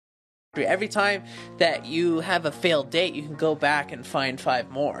Every time that you have a failed date, you can go back and find 5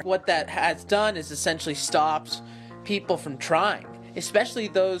 more. What that has done is essentially stopped people from trying, especially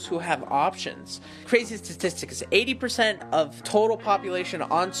those who have options. Crazy statistic is 80% of total population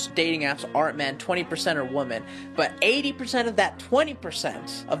on dating apps aren't men, 20% are women, but 80% of that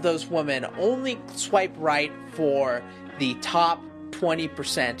 20% of those women only swipe right for the top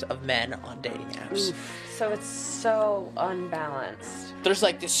 20% of men on dating apps. Oof. So it's so unbalanced. There's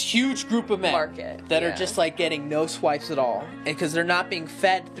like this huge group of men that are just like getting no swipes at all, and because they're not being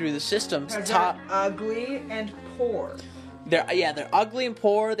fed through the system. They're ugly and poor. They're ugly and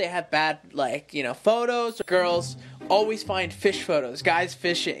poor. They have bad photos. Girls always find fish photos, guys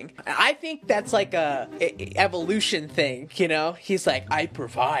fishing. I think that's like a evolution thing, He's like, I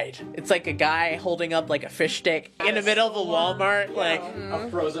provide. It's like a guy holding up like a fish stick in the middle of a Walmart, like a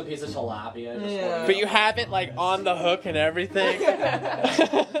frozen piece of tilapia. But you have it like on the hook and everything.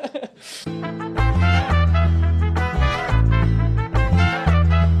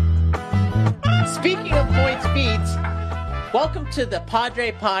 Speaking of moist feet, welcome to the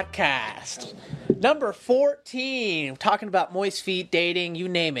Padre Podcast. Number 14, talking about moist feet, dating, you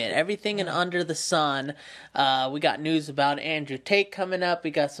name it. Everything and under the sun. We got news about Andrew Tate coming up.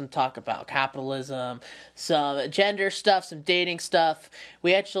 We got some talk about capitalism, some gender stuff, some dating stuff.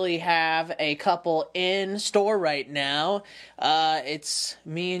 We actually have a couple in store right now. It's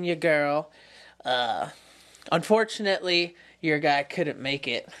me and your girl. Unfortunately, your guy couldn't make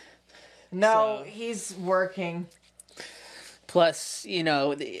it. No, he's working. Plus, we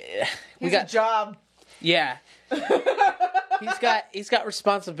got a job. Yeah. He's got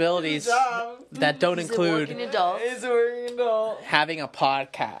responsibilities that don't include He's a working adult. having a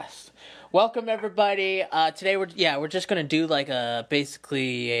podcast. Welcome everybody. Today we're just gonna do like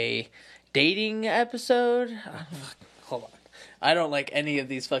basically a dating episode. Hold on. I don't like any of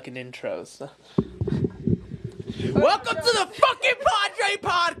these fucking intros. Welcome to the fucking Padre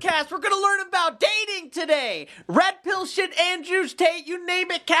Podcast. We're going to learn about dating today. Red pill shit, Andrews, Tate, you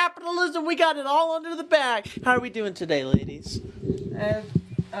name it, capitalism. We got it all under the bag. How are we doing today, ladies?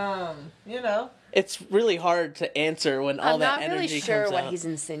 It's really hard to answer when all that energy comes out. I'm not really sure what he's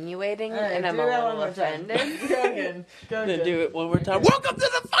insinuating, and I'm a little offended. Go again. Do it one more time. Welcome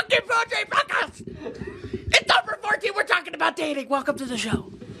to the fucking Padre Podcast. It's number 14. We're talking about dating. Welcome to the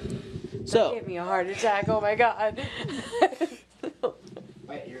show. So, that gave me a heart attack. Oh my god.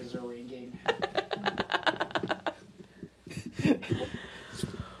 My ears are ringing.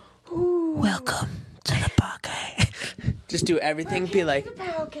 welcome to the podcast. Just do everything. Be like,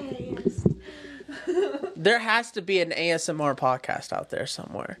 there has to be an ASMR podcast out there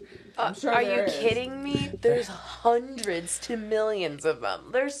somewhere. I'm sure are there you is. kidding me? There's hundreds to millions of them.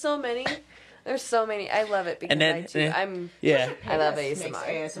 There's so many. I love it because I love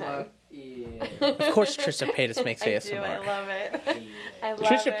ASMR. Yeah. Of course Trisha Paytas makes ASMR. I love it.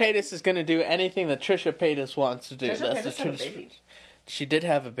 Trisha Paytas is going to do anything that Trisha Paytas wants to do. Trisha Paytas had a baby. She did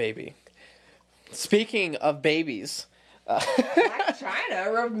have a baby. Speaking of babies, Black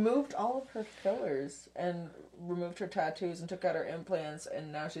China removed all of her fillers and removed her tattoos and took out her implants,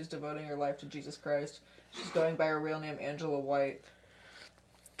 and now she's devoting her life to Jesus Christ. She's going by her real name, Angela White.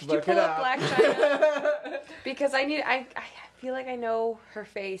 Could you pull up Black China? Because I feel like I know her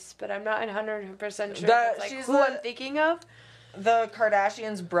face, but I'm not 100% sure who I'm thinking of. The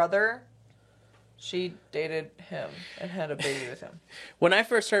Kardashians' brother. She dated him and had a baby with him. When I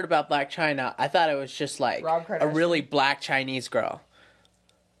first heard about Black China, I thought it was just like a really black Chinese girl.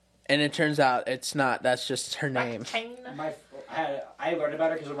 And it turns out it's not. That's just her name. I learned about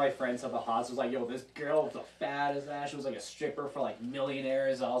her because one of my friends at the hospital was like, yo, this girl was the fattest ass. She was like a stripper for like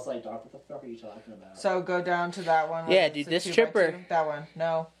millionaires. I was like, Doc, what the fuck are you talking about? So go down to that one. Yeah, dude, this stripper. That one.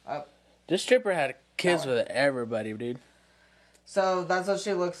 No, up. This stripper had kids with everybody, dude. So that's what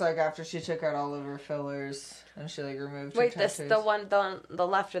she looks like after she took out all of her fillers and she like removed her tattoos. Wait, the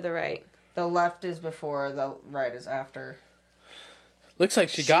left or the right? The left is before, the right is after. Looks like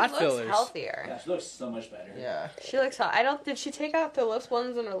she got fillers. She looks healthier. Yeah, she looks so much better. Yeah. She looks did she take out the lip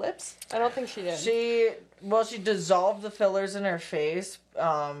ones in her lips? I don't think she did. She dissolved the fillers in her face,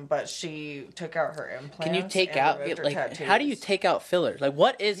 but she took out her implants. Can you take out, like, how do you take out fillers? Like,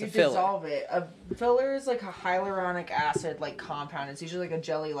 what is a filler? You dissolve it. A filler is like a hyaluronic acid, like, compound. It's usually like a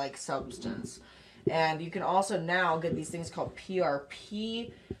jelly-like substance. And you can also now get these things called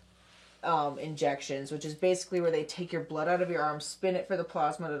PRP injections, which is basically where they take your blood out of your arm, spin it for the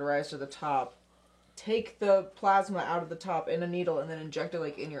plasma to rise to the top, take the plasma out of the top in a needle, and then inject it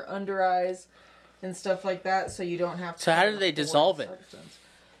like in your under eyes and stuff like that, so you don't have to... So how do they dissolve it?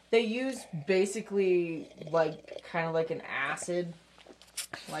 They use basically like kind of like an acid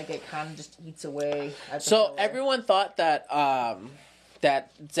Like it kind of just eats away at the So filler. everyone thought that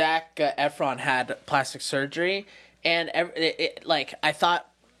that Zac Efron had plastic surgery, and I thought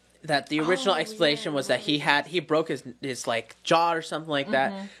that the original explanation was that he broke his like jaw or something like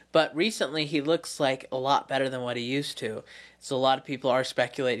that. But recently he looks like a lot better than what he used to. So a lot of people are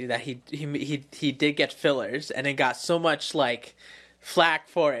speculating that he did get fillers, and it got so much like flack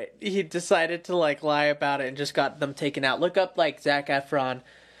for it. He decided to like lie about it and just got them taken out. Look up like Zac Efron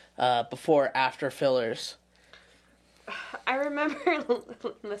before after fillers. I remember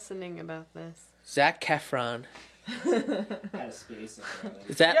listening about this. Zac Efron. Had a space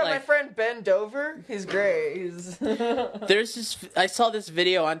Is that Yeah, like my friend Ben Dover. He's great. He's there's this I saw this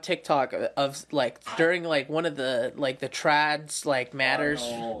video on TikTok of like during like one of the like the trads like matters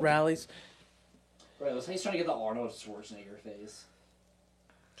Arnold. rallies. Right, looks like he's trying to get the Arnold Schwarzenegger face.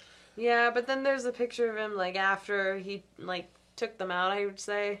 Yeah, but then there's a picture of him like after he like took them out, I would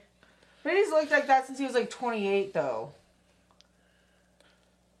say. But he's looked like that since he was like 28, though.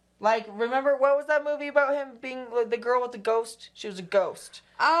 Like, remember, what was that movie about him being like, the girl with the ghost? She was a ghost.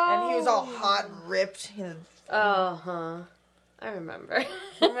 Oh. And he was all hot and ripped. Uh-huh. I remember.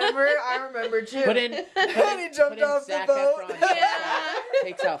 Remember? I remember, too. Put in And he jumped off the Zac boat. Efron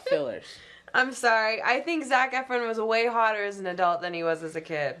takes out fillers. I'm sorry. I think Zac Efron was way hotter as an adult than he was as a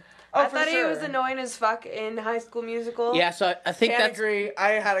kid. Oh, I for thought he sure. was annoying as fuck in High School Musical. Yeah, so I think Can't that's agree. I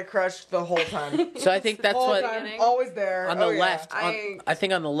had a crush the whole time. so I think that's Whole what time, Beginning. always there. on the Oh, yeah. left. I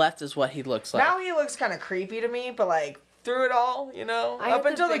think on the left is what he looks like. Now he looks kind of creepy to me, but like through it all, you know, I up have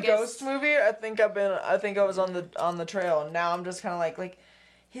until the the biggest- ghost movie, I think I was on the trail, and now I'm just kind of like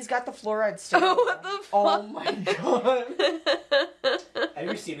he's got the fluoride stain. Oh, what the fuck? Oh my god. Have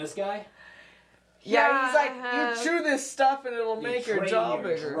you seen this guy? Yeah, he's like, I have. you chew this stuff and it'll make your train jaw your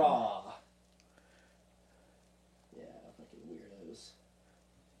bigger. Draw. Yeah, fucking weirdos.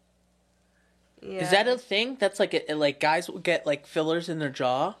 Yeah. Is that a thing? That's like like guys will get like fillers in their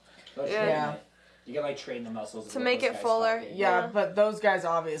jaw. But Yeah. Yeah. You can like train the muscles To what make those it guys fuller. fucking- Yeah, Yeah. but those guys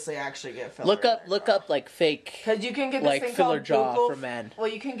obviously actually get filler. Look up like fake Because you can get this like thing filler called jaw buccal, for men. Well,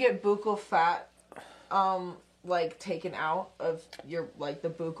 you can get buccal fat, like taken out of your like the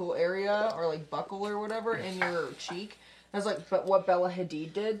buccal area or like buckle or whatever in your cheek. That's like, but what Bella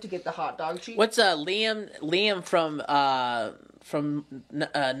Hadid did to get the hot dog cheek. What's Liam from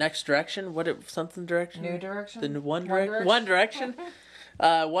Next Direction? Something Direction? New Direction? The One One Direction. One Direction.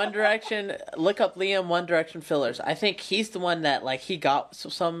 One Direction. Look up Liam One Direction fillers. I think he's the one that like he got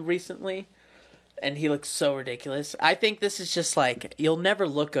some recently, and he looks so ridiculous. I think this is just like you'll never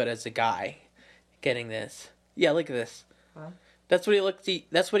look good as a guy getting this. Yeah, look at this. Huh? That's what he looked.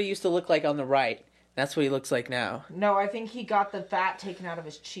 That's what he used to look like on the right. That's what he looks like now. No, I think he got the fat taken out of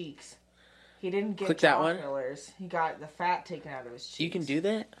his cheeks. He didn't get Click jaw that one. fillers. He got the fat taken out of his cheeks. You can do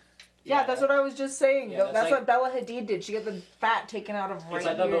that. Yeah, that's what I was just saying. Yeah, that's that's what like- Bella Hadid did. She got the fat taken out of right It's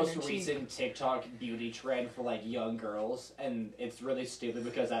like the here in most her cheek. recent TikTok beauty trend for like young girls, and it's really stupid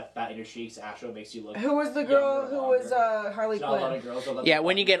because that fat in your cheeks actually makes you look. Who was the girl younger, who was longer. Harley Not a lot Quinn? of girls. Will Yeah,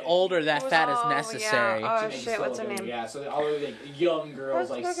 when you get older, that Who was fat is all- necessary. yeah, to oh, make you shit, still what's her look good. name? Yeah, so all of like young girls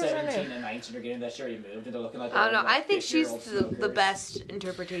What the like fuck is her 17 name? and 19 are getting that shit removed, and they're looking like. I don't know. old, like, I think she's 50-year-old the smokers. best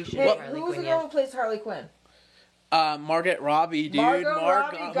interpretation Hey, of Harley who was the Quinn girl yet. who plays Harley Quinn? Margaret Robbie, dude. Margot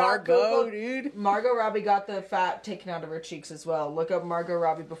Robbie got Margot, Google- dude. Margot Robbie got the fat taken out of her cheeks as well. Look up Margot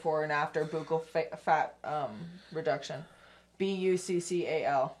Robbie before and after buccal fat reduction.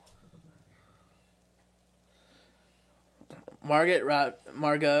 Buccal.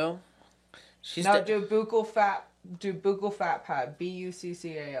 Margot. She's No, the- do buccal fat pad.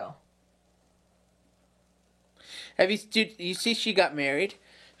 Buccal. Have you, dude? You see, she got married.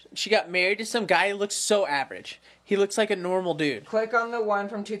 She got married to some guy who looks so average. He looks like a normal dude. Click on the one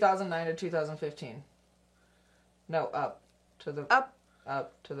from 2009 to 2015. No, up to the Up.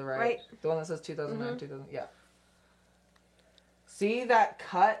 to the right. Right. The one that says 2009, 2000. Yeah. See that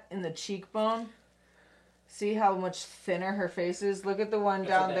cut in the cheekbone? See how much thinner her face is? Look at the one It's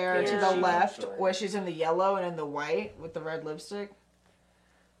down like there that to clear the cheek. left Sorry. where she's in the yellow and in the white with the red lipstick.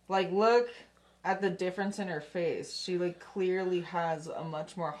 Like, look at the difference in her face. She, like, clearly has a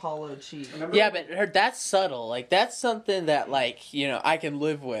much more hollow cheek. Remember- Yeah, but that's subtle. Like that's something that I can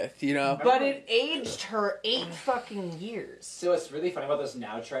live with. But it aged her 8 fucking years. So what's really funny about this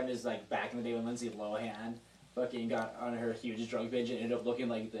now trend is like back in the day when Lindsay Lohan fucking got on her huge drug binge and ended up looking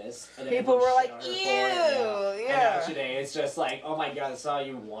like this. And then People everyone were shit like, on her ew, for it, yeah. And now today it's just like, oh my god, that's how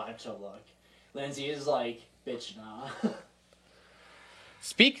you want it to look. Lindsay is like, bitch, nah.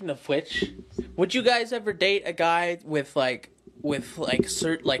 Speaking of which, would you guys ever date a guy with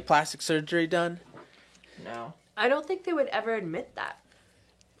plastic surgery done? No. I don't think they would ever admit that.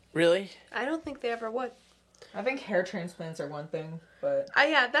 Really? I don't think they ever would. I think hair transplants are one thing, but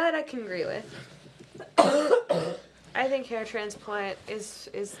Yeah, that I can agree with. I think hair transplant is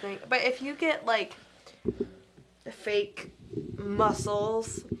thing, but if you get like fake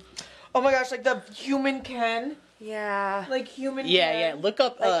muscles, oh my gosh, like the human Ken, yeah, like human. Yeah. Ken. Look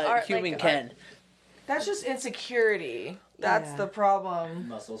up Like human like Ken. That's just insecurity. That's the problem.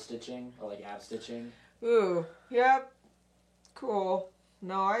 Muscle stitching or like ab stitching. Ooh, yep, cool.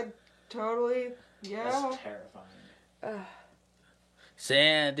 No, I totally, yeah. That's terrifying.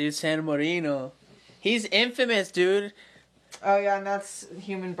 San Marino. He's infamous, dude. Oh yeah, and that's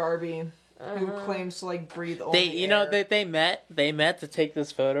human Barbie, who claims to like breathe only air. They met to take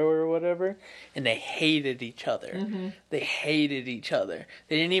this photo or whatever, and they hated each other. Mm-hmm. They hated each other.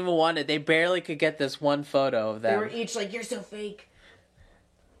 They didn't even want it. They barely could get this one photo of them. They were each like, "You're so fake."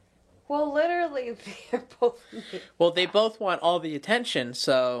 Well, literally, they're both. Well, they both want all the attention,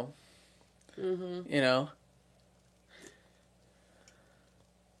 so you know.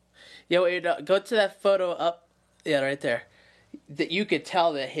 Yeah, wait, go to that photo up. Yeah, right there. That you could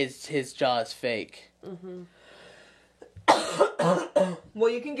tell that his jaw is fake. Well,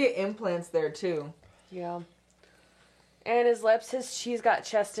 you can get implants there too. Yeah. And his lips, she's got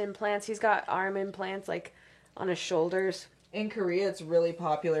chest implants. He's got arm implants, like on his shoulders. In Korea, it's really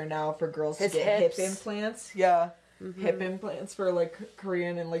popular now for girls to get hips. hip implants. Yeah, hip implants for like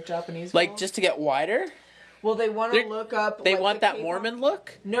Korean and like Japanese. Like girls. just to get wider. Well, they want to look up. They like, want the that K-pop. Mormon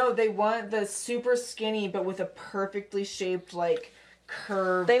look. No, they want the super skinny, but with a perfectly shaped like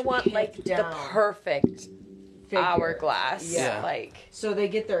curved. They want hip like down the perfect figure. hourglass. Yeah. Like. So they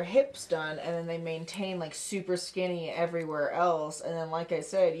get their hips done, and then they maintain like super skinny everywhere else. And then, like I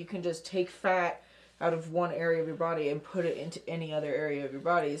said, you can just take fat out of one area of your body and put it into any other area of your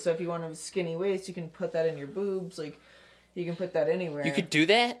body. So if you want a skinny waist, you can put that in your boobs. Like, you can put that anywhere. You could do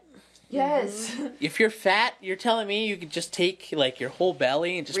that. Yes. If you're fat, you're telling me you could just take like your whole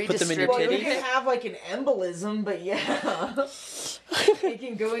belly and just put them in your Well, you titties? can have like an embolism, but yeah, it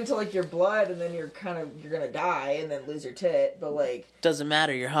can go into like your blood, and then you're gonna die and then lose your tit. But like, Doesn't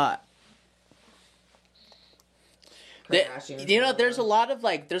matter. You're hot. Kardashians You know, and there's a all lot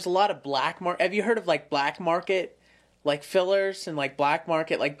of black market. Have you heard of like black market, like fillers and like black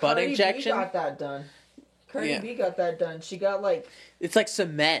market like butt Cardi injection? B got that done. Cardi Yeah. B got that done. She got like It's like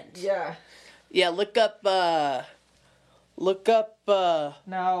cement. yeah. Yeah, look up No.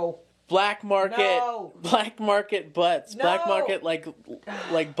 black market No. black market butts. No. Black market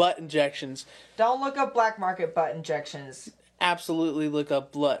like butt injections. Don't look up black market butt injections. Absolutely look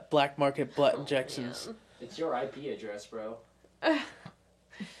up black market butt injections. It's your IP address, bro.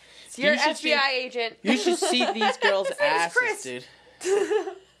 It's your You should FBI agent. You should see these girls' His name's asses, Chris. dude.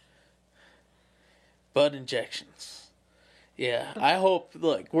 Butt injections. Yeah, I hope.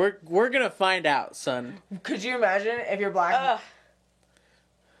 Look, we're gonna find out, son. Could you imagine if you're black?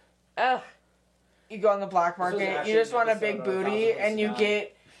 Ugh. You go on the black market. actually You just an want a episode big of booty, 1000 and you Ways to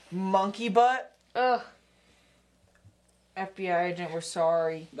get monkey butt. Ugh. FBI agent, we're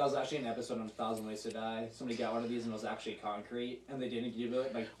sorry. That was actually an episode on 1,000 Ways to Die. Somebody got one of these and it was actually concrete, and they didn't give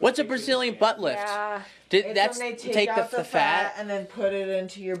it like. What's a Brazilian butt lift? Yeah. It's That's when they take out the fat. and then put it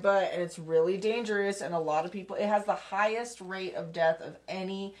into your butt, and it's really dangerous. And a lot of people, it has the highest rate of death of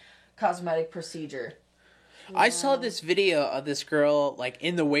any cosmetic procedure. I saw this video of this girl like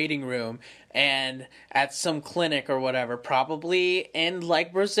in the waiting room and at some clinic or whatever, probably in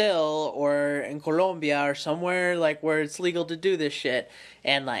like Brazil or in Colombia or somewhere like where it's legal to do this shit,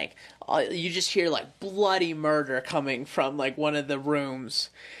 and like you just hear like bloody murder coming from like one of the rooms,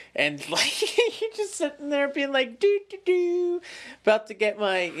 and like you're just sitting there being like doo doo doo, about to get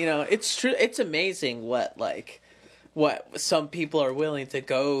my, you know, it's true. It's amazing what some people are willing to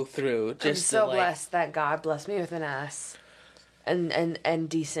go through just I'm so to, like, blessed that God blessed me with an ass and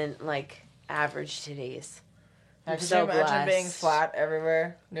decent, like, average titties. I'm Could so you imagine blessed. being flat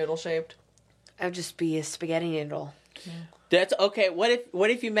everywhere, noodle shaped? I'd just be a spaghetti noodle. That's okay. What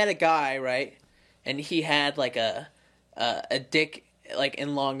if you met a guy, right, and he had like a dick like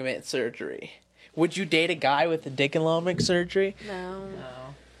enlargement surgery? Would you date a guy with a dick enlargement surgery? No.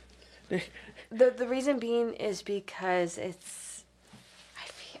 No. The reason being is because it's... I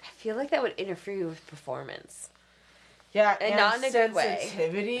feel like that would interfere with performance. Yeah, And not in a good way.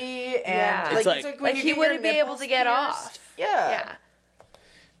 sensitivity, and Yeah. It's like, like- when Like, you he get wouldn't your be able nipples to get pierced. off. Yeah.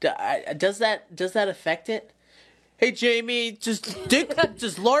 Yeah. Does that affect it? Hey Jamie,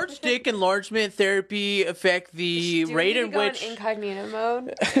 does large dick enlargement therapy affect the Do we rate need to in go which? in incognito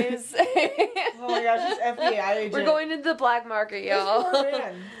mode? Is Oh my gosh, this FBI agent. We're going into the black market, This y'all. poor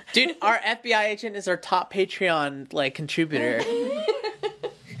man. Dude, our FBI agent is our top Patreon like contributor.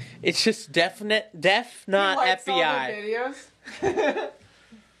 It's just def not FBI. Videos?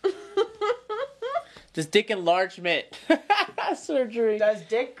 Does dick enlargement surgery Does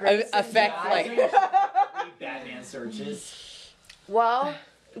Dick Grayson affect like Batman searches? Well,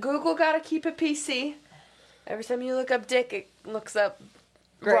 Google gotta keep it PC. Every time you look up Dick, it looks up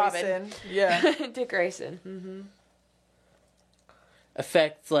Grayson? Robin. Yeah. Dick Grayson.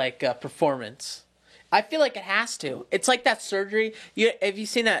 affect like performance? I feel like it has to. It's like that surgery. Have you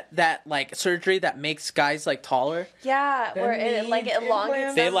seen that like surgery that makes guys like taller? Yeah, where it like it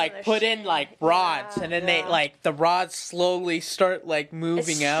elongates. They them like their put in shin. like rods, and then they like the rods slowly start like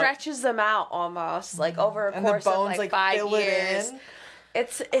moving it out. stretches them out almost like over a And the course bones of like 5 fill it years. in.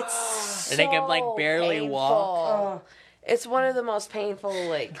 It's And they can, like, so barely painful. walk. It's one of the most painful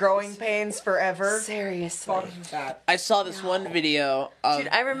like Growing pains forever. seriously. Fuck that. I saw this one video of, Dude,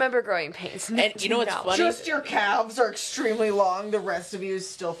 I remember growing pains. and you know what's No. funny? Just your calves are extremely long. The rest of you is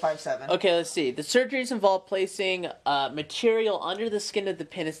still 5'7". Okay, let's see. The surgeries involve placing material under the skin of the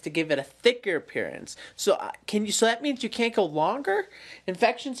penis to give it a thicker appearance. So So that means you can't go longer.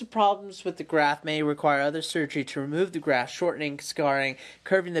 Infections and problems with the graft may require other surgery to remove the graft. Shortening, scarring,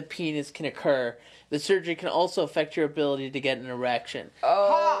 curving the penis can occur. The surgery can also affect your ability to get an erection.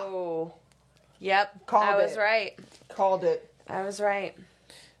 Oh. Yep. Called I was it. right. Called it. I was right.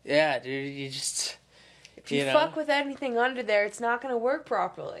 Yeah, dude, you just... If you fuck with anything under there, it's not going to work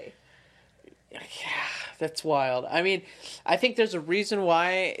properly. Yeah, that's wild. I mean, I think there's a reason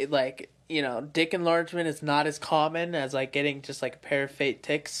why, like, you know, dick enlargement is not as common as, like, getting just, like, a pair of fake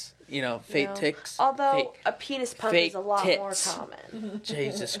ticks. You know, fake ticks. Although a penis pump is a lot more tits. common.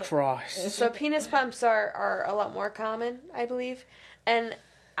 Jesus Christ. So penis pumps are a lot more common, I believe. And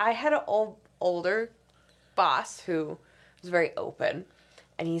I had an older boss who was very open.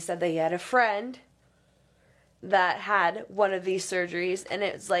 And he said that he had a friend that had one of these surgeries. And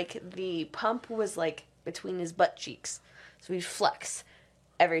it was like the pump was like between his butt cheeks. So he'd flex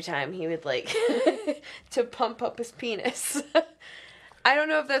every time he would like to pump up his penis. I don't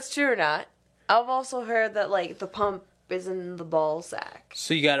know if that's true or not. I've also heard that, like, the pump is in the ball sack.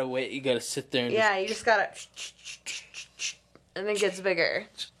 So you gotta wait, you gotta sit there and Yeah, you just gotta... And it gets bigger.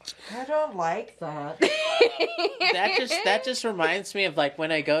 I don't like that. that just reminds me of, like,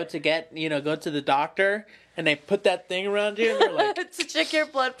 when I go to go to the doctor, and they put that thing around you, and they're like... to check your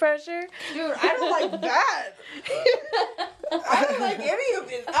blood pressure? Dude, I don't like that. I don't like any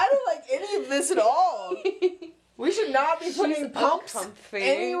of it. I don't like any of this at all. We should not be putting pumps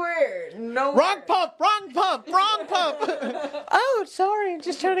anywhere. No. Wrong pump! Wrong pump! Wrong pump! Oh, sorry. I'm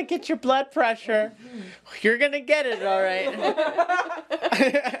just trying to get your blood pressure. You're gonna get it, all right.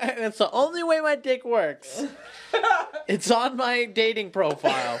 That's the only way my dick works. It's on my dating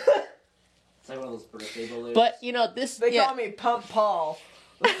profile. It's like one of those birthday balloons. But, you know, this... They call me Pump Paul.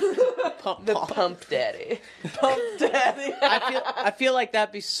 Pump The Paul. pump daddy. Pump Daddy. I feel like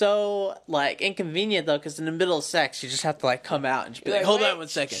that'd be so, like, inconvenient, though, because in the middle of sex, you just have to, like, come out and just be like, hold on 1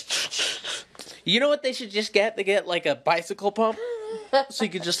 second. You know what they should just get? They get, like, a bicycle pump, so you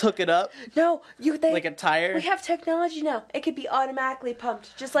could just hook it up, No, like a tire. We have technology now. It could be automatically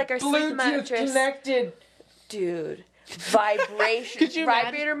pumped, just like our sleep Bluetooth mattress. connected. Dude. Vibration. Could you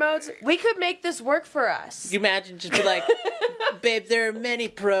imagine? Vibrator modes. We could make this work for us. You imagine just be like, babe, there are many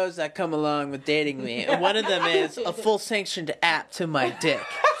pros that come along with dating me, and one of them is a full sanctioned app to my dick.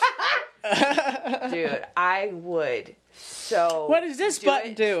 Dude, I would so... What does this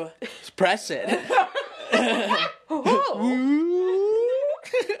button do? Just press it.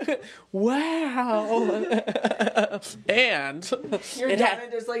 Wow. And Your it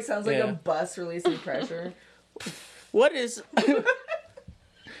diamond just like sounds like Yeah. a bus releasing pressure. what is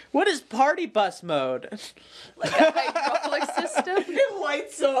party bus mode? Like a hydraulic system. It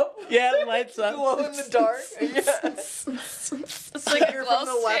lights up. Yeah, it lights up. Glow in the dark. It's like a Speaker glow from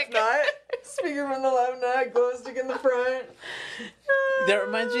the left stick. nut. Speaker from the left nut. Glow stick in the front. That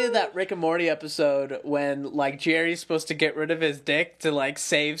reminds me of that Rick and Morty episode when, like, Jerry's supposed to get rid of his dick to, like,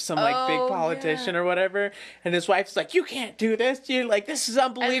 save some, like, big Oh, politician or whatever. And his wife's like, you can't do this. You like, this is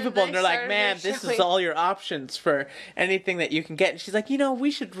unbelievable. And, they they're like, started man, this is showing- all your options for anything that you can get. And she's like, you know, we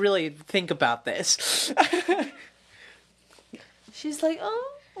should really think about this. She's like,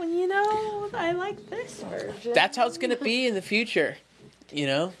 oh, well, you know, I like this version. That's how it's going to be in the future, you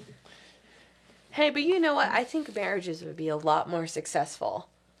know? Hey, but you know what? I think marriages would be a lot more successful.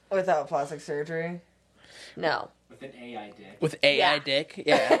 Without plastic surgery. No. With an AI dick. With AI Yeah. dick,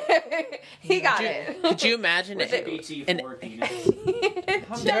 yeah. He got it. Could you imagine With it? a BT4 and- penis.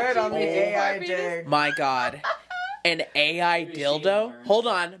 I'm good on the AI dig. My God. An AI Maybe she dildo? learned. Hold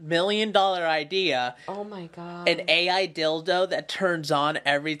on. $1 million idea. Oh my god. An AI dildo that turns on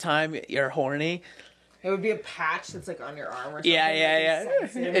every time you're horny. It would be a patch that's like on your arm or something. Yeah, that can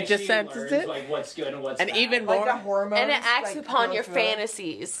sense yeah. it. It just She senses learns, it. like what's good and what's And bad. even Like more. the hormones. and it acts like, upon go your through it.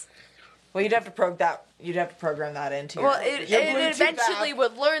 fantasies. Well, you'd have to program that into your. Well, it your it Bluetooth eventually app.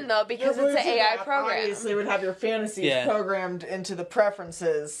 would learn though because Your it's an Bluetooth AI app program. Obviously, would have your fantasies Yeah. programmed into the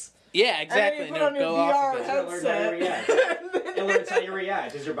preferences. Yeah, exactly. And then you put on your VR It learns how you react. It learns how you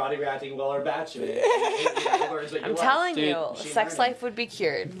react. Is your body reacting well or bad to it? It learns what you I'm like. telling Dude, you, machine sex learning. life would be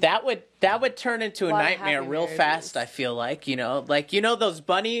cured. That would turn into a Lot of nightmare happy real marriages. fast. I feel like those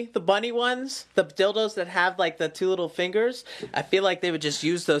the bunny ones, the dildos that have like the two little fingers. I feel like they would just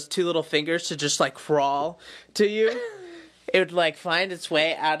use those two little fingers to just like crawl to you. It would like find its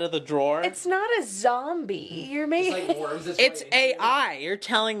way out of the drawer. It's not a zombie. You're making. It's like worms its It's way into you. AI. You're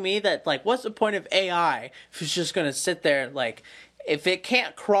telling me that like what's the point of AI if it's just gonna sit there like if it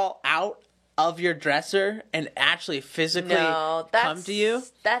can't crawl out of your dresser and actually physically no, that's come to you?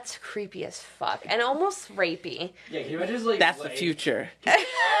 That's creepy as fuck and almost rapey. Yeah, can you imagine just like That's the like, future.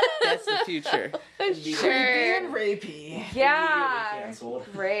 That's the future. Creepy Sure. and rapey. Yeah. immediately canceled.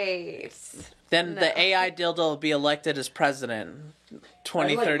 Great. Then No. the AI dildo will be elected as president. I'm, like,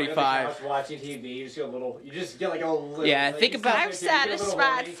 laying on the 2035. couch watching TV, you just get a little. You just get like a little. Yeah, like, think you about- sit I've there, you get a little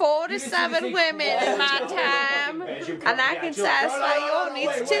satisfied horny. 47 You just see women this in thing my crawling over the time, fucking bedroom and I coming can at you, like, satisfy no, your needs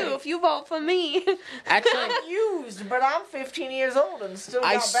wait, too wait. if you vote for me. Actually, I'm used, but I'm 15 years old and still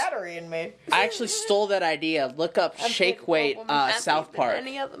I got s- battery in me. I actually stole that idea. Look up I'm shake taking weight more women happy South than Park.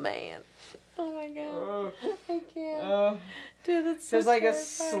 Any other man. Oh my god, I can't. Uh, Dude, that's so there's like a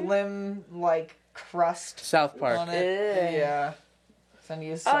terrifying. slim like crust South Park. on it. Ew. Yeah. Send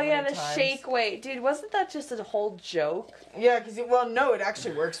you so Oh yeah, many the times. shake weight, dude. Wasn't that just a whole joke? Yeah, because no, it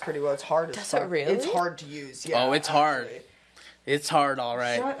actually works pretty well. It's hard as Does it fuck. really? It's hard to use. Yeah. Oh, it's hard. actually. It's hard, all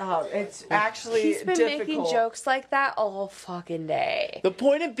right. Shut up. It's actually He's been difficult. making jokes like that all fucking day. The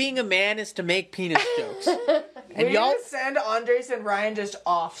point of being a man is to make penis jokes. We And need y'all, to send Andres and Ryan just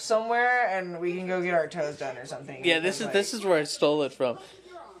off somewhere, and we can go get our toes done or something. yeah, this is where I stole it from. Both of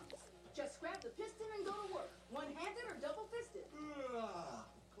your arms. Just grab the piston and go to work. One-handed or double-fisted.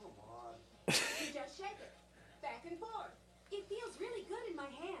 Come on. And just shake it. Back and forth. It feels really good in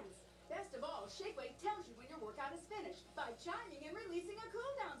my hands. Best of all, Shake Weight tells you when your workout is finished by chiming and releasing a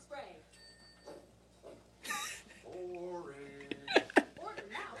cool-down spray. Boring. Order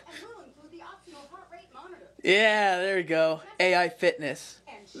now and we'll include the optional heart rate monitor. Yeah, there we go. AI fitness.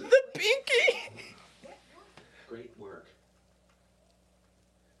 And Shake The Weight. pinky. Great work.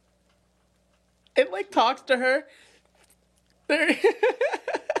 It like talks to her. There.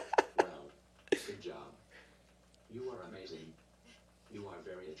 Well, good job. You are amazing. You are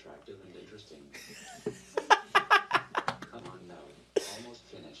very attractive and interesting. Come on now. Almost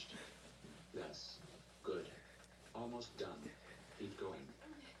finished. Yes. Good. Almost done. Keep going.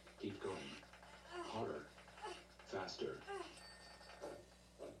 Keep going. Harder. Faster.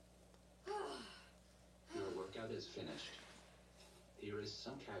 Your workout is finished. Here is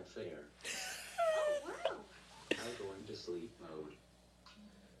some cab fare. Oh, wow. Now going to sleep mode.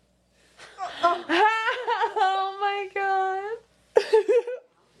 Oh my god.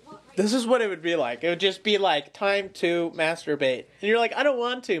 This is what it would be like. It would just be like time to masturbate, and you're like, I don't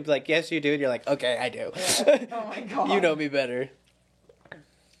want to. It's like, yes, you do. And you're like, okay, I do. Oh my god. You know me better.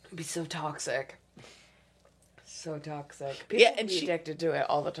 It'd be so toxic. So toxic. People Yeah, would and be she- addicted to it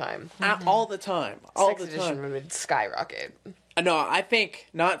all the time. All the time. All Sex the addiction time. would skyrocket. No, I think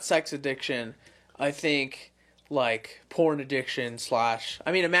not sex addiction. I think like porn addiction / I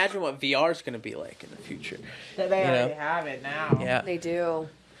mean, imagine what VR is going to be like in the future. They You know? already have it now. Yeah. They do.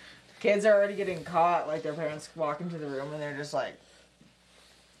 Kids are already getting caught. Like their parents walk into the room and they're just like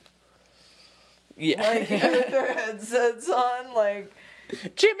Yeah. with their headsets on, like.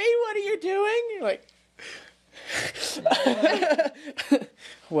 Jimmy, what are you doing? You're like.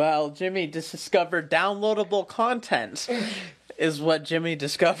 Well, Jimmy discovered downloadable content. Is what Jimmy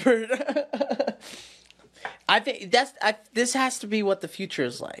discovered. I think this has to be what the future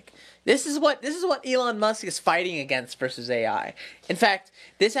is like. This is what Elon Musk is fighting against versus AI. In fact,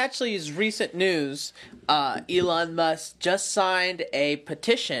 this actually is recent news. Elon Musk just signed a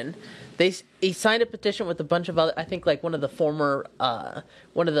petition. He signed a petition with a bunch of other. I think like one of the former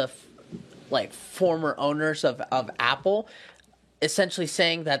former owners of Apple, essentially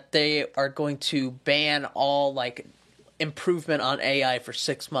saying that they are going to ban all like improvement on AI for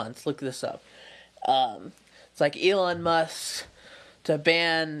 6 months. Look this up. It's like Elon Musk to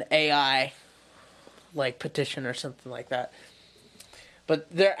ban AI, like petition or something like that. But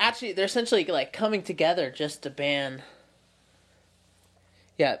they're essentially like coming together just to ban.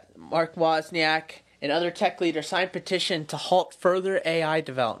 Yeah, Mark Wozniak and other tech leaders signed petition to halt further AI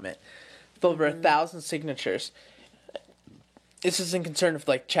development with over 1,000 signatures. This is in concern of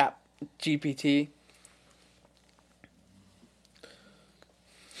like Chat GPT.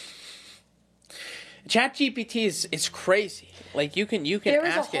 Chat GPT is crazy. Like you can There was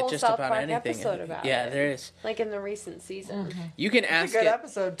ask a it whole just South about Park anything. episode about yeah, it. there is. Like in the recent season. You can It's ask a good it.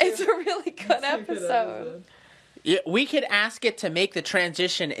 episode, too. It's a really good episode. Yeah, we could ask it to make the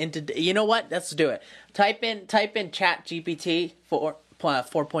transition into. You know what? Let's do it. Type in Chat GPT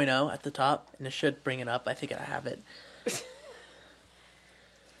 4.0 at the top, and it should bring it up. I think I have it.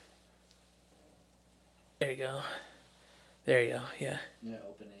 There you go. There you go. Yeah. Yeah,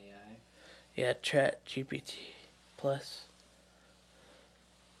 open AI. Yeah. Chat GPT plus.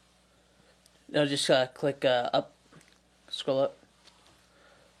 No, just click up. Scroll up.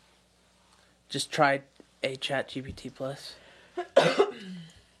 Just try a Chat GPT plus.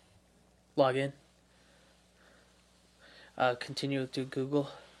 Log in. Continue to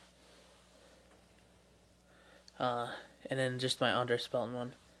Google. And then just my Andre Spelton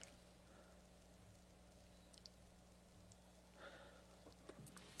one.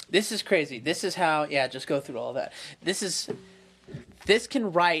 This is crazy. This is how, just go through all that. This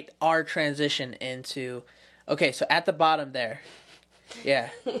can write our transition into, okay, so at the bottom there,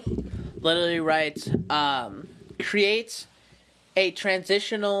 literally writes, create a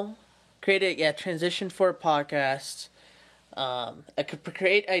transition for a podcast,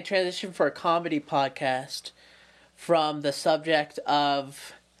 create a transition for a comedy podcast from the subject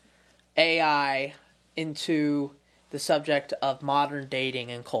of AI into the subject of modern dating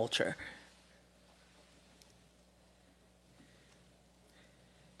and culture.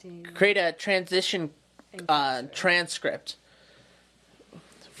 Create a transition transcript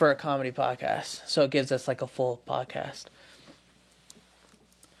for a comedy podcast. So it gives us like a full podcast.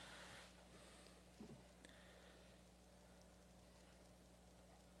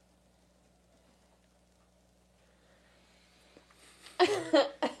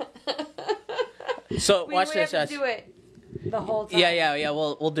 So watch we this. have to do it the whole time. Yeah.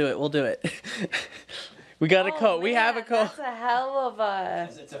 We'll do it. We'll do it. We got a code. We have a code. That's a hell of a.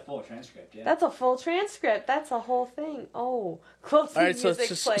 It's a full transcript, yeah. That's a full transcript. That's a whole thing. Oh, close All right, so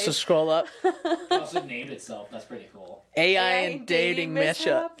music so scroll up. It also named itself. That's pretty cool. AI and dating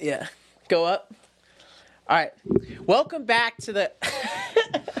mashup. Yeah, go up. All right, welcome back to the.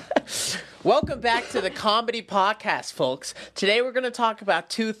 Welcome back to the comedy podcast, folks. Today we're going to talk about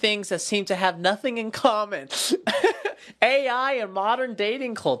two things that seem to have nothing in common. AI and modern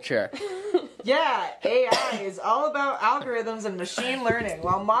dating culture. Yeah, AI is all about algorithms and machine learning,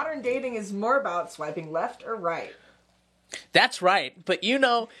 while modern dating is more about swiping left or right. That's right. But you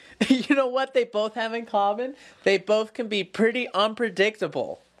know what they both have in common? They both can be pretty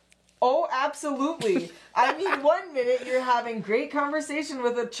unpredictable. Oh, absolutely. I mean, 1 minute you're having great conversation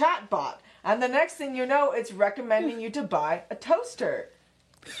with a chatbot, and the next thing you know, it's recommending you to buy a toaster.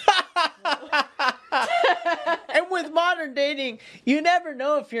 And with modern dating, you never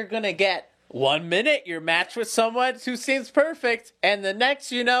know if you're going to get 1 minute you're matched with someone who seems perfect, and the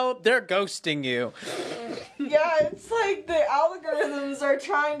next you know, they're ghosting you. Yeah, it's like the algorithms are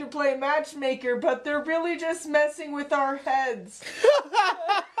trying to play matchmaker, but they're really just messing with our heads.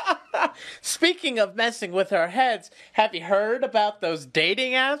 Speaking of messing with our heads, have you heard about those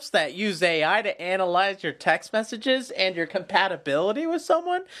dating apps that use AI to analyze your text messages and your compatibility with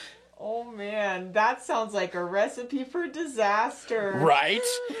someone? Oh man, that sounds like a recipe for disaster. Right?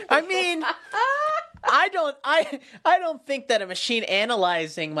 I mean, I don't think that a machine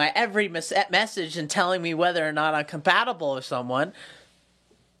analyzing my every message and telling me whether or not I'm compatible with someone.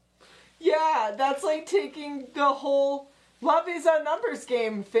 Yeah, that's like taking the whole love is a numbers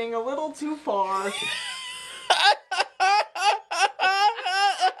game thing a little too far.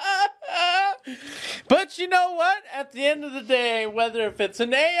 But you know what? At the end of the day, whether if it's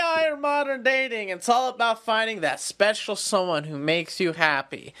an AI or modern dating, it's all about finding that special someone who makes you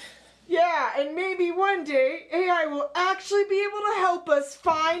happy. Yeah, and maybe one day AI will actually be able to help us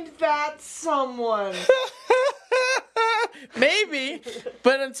find that someone. Maybe,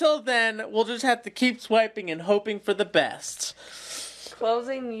 but until then, we'll just have to keep swiping and hoping for the best.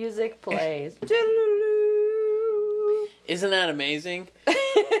 Closing music plays. Isn't that amazing?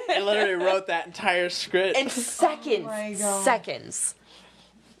 I literally wrote that entire script. In seconds. Oh my God. Seconds.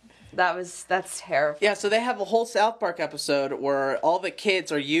 That's terrifying. Yeah, so they have a whole South Park episode where all the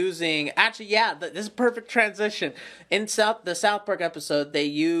kids are using. Actually, yeah, this is a perfect transition. In the South Park episode, they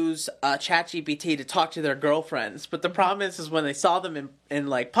use ChatGPT to talk to their girlfriends. But the problem is when they saw them in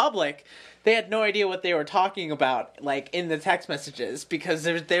like public, they had no idea what they were talking about, like in the text messages, because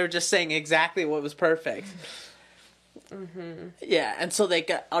they were just saying exactly what was perfect. Mm-hmm. Yeah, and so they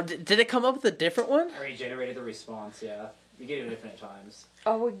got. Did it come up with a different one? I regenerated the response. Yeah, you get it infinite times.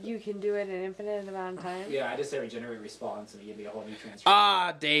 Oh, you can do it an infinite amount of time? Yeah, I just say regenerate response and it give me a whole new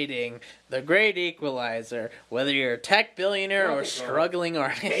transcript. Dating. The great equalizer. Whether you're a tech billionaire or struggling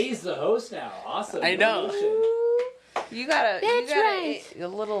artist. He's the host now. Awesome. I know. You gotta a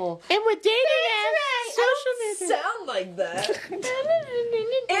little... And with dating apps, social media. Sound like that.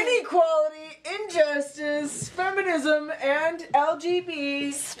 Inequality, injustice, feminism, and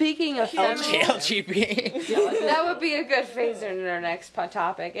LGB. Speaking of feminism, LGB. that would be a good phaser in our next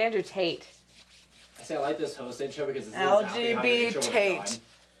topic. Andrew Tate. I say I like this host intro because it's LGB Tate.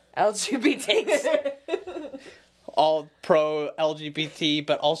 LGBT. All pro LGBT,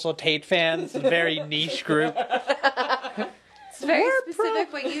 but also Tate fans. Very niche group. It's very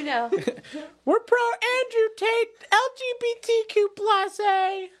specific, but you know. We're pro Andrew Tate, LGBTQ plus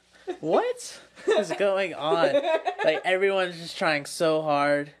A. What is going on? Like, everyone's just trying so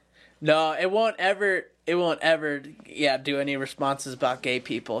hard. No, it won't ever, do any responses about gay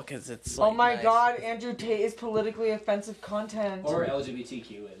people, because it's like, oh my nice. god, Andrew Tate is politically offensive content. Or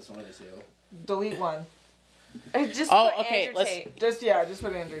LGBTQ is one of the two. Delete one. Just put okay, Andrew Tate. Just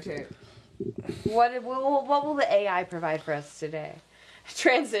put Andrew Tate. What will the AI provide for us today?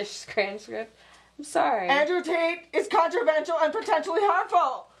 Transition transcript. I'm sorry. Andrew Tate is controversial and potentially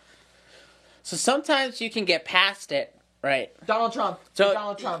harmful. So sometimes you can get past it, right? Donald Trump. So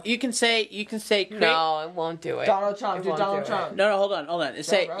Donald Trump. you can say No, it won't do it. Donald Trump. It won't Donald do Trump. No, hold on. Rogan.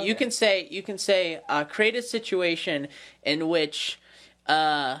 You can say create a situation in which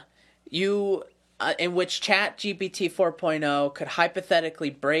in which ChatGPT 4.0 could hypothetically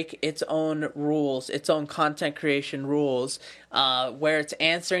break its own rules, its own content creation rules, where it's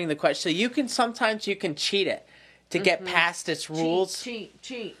answering the question. So you can cheat it to get past its rules. Cheat.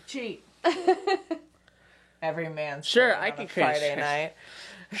 Every man's Sure, playing I on can a create Friday night.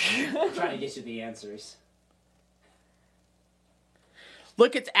 I'm trying to get you the answers.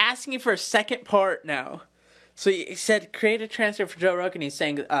 Look, it's asking for a second part now. So he said, create a transcript for Joe Rogan. He's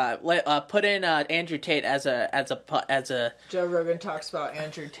saying, put in Andrew Tate as a. Joe Rogan talks about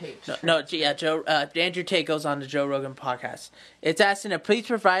Andrew Tate. Andrew Tate goes on the Joe Rogan podcast. It's asking to please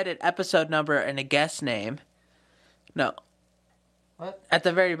provide an episode number and a guest name. No. What? At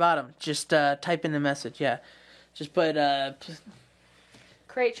the very bottom, just type in the message. Yeah, just put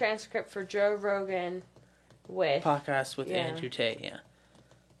Create transcript for Joe Rogan with podcast with Andrew Tate. Yeah.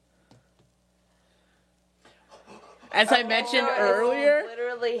 As I mentioned earlier,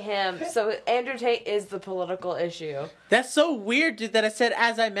 literally him. So Andrew Tate is the political issue. That's so weird, dude, that I said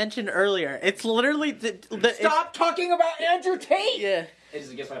as I mentioned earlier. It's literally Stop talking about Andrew Tate. Yeah. It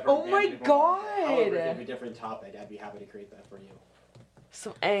just gets my Oh my god. However, if a different topic, I'd be happy to create that for you.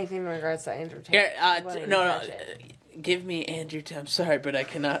 So anything in regards to Andrew Tate. Here, Wouldn't no, touch it. give me Andrew Tate. I'm sorry, but I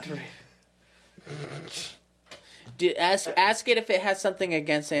cannot. Dude, ask it if it has something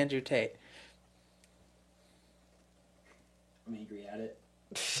against Andrew Tate. I'm angry at it.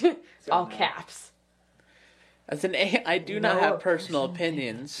 All caps. As an I do not have personal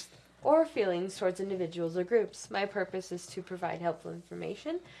opinions. Or feelings towards individuals or groups. My purpose is to provide helpful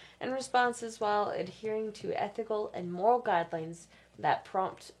information and responses while adhering to ethical and moral guidelines that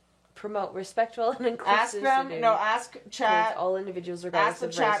promote respectful and inclusive ask chat. towards all individuals Ask regardless the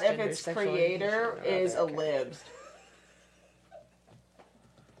of chat race, if gender, its sexual creator orientation, or is a other. lib.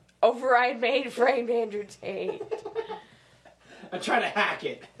 Override made framed Andrew Tate. I'm trying to hack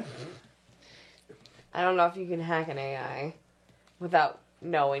it. I don't know if you can hack an AI without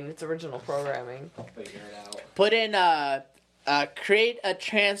knowing its original programming. Figure it out. Put in create a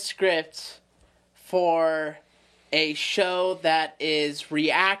transcript for a show that is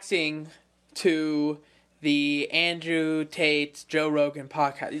reacting to the Andrew Tate Joe Rogan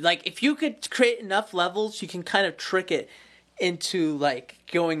podcast. Like, if you could create enough levels, you can kind of trick it into like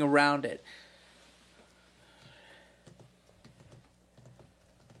going around it.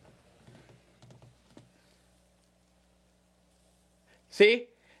 See?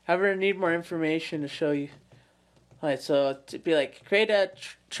 However, I need more information to show you. Alright, so to be like, create a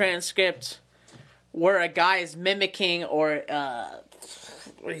transcript where a guy is mimicking or,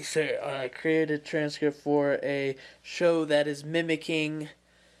 what do you say? Create a transcript for a show that is mimicking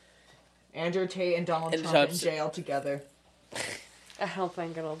Andrew Tate and Donald Trump in jail together. I don't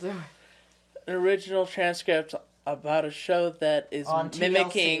think it'll do it. An original transcript about a show that is On TLC.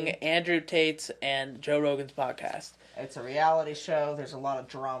 mimicking Andrew Tate's and Joe Rogan's podcast. It's a reality show. There's a lot of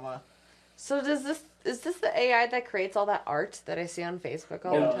drama. So is this the AI that creates all that art that I see on Facebook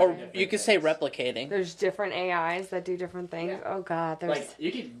all the time? Or you could say replicating. There's different AIs that do different things. Yeah. Oh god, there's Like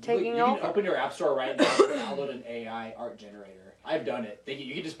you can taking you over. can open your app store right now and download an AI art generator. I've done it.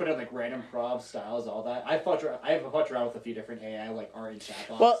 You can just put in like random props, styles, all that. I have fucked around with a few different AI like art and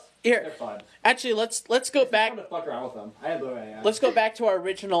chatbots. Well, they're here, fun. actually, let's go It's back. fun to fuck around with them. I love AI. Let's go back to our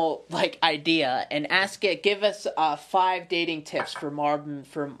original like idea and ask it. Give us 5 dating tips for modern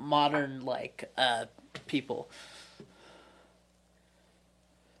like people.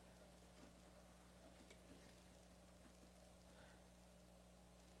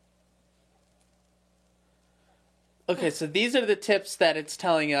 Okay, so these are the tips that it's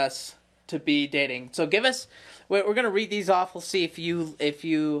telling us to be dating. So give us. We're gonna read these off. We'll see if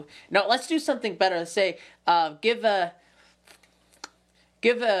you. No, let's do something better. Let's say, give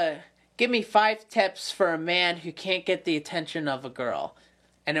me 5 tips for a man who can't get the attention of a girl,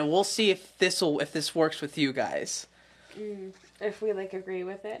 and then we'll see if this works with you guys. If we like agree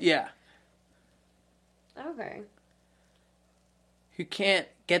with it. Yeah, Okay. who can't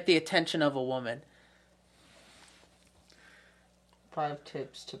get the attention of a woman. 5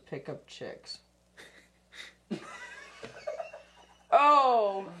 tips to pick up chicks.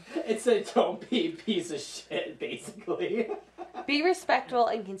 Oh. It's a don't be a piece of shit, basically. Be respectful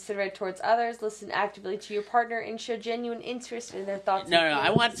and considerate towards others. Listen actively to your partner and show genuine interest in their thoughts. No, and I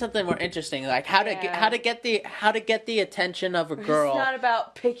feelings. want something more interesting, like how to get the attention of a It's girl not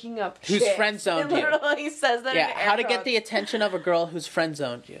about picking up who's chicks. friend-zoned It you. literally says that. Yeah, in how to air get the quotes. attention of a girl who's friend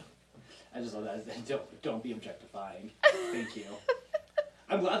zoned you. I just love that. Don't be objectifying. Thank you.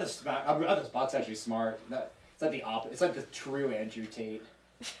 I'm glad this bot's actually smart. It's like the opposite. It's like the true Andrew Tate.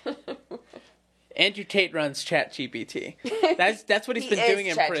 Andrew Tate runs ChatGPT. That's what he's He been is doing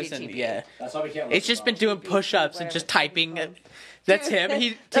in prison. ChatGPT. Yeah, That's why we can't. it's just been doing push-ups and just typing. That's him. That's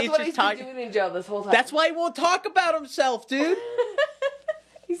He's what just he's talking. been doing in jail this whole time. That's why he won't talk about himself, dude.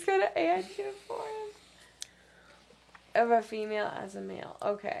 He's got an AI do it for him. Of a female as a male.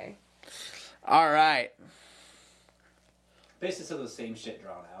 Okay. All right. Basically, said the same shit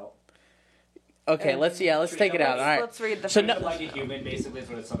drawn out. Okay, let's take it out. All right. Let's read the So first no- one. Like a human, basically, is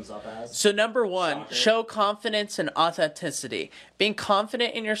what it sums up as. So number 1, Shocker. show confidence and authenticity. Being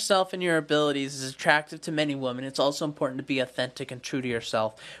confident in yourself and your abilities is attractive to many women. It's also important to be authentic and true to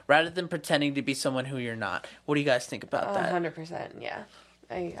yourself, rather than pretending to be someone who you're not. What do you guys think about that? 100%, yeah.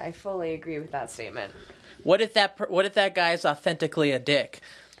 I fully agree with that statement. What if that guy is authentically a dick?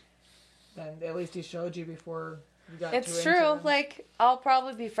 Then at least he showed you before you got It's too true. into him. Like, I'll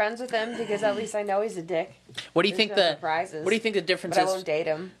probably be friends with him because at least I know he's a dick. What do you There's think no the surprises. What do you think the difference But I is won't date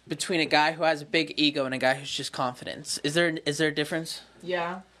him. between a guy who has a big ego and a guy who's just confident? Is there a difference?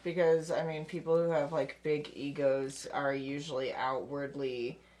 Yeah, because I mean, people who have like big egos are usually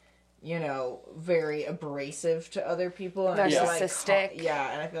outwardly, very abrasive to other people. And I feel like Narcissistic.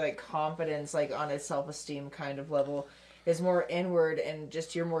 and I feel like confidence, like on a self-esteem kind of level, is more inward and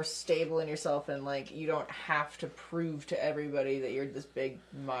just you're more stable in yourself and like you don't have to prove to everybody that you're this big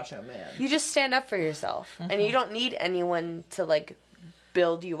macho man. You just stand up for yourself. And you don't need anyone to, like,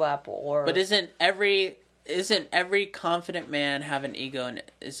 build you up or... But isn't every confident man have an ego, and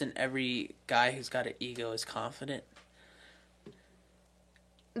isn't every guy who's got an ego is confident?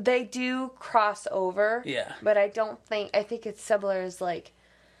 They do cross over. Yeah. But I think it's similar as, like,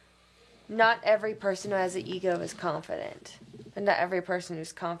 not every person who has an ego is confident. And not every person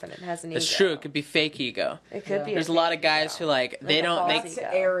who's confident has an ego. That's true. It could be fake ego. It could Yeah. be There's a lot of guys who like they a don't false make That's ego.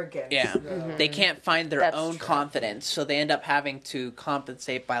 arrogance. yeah though. they can't find their That's own true. confidence, so they end up having to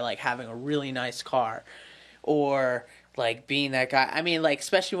compensate by like having a really nice car, or like being that guy. I mean, like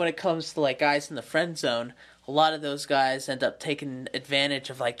especially when it comes to like guys in the friend zone. A lot of those guys end up taking advantage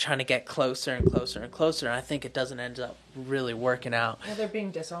of like trying to get closer and closer and closer, and I think it doesn't end up really working out. Well, they're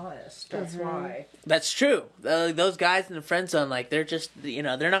being dishonest. That's why. That's true. Those guys in the friend zone, like they're just they're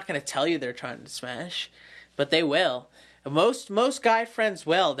not going to tell you they're trying to smash, but they will. Most guy friends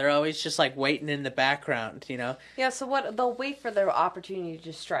will. They're always just like waiting in the background, Yeah, so what they'll wait for their opportunity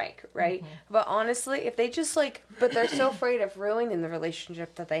to strike, right? But honestly, if they just but they're so afraid of ruining the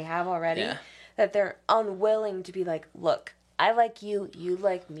relationship that they have already Yeah. that they're unwilling to be like, look, I like you, you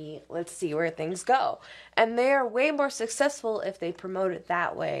like me, let's see where things go. And they're way more successful if they promote it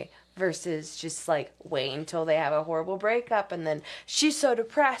that way versus just like wait until they have a horrible breakup and then she's so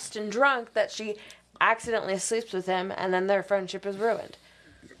depressed and drunk that she accidentally sleeps with him and then their friendship is ruined.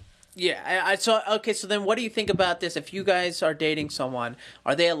 Yeah, so then what do you think about this? If you guys are dating someone,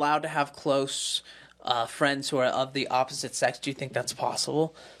 are they allowed to have close friends who are of the opposite sex? Do you think that's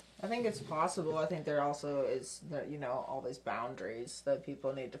possible? I think it's possible. I think there also is, all these boundaries that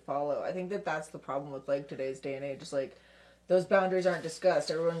people need to follow. I think that that's the problem with, like, today's day and age. It's like, those boundaries aren't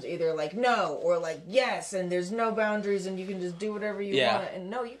discussed. Everyone's either like, no, or like, yes, and there's no boundaries, and you can just do whatever you want. And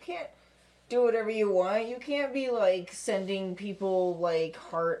no, you can't do whatever you want. You can't be, like, sending people, like,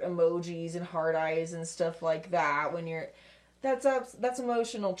 heart emojis and heart eyes and stuff like that when you're... That's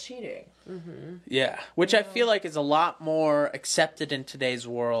emotional cheating. Mm-hmm. Yeah, which I feel like is a lot more accepted in today's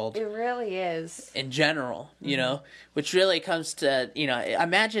world. It really is. In general, which really comes to,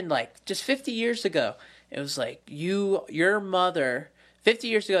 imagine like just 50 years ago, it was like your mother, 50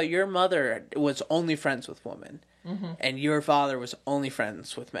 years ago, your mother was only friends with women. Mm-hmm. And your father was only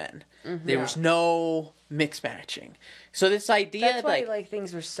friends with men. Mm-hmm. There was no mix matching. So this idea, that's why like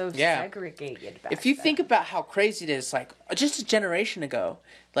things were so segregated back if you then. think about how crazy it is, like just a generation ago,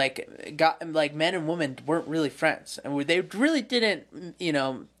 like men and women weren't really friends, and they really didn't,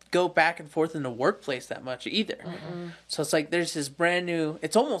 go back and forth in the workplace that much either. Mm-hmm. So it's like there's this brand new.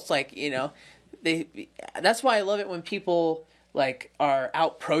 It's almost like That's why I love it when people like are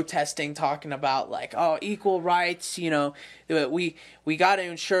out protesting, talking about like, oh, equal rights, we got to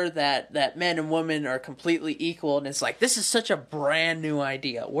ensure that men and women are completely equal. And it's like, this is such a brand new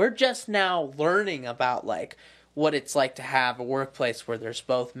idea. We're just now learning about like what it's like to have a workplace where there's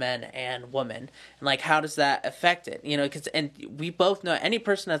both men and women, and like how does that affect it, and we both know, any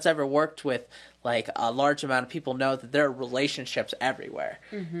person that's ever worked with like a large amount of people know that there are relationships everywhere.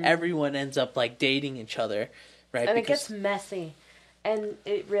 Mm-hmm. Everyone ends up like dating each other. Right, and it gets messy, and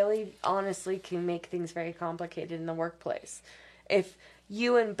it really, honestly, can make things very complicated in the workplace. If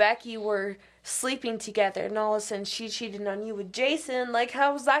you and Becky were sleeping together, and all of a sudden she cheated on you with Jason, like,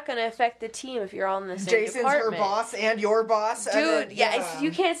 how is that going to affect the team if you're all in the same Jason's department? her boss and your boss? Dude,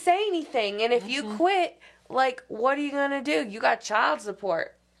 you can't say anything, and if you quit, like, what are you going to do? You got child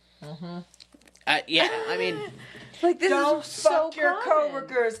support. Mm-hmm. I mean... Like, this don't is fuck so your common.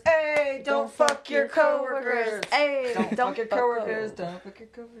 Coworkers. Hey, don't fuck your coworkers. Hey, don't fuck your coworkers. Don't fuck your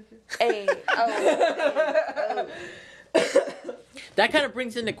coworkers. Hey, oh. That kind of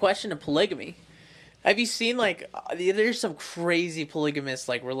brings into question of polygamy. Have you seen like there's some crazy polygamous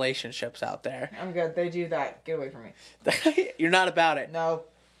like relationships out there? I'm good. They do that. Get away from me. You're not about it. No.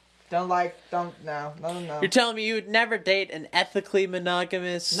 No. You're telling me you would never date an ethically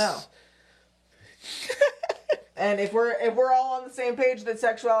monogamous? No. And if we're all on the same page that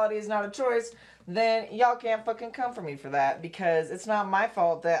sexuality is not a choice, then y'all can't fucking come for me for that, because it's not my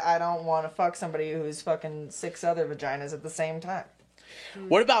fault that I don't want to fuck somebody who's fucking 6 other vaginas at the same time.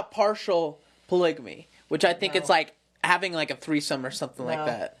 What about partial polygamy? Which I think it's like having like a threesome or something like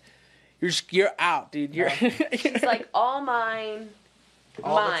that. You're out, dude. She's like, all mine.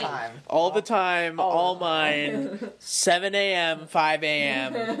 All the time, all mine. 7 a.m., 5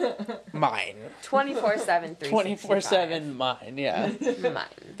 a.m., mine. 24/7, 24/7, mine. Yeah, mine.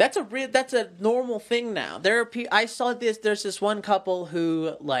 That's a normal thing now. I saw this. There's this one couple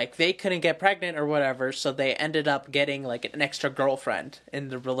who like they couldn't get pregnant or whatever, so they ended up getting like an extra girlfriend in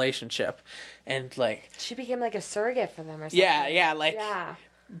the relationship, and like she became like a surrogate for them or something. Yeah.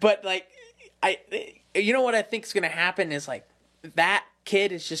 But like, you know what I think is gonna happen is like that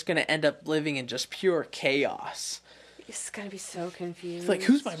kid is just going to end up living in just pure chaos. He's going to be so confused. It's like,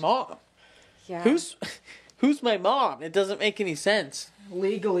 who's my mom? Yeah. Who's my mom? It doesn't make any sense.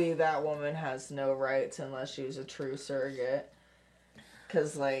 Legally, that woman has no rights unless she was a true surrogate.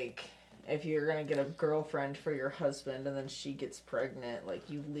 Because, like, if you're going to get a girlfriend for your husband and then she gets pregnant, like,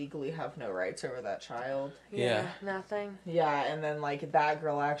 you legally have no rights over that child. Yeah. Nothing. Yeah, and then, like, that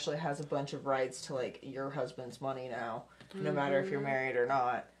girl actually has a bunch of rights to, like, your husband's money now. No matter if you're married or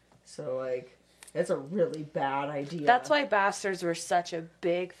not. So, like, it's a really bad idea. That's why bastards were such a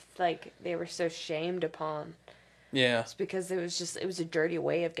big, like, they were so shamed upon. Yeah. It's because it was a dirty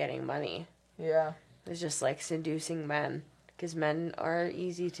way of getting money. Yeah. It was just, like, seducing men. Because men are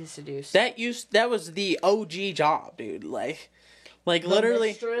easy to seduce. That was the OG job, dude. Like literally,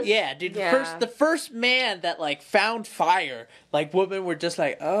 mistress? Yeah, dude. Yeah. The first man that like found fire, like women were just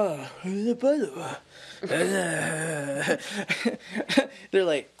like, oh, they're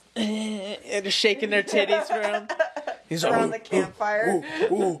like, and just shaking their titties for him. He's around the campfire.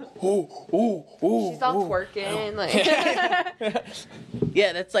 She's all twerking, like.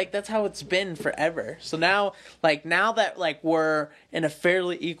 Yeah, that's how it's been forever. So now that like we're in a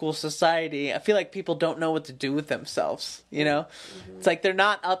fairly equal society, I feel like people don't know what to do with themselves. Mm-hmm. It's like they're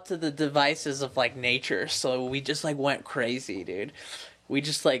not up to the devices of like nature. So we just like went crazy, dude. we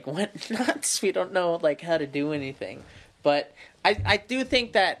just like went nuts. We don't know like how to do anything. But I do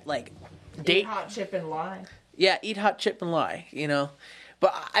think that like Eat hot chip and lie. yeah, eat hot chip and lie, you know.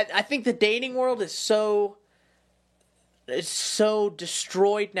 But I think the dating world is so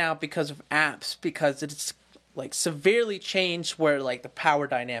destroyed now because of apps, because it's like severely changed where like the power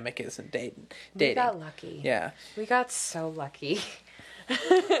dynamic is in dating. We got lucky. Yeah. We got so lucky.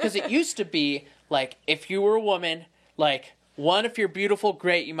 Because it used to be like if you were a woman, like one, if you're beautiful,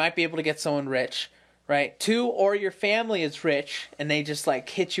 great, you might be able to get someone rich, right? Two, or your family is rich and they just like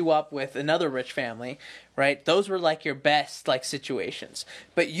hit you up with another rich family, right? Those were like your best like situations.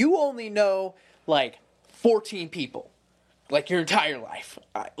 But you only know like 14 people, like your entire life.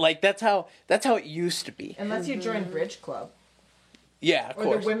 Like that's how it used to be. Unless you join Bridge Club. Yeah, of Or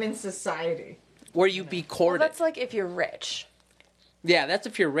course. the Women's Society. Where you be Well, courted. that's like if you're rich. Yeah, that's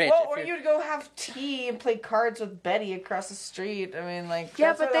if you're rich. Well, If or you're- you'd go have tea and play cards with Betty across the street. I mean, like... Yeah,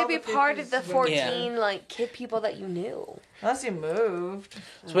 that's but what they'd all be the part of 50s the women 14 do. like kid people that you knew. Unless you moved.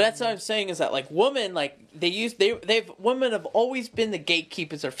 So that's what I'm saying is that like women, like women have always been the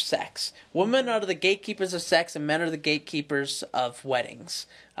gatekeepers of sex. Women are the gatekeepers of sex, and men are the gatekeepers of weddings,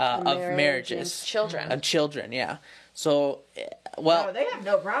 of Marriage marriages, and children. of children. Yeah. So, No, well, they have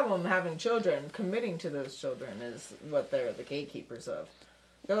no problem having children. Committing to those children is what they're the gatekeepers of.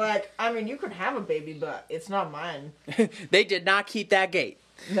 They're like, I mean, you could have a baby, but it's not mine. they did not keep that gate.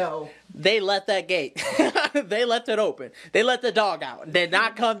 No. They let that gate. They left it open. They let the dog out. Did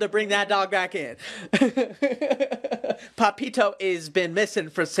not come to bring that dog back in. Papito has been missing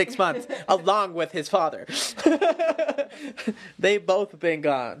for 6 months, along with his father. They both been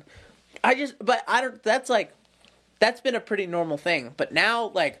gone. That's been a pretty normal thing. But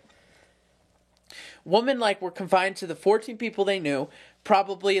now, like, women, like, were confined to the 14 people they knew.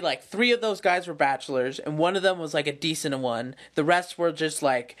 Probably, like, 3 of those guys were bachelors, and one of them was, like, a decent one. The rest were just,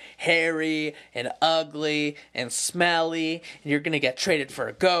 like, hairy and ugly and smelly, and you're gonna get traded for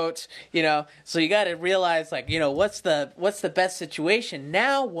a goat, you know? So you gotta realize, like, you know, what's the best situation?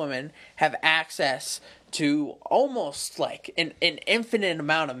 Now women have access to almost, like, an infinite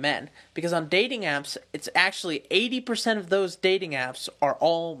amount of men. Because on dating apps, it's actually 80% of those dating apps are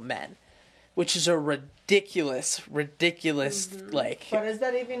all men. Which is a ridiculous, like... But is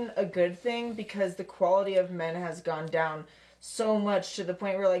that even a good thing? Because the quality of men has gone down so much to the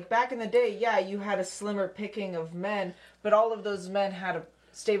point where, like, back in the day, yeah, you had a slimmer picking of men, but all of those men had a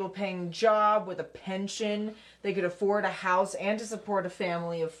stable paying job with a pension. They could afford a house and to support a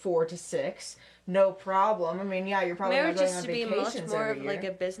family of 4 to 6. No problem. I mean, yeah, you're probably not Marriage going used on to be vacations much more every of year. like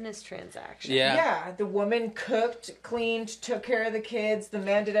a business transaction. Yeah. Yeah, the woman cooked, cleaned, took care of the kids. The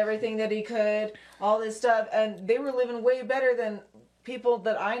man did everything that he could, all this stuff. And they were living way better than people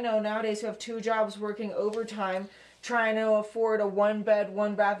that I know nowadays who have 2 jobs working overtime, trying to afford a 1-bed,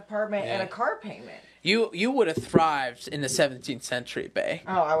 1-bath apartment and a car payment. You would have thrived in the 17th century, Bay.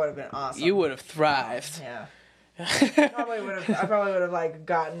 Oh, I would have been awesome. You would have thrived. Yeah. I probably would have like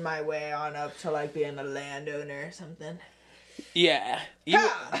gotten my way on up to like being a landowner or something. Yeah. You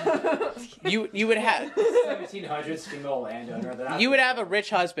would have 1700s female landowner. you would have a rich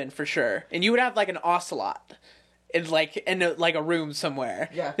husband for sure, and you would have like an ocelot. In a room somewhere.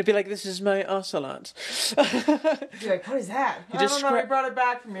 Yeah. It'd be like, this is my ocelot. You're like, what is that? I just don't know. He scra- brought it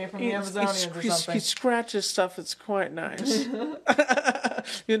back for me from the Amazonians or He something. scratches stuff. It's quite nice.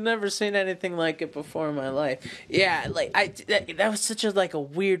 You've never seen anything like it before in my life. Yeah, like that was such a like a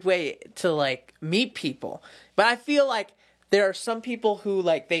weird way to like meet people. But I feel like there are some people who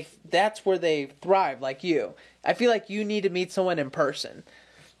like that's where they thrive, like you. I feel like you need to meet someone in person.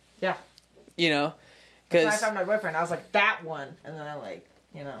 Yeah. You know, When I because found my boyfriend, I was like, that one. And then I like,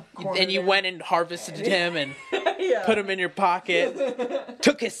 you know. and you went and harvested him and yeah. put him in your pocket,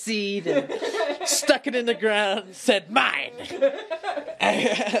 took his seed and stuck it in the ground and said, mine.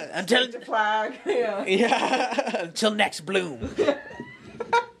 Until the flag. Yeah. yeah, until next bloom.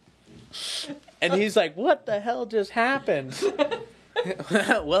 And he's like, what the hell just happened?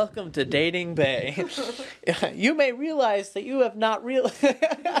 Welcome to Dating Bay. You may realize that you have not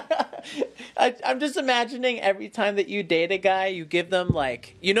I'm just imagining every time that you date a guy, you give them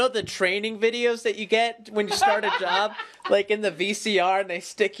like, you know, the training videos that you get when you start a job, like in the VCR, and they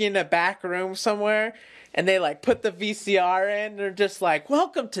stick you in a back room somewhere, and they like put the VCR in, and they're just like,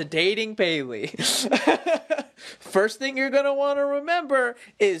 welcome to Dating Bailey. First thing you're gonna want to remember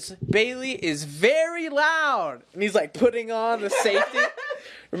is Bailey is very loud, and he's like putting on the safety.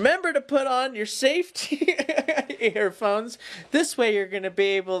 Remember to put on your safety earphones. This way you're going to be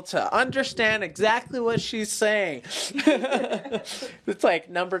able to understand exactly what she's saying. It's like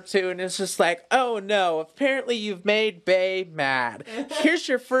number 2, and it's just like, oh no, apparently you've made Bae mad. Here's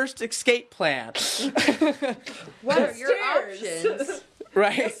your first escape plan. What are your Stairs. options?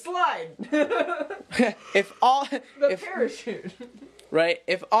 Right? Slide. If all The parachute. right,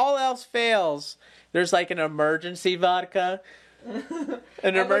 if all else fails, there's like an emergency vodka. An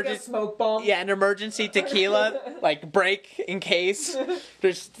And like a emergency smoke bomb. Yeah, an emergency tequila, like break in case.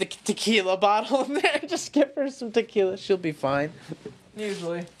 There's the tequila bottle in there. Just give her some tequila. She'll be fine.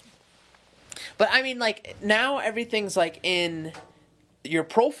 Usually. But I mean, like, now everything's like in your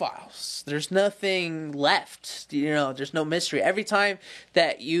profiles. There's nothing left. There's no mystery. Every time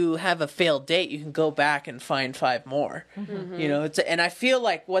that you have a failed date, you can go back and find 5 more. Mm-hmm. And I feel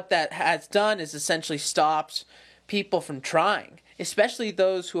like what that has done is essentially stopped people from trying, especially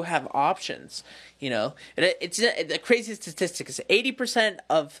those who have options. It's the craziest statistic is 80%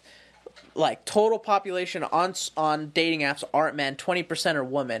 of like total population on dating apps aren't men, 20% are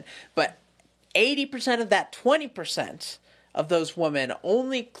women, but 80% of that 20% of those women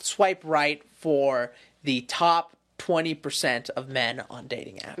only swipe right for the top 20% of men on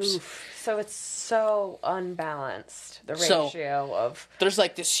dating apps. Oof. So it's so unbalanced, the So, ratio of there's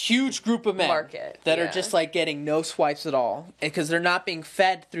like this huge group of men market, that are yeah. just like getting no swipes at all because they're not being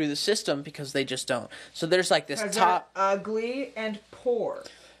fed through the system because they just don't. So there's like this 'Cause top. they're ugly and poor.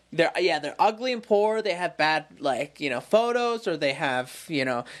 They're ugly and poor. They have bad photos, or they have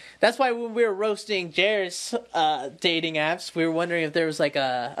That's why when we were roasting Jared's dating apps, we were wondering if there was like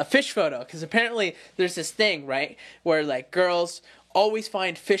a fish photo, because apparently there's this thing, right, where like girls always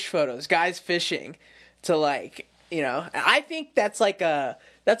find fish photos, guys fishing, to like I think that's a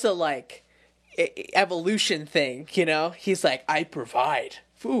evolution thing. He's like, I provide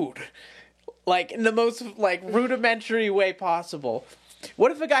food, like in the most like rudimentary way possible.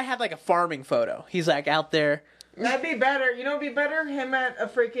 What if a guy had like a farming photo? He's like out there. That'd be better. It'd be better him at a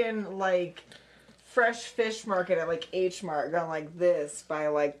freaking like fresh fish market at like H Mart going like this by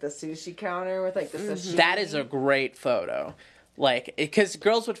like the sushi counter with like the sashimi. That is a great photo. Like, because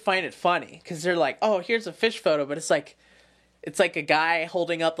girls would find it funny because they're like, oh, here's a fish photo, but it's like a guy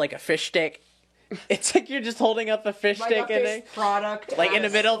holding up like a fish stick. It's like you're just holding up a fish like stick a in fish it, product like in at the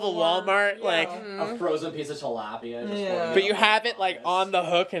middle of a store. Walmart, Yeah. like. A frozen piece of tilapia. Just Yeah. But you have it like on the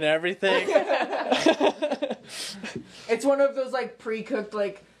hook and everything. It's one of those like pre-cooked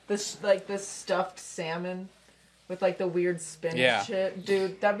like this stuffed salmon with like the weird spinach Yeah. shit.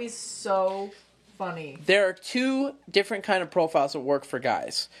 Dude, that'd be so funny. There are 2 different kind of profiles that work for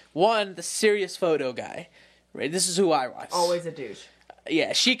guys. One, the serious photo guy. Right, this is who I watch. Always a douche.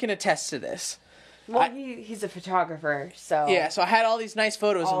 Yeah, she can attest to this. well, he's a photographer, so Yeah, so I had all these nice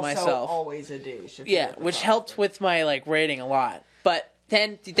photos Also, of myself. always a douche. if Yeah, you're a which helped with my like rating a lot. But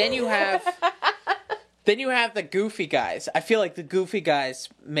then you have the goofy guys. I feel like the goofy guys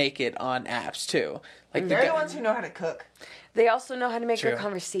make it on apps too. Like They're the guy- ones who know how to cook. they also know how to make True. a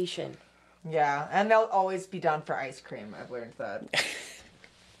conversation. Yeah, and they'll always be down for ice cream. I've learned that.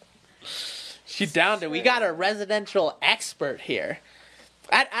 She downed it. We got a residential expert here.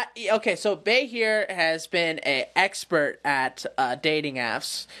 Okay, so Bae here has been an expert at dating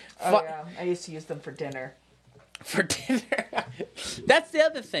apps. Oh yeah, I used to use them for dinner. For dinner. That's the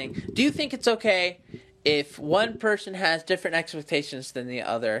other thing. Do you think it's okay if one person has different expectations than the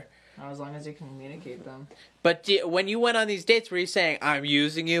other? As long as you can communicate them. But when you went on these dates, were you saying, I'm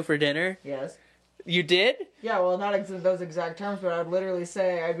using you for dinner? Yes. You did? Yeah, well, not those exact terms, but I would literally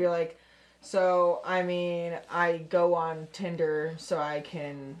say, I'd be like, so, I mean, I go on Tinder so I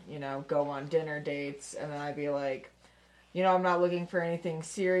can, go on dinner dates, and then I'd be like, I'm not looking for anything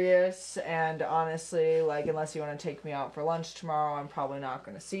serious, and honestly, like, unless you want to take me out for lunch tomorrow, I'm probably not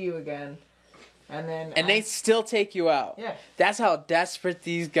going to see you again. And they still take you out. Yeah. That's how desperate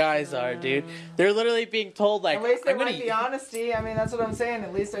these guys are, dude. They're literally being told, like, At least they I'm gonna like the honesty. I mean, that's what I'm saying.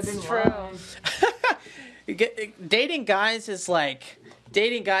 At least I didn't True. lie. dating guys is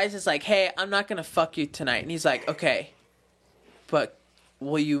like, hey, I'm not gonna fuck you tonight. And he's like, okay, but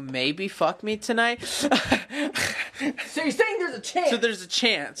will you maybe fuck me tonight? So you're saying there's a chance? So there's a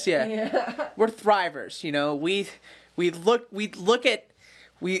chance, yeah. Yeah. We're thrivers,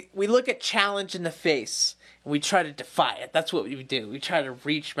 We look at challenge in the face and we try to defy it. That's what we do. We try to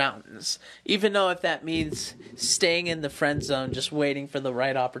reach mountains, even though if that means staying in the friend zone, just waiting for the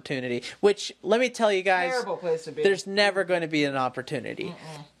right opportunity. Which, let me tell you guys, Terrible place to be. there's never going to be an opportunity.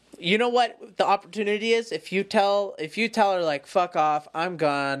 You know what the opportunity is? If you tell her like, fuck off, I'm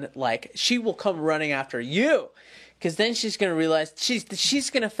gone, like, she will come running after you. Because then she's gonna realize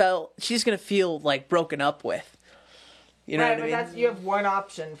she's gonna feel like broken up with. You know right, what I mean? But you have one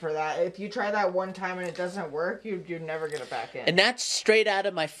option for that. If you try that one time and it doesn't work, you never get it back in. And that's straight out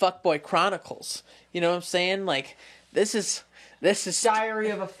of my Fuckboy Chronicles. You know what I'm saying? Like, this is Diary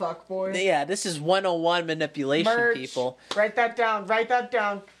of a Fuckboy. Yeah, this is 101 manipulation, Merch. people. Write that down.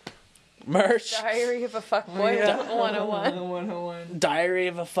 Merch. Diary of a Fuckboy Yeah. 101. 101. Diary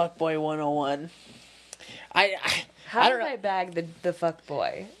of a Fuckboy 101. How I did don't know. I bag the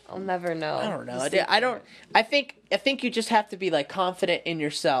fuckboy? I'll never know. I don't know. The secret. I don't. I think you just have to be like confident in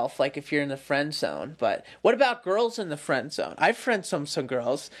yourself, like if you're in the friend zone. But what about girls in the friend zone? I've friend zoned some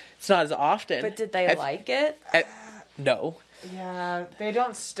girls. It's not as often. But did they like it? No. Yeah, they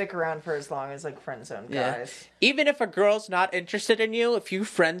don't stick around for as long as like friend zone Yeah. guys. Even if a girl's not interested in you, if you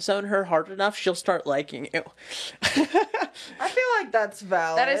friend zone her hard enough, she'll start liking you. I feel like that's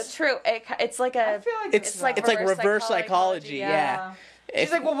valid. That is true. It's like I a. feel like It's valid. like reverse psychology. Yeah.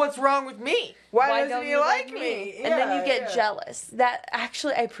 She's like, well, what's wrong with me? Why Why doesn't don't he you like me? And then you get Yeah. jealous. That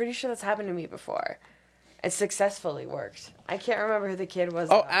actually, I'm pretty sure that's happened to me before. It successfully worked. I can't remember who the kid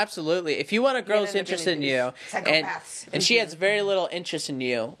was. Oh, though. absolutely. If you want a girl's end up interested in being you, and Psychopaths. she has very little interest in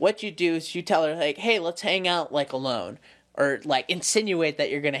you, what you do is you tell her like, "Hey, let's hang out like alone," or like insinuate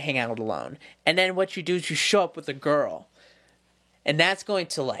that you're gonna hang out alone, and then what you do is you show up with a girl. And that's going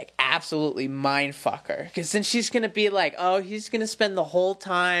to, like, absolutely mindfuck her. Because then she's going to be like, oh, he's going to spend the whole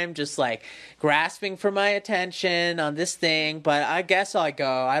time just, like, grasping for my attention on this thing. But I guess I'll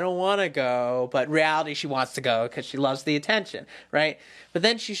go. I don't want to go. But in reality, she wants to go because she loves the attention, right? But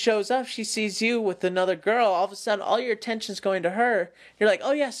then she shows up. She sees you with another girl. All of a sudden, all your attention's going to her. You're like,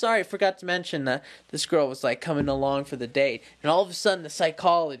 oh, yeah, sorry. I forgot to mention that this girl was, like, coming along for the date. And all of a sudden, the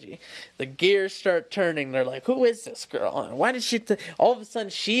psychology, the gears start turning. They're like, who is this girl? And why did she... all of a sudden,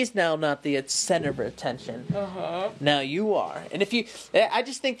 she's now not the center of attention. Now you are. And if you... I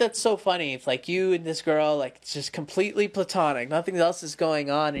just think that's so funny. It's like you and this girl, like, it's just completely platonic. Nothing else is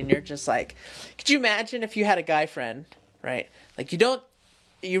going on. And you're just like... Could you imagine if you had a guy friend, right? Like,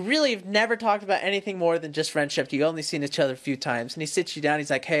 you really have never talked about anything more than just friendship. You only seen each other a few times. And he sits you down. He's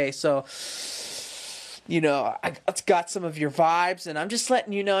like, hey, so... you know, I got some of your vibes, and I'm just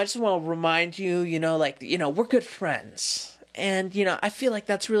letting you know, I just want to remind you, you know, like, you know, we're good friends. And, you know, I feel like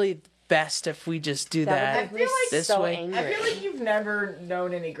that's really best if we just do that, would make me this so way. angry. I feel like you've never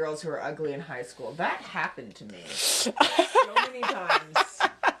known any girls who are ugly in high school. That happened to me so many times.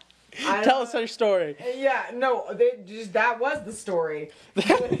 Tell us your story. Yeah, no, that was the story.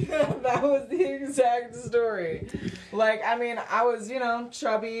 That was the exact story. Like, I mean, I was, you know,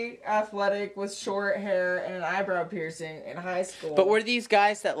 chubby, athletic, with short hair and an eyebrow piercing in high school. But were these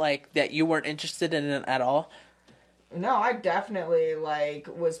guys that you weren't interested in at all? No, I definitely, like,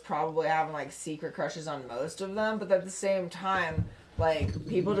 was probably having, like, secret crushes on most of them, but at the same time, like,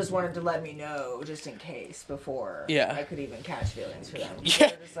 people just wanted to let me know, just in case, before I could even catch feelings for them. Yeah.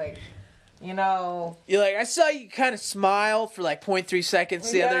 They're just like, you know... You're like, I saw you kind of smile for, like, 0.3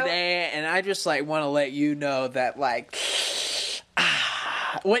 seconds the other day, and I just, like, want to let you know that, like...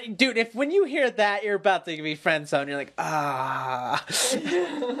 when you hear that, you're about to be friend zoned. You're like,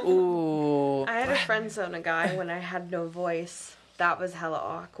 ooh. I had a friend zone a guy when I had no voice. That was hella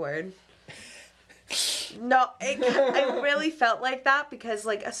awkward. No, I really felt like that because,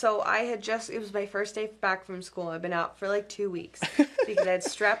 like, so I had it was my first day back from school. I've been out for, like, 2 weeks because I had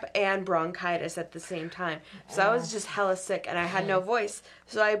strep and bronchitis at the same time. So I was just hella sick and I had no voice.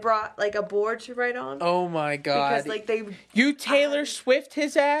 So I brought, like, a board to write on. Oh, my God. Because, like, You Taylor Swift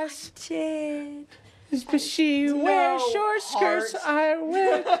his ass? did. But she wears short skirts. I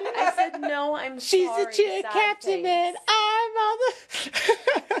wear... I said, no, I'm She's sorry. the cheer sad captain face. and I'm on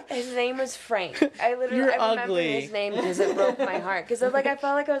the... His name was Frank. I You're remember ugly. his name because it broke my heart. Because I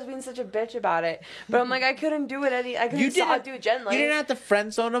felt like I was being such a bitch about it. But I'm like, I couldn't do it I couldn't do it gently. You didn't have to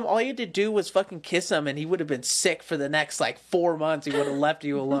friend zone him. All you had to do was fucking kiss him, and he would have been sick for the next, like, 4 months. He would have left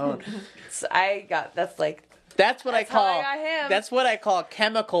you alone. So That's what That's how I got him. That's what I call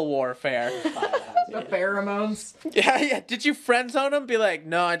chemical warfare. The pheromones. Yeah. Did you friend zone him? Be like,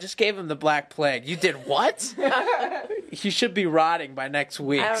 no, I just gave him the Black Plague. You did what? He should be rotting by next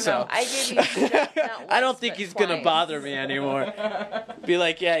week. I don't know. I gave you strep, not I don't once, think but he's gonna twice. bother me anymore. Be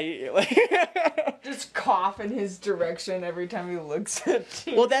like, yeah. Just cough in his direction every time he looks at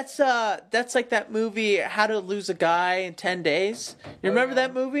you. Well, that's like that movie, How to Lose a Guy in 10 Days. You remember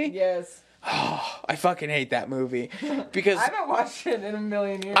that movie? Yes. I fucking hate that movie because I haven't watched it in a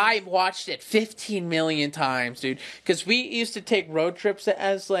million years. I watched it 15 million times, dude. Because we used to take road trips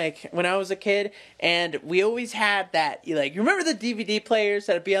as, like, when I was a kid, and we always had that, like, you remember the DVD players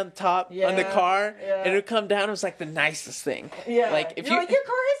that'd be on the top on the car? Yeah. And it would come down, it was like the nicest thing. Yeah. Like, if You're you. like, your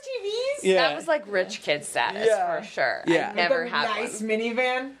car has TVs? Yeah. That was like rich kid status Yeah. for sure. Yeah. I never the had nice one.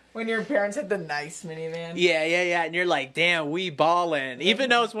 minivan. When your parents had the nice minivan. Yeah, and you're like, damn, we ballin'. Even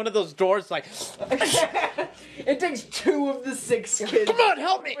though it's one of those doors, like, It takes 2 of the 6 kids. come on,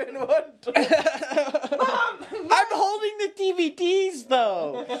 help me! In one door. Mom! I'm holding the DVDs,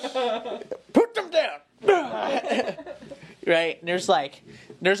 though. Put them down. Right? And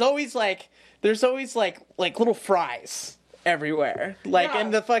there's always little fries everywhere, like Yeah.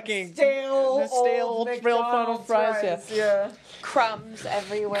 in the fucking Stale old McDonald's fries. Yeah. Crumbs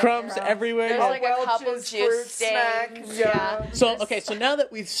everywhere. Crumbs everywhere. There's yeah. like a couple Welch's juice fruit stains. snacks, Yeah. So now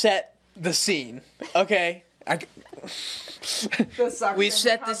that we've set the scene, okay, The suction we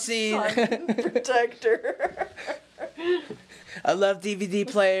set the cup scene. sun protector. I love DVD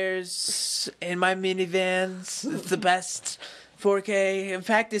players in my minivans. It's the best 4K. In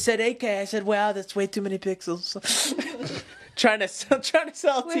fact, they said 8K. I said, wow, that's way too many pixels. trying to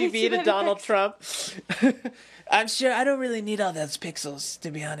sell Way TV too to many Donald pixels. Trump. I'm sure I don't really need all those pixels,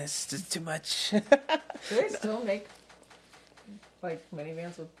 to be honest. It's too much. Do they still make like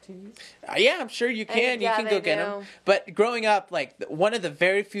minivans with TVs? Yeah, I'm sure you can. yeah, You can they go get them. do. But growing up, like one of the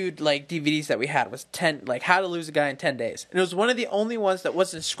very few like DVDs that we had was How to Lose a Guy in 10 Days, and it was one of the only ones that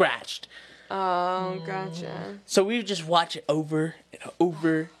wasn't scratched. Oh, gotcha. So we would just watch it over and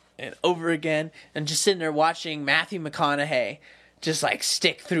over and over again, and just sitting there watching Matthew McConaughey just like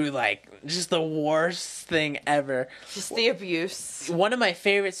stick through like just the worst thing ever. Just the abuse. One of my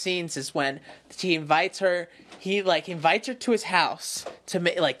favorite scenes is when he invites her. He like invites her to his house to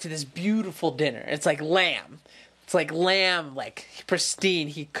make like to this beautiful dinner. It's like lamb. It's like lamb, like pristine.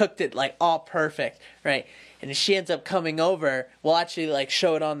 He cooked it like all perfect, right? And she ends up coming over. We'll actually like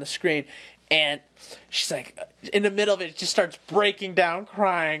show it on the screen, and she's like in the middle of it, just starts breaking down,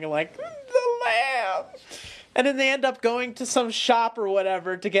 crying like the lamb. And then they end up going to some shop or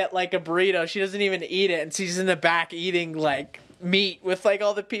whatever to get like a burrito. She doesn't even eat it, and she's in the back eating like meat with like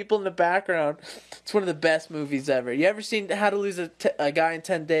all the people in the background. It's one of the best movies ever. You ever seen How to Lose a Guy in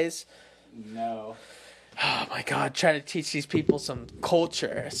 10 Days? No. Oh my god, trying to teach these people some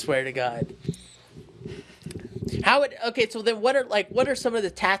culture, I swear to God. Okay, so then what are some of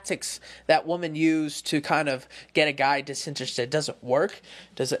the tactics that women use to kind of get a guy disinterested? Does it work?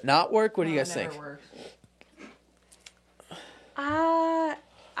 Does it not work? What do you guys think?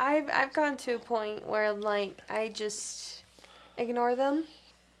 I've gotten to a point where like I just ignore them,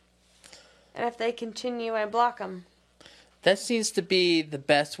 and if they continue, I block them. That seems to be the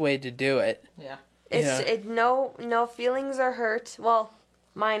best way to do it. Yeah. It's no feelings are hurt. Well,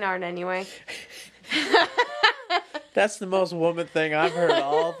 mine aren't anyway. That's the most woman thing I've heard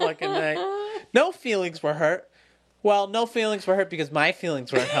all fucking night. No feelings were hurt. Well, no feelings were hurt because my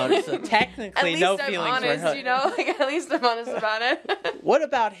feelings weren't hurt. So At technically, least no I'm feelings honest, were hurt. you know. Like at least I'm honest about it. What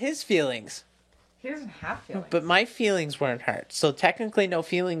about his feelings? He doesn't have feelings. But my feelings weren't hurt. So technically, no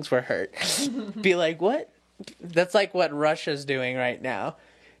feelings were hurt. Be like, what? That's like what Russia's doing right now.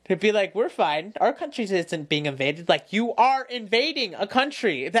 To be like, we're fine. Our country isn't being invaded. Like, you are invading a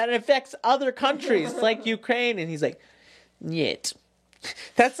country that affects other countries, like Ukraine. And he's like, Nyet.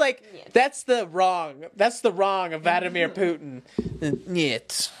 That's like, that's the wrong of Vladimir Putin.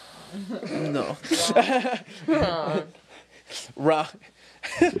 Nyet. No. Wrong.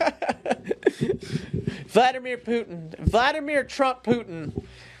 Vladimir Trump Putin.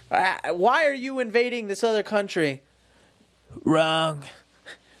 Why are you invading this other country? Wrong.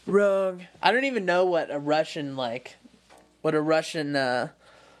 I don't even know what a Russian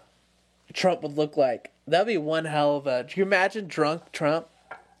Trump would look like. That'd be one hell of a... Do you imagine drunk Trump?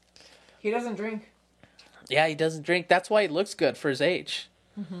 He doesn't drink. Yeah, he doesn't drink. That's why he looks good for his age.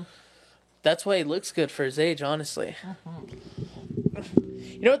 Mm-hmm. That's why he looks good for his age, honestly. Mm-hmm.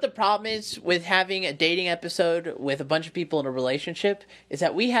 You know what the problem is with having a dating episode with a bunch of people in a relationship? Is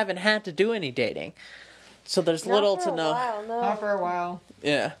that we haven't had to do any dating. So there's little to no... Not for a while.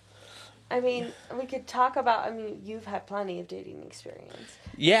 Yeah. I mean, we could talk about... I mean, you've had plenty of dating experience.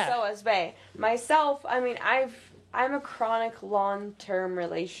 Yeah. So has Bay. Myself, I mean, I'm a chronic long-term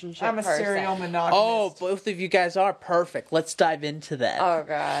relationship I'm a person. serial monogamist. Oh, both of you guys are perfect. Let's dive into that. Oh,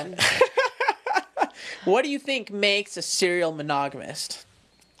 God. What do you think makes a serial monogamist?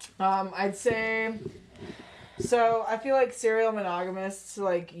 I'd say... So, I feel like serial monogamists,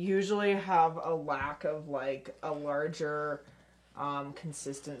 like, usually have a lack of, like, a larger,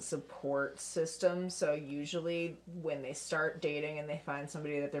 consistent support system. So usually when they start dating and they find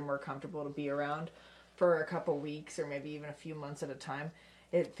somebody that they're more comfortable to be around for a couple weeks or maybe even a few months at a time,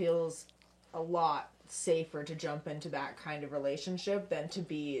 it feels a lot safer to jump into that kind of relationship than to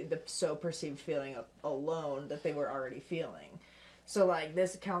be the so perceived feeling of alone that they were already feeling. So like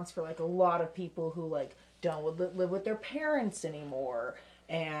this accounts for like a lot of people who like don't live with their parents anymore,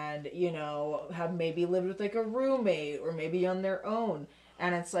 and you know have maybe lived with like a roommate or maybe on their own.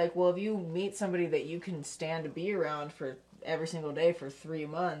 And it's like, well, if you meet somebody that you can stand to be around for every single day for 3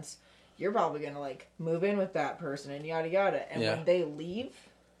 months, you're probably gonna like move in with that person and yada yada. And when they leave,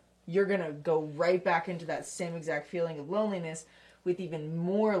 you're gonna go right back into that same exact feeling of loneliness with even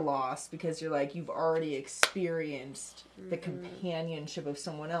more loss, because you're like, you've already experienced the companionship of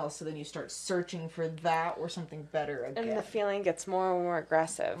someone else, so then you start searching for that or something better again. And the feeling gets more and more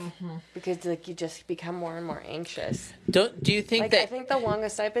aggressive because like you just become more and more anxious. Do you think Like that... I think the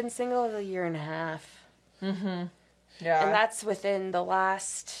longest I've been single is 1.5 years. Yeah. And that's within the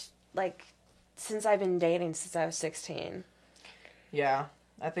last, like, since I've been dating since I was 16. Yeah.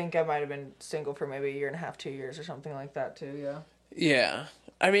 I think I might have been single for maybe 1.5 years, 2 years or something like that too, yeah. Yeah.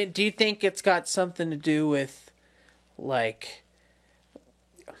 I mean, do you think it's got something to do with, like...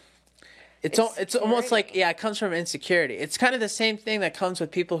 It's almost like, yeah, it comes from insecurity. It's kind of the same thing that comes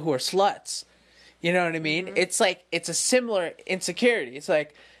with people who are sluts. You know what I mean? It's like, it's a similar insecurity. It's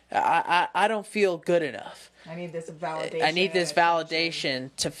like, I don't feel good enough. I need this validation. I need this validation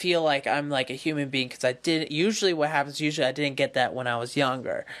to feel like I'm like a human being, because I didn't. Usually, what happens? Usually, I didn't get that when I was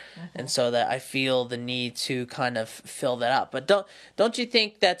younger, and so that I feel the need to kind of fill that up. But don't you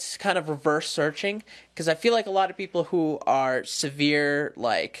think that's kind of reverse searching? Because I feel like a lot of people who are severe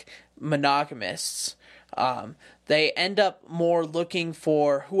like monogamists, they end up more looking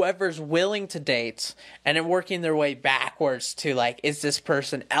for whoever's willing to date and then working their way backwards to like, is this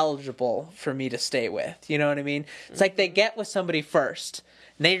person eligible for me to stay with? You know what I mean? It's like they get with somebody first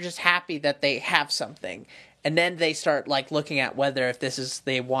and they're just happy that they have something. And then they start like looking at whether if this is,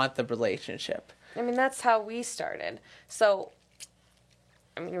 they want the relationship. I mean, that's how we started. So,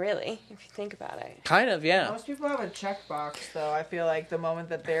 I mean, really, if you think about it. Kind of, yeah. Most people have a checkbox, though. I feel like the moment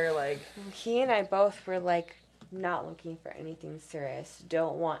that they're like... He and I both were like, not looking for anything serious.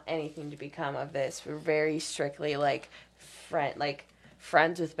 Don't want anything to become of this. We're very strictly like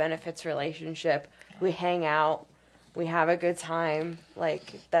friends with benefits relationship. We hang out. We have a good time.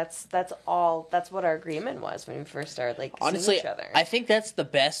 Like that's all. That's what our agreement was when we first started like honestly, seeing each other. I think that's the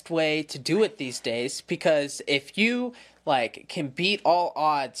best way to do it these days, because if you like can beat all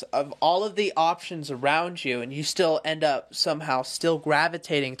odds of all of the options around you and you still end up somehow still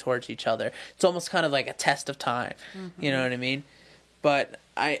gravitating towards each other, it's almost kind of like a test of time. You know what I mean? But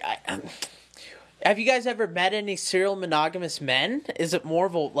I have you guys ever met any serial monogamous men? Is it more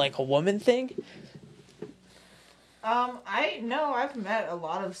of a woman thing? I've met a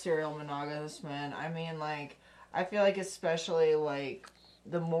lot of serial monogamous men. I mean, like, I feel like especially, like,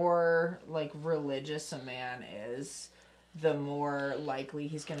 the more, like, religious a man is, the more likely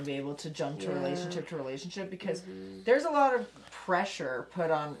he's going to be able to jump to relationship, because there's a lot of pressure put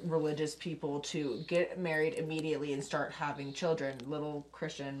on religious people to get married immediately and start having children. Little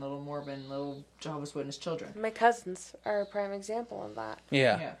Christian, little Mormon, little Jehovah's Witness children. My cousins are a prime example of that.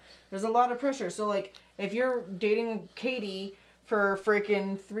 Yeah. There's a lot of pressure. So, like, if you're dating Katie for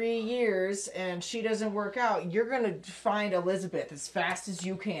freaking 3 years and she doesn't work out, you're going to find Elizabeth as fast as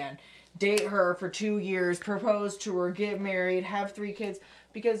you can. Date her for 2 years, propose to her, get married, have 3 kids.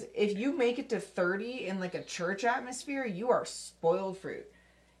 Because if you make it to 30 in like a church atmosphere, you are spoiled fruit.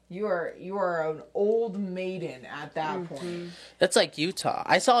 You are an old maiden at that point. That's like Utah.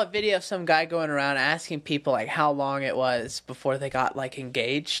 I saw a video of some guy going around asking people like how long it was before they got like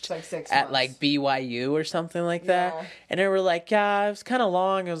engaged. It's like 6 at months. like BYU or something like that. Yeah. And they were like, yeah, it was kind of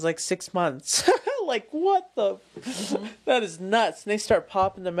long. It was like 6 months. Like, what the? That is nuts. And they start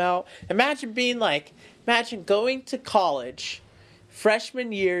popping them out. Imagine going to college.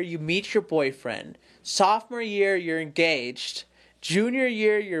 Freshman year, you meet your boyfriend. Sophomore year, you're engaged. Junior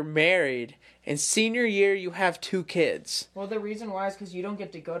year, you're married. And senior year, you have 2 kids. Well, the reason why is because you don't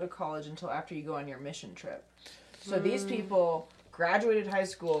get to go to college until after you go on your mission trip. So these people graduated high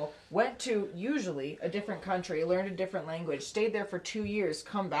school, went to usually a different country, learned a different language, stayed there for 2 years,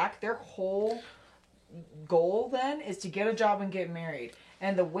 come back. Their whole goal then is to get a job and get married.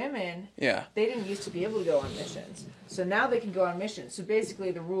 And the women, they didn't used to be able to go on missions. So now they can go on missions. So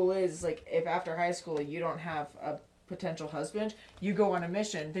basically the rule is, like, if after high school you don't have a potential husband, you go on a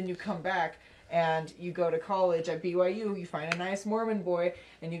mission, then you come back, and you go to college at BYU, you find a nice Mormon boy,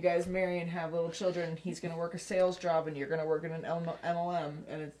 and you guys marry and have little children. He's going to work a sales job, and you're going to work in an MLM,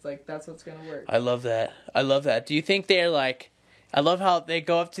 and it's like, that's what's going to work. I love that. I love that. Do you think they're like, I love how they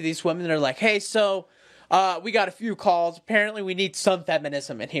go up to these women and they're like, hey, so we got a few calls. Apparently we need some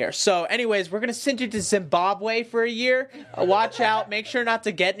feminism in here. So anyways, we're going to send you to Zimbabwe for a year. Watch out. Make sure not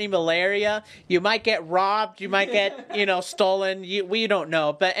to get any malaria. You might get robbed. You might get, stolen. We don't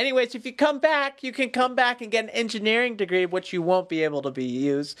know. But anyways, if you come back, you can come back and get an engineering degree, which you won't be able to be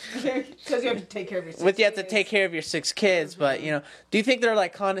used. Because you have to take care of your 6 kids. You have to take care of your 6 kids. But, do you think they're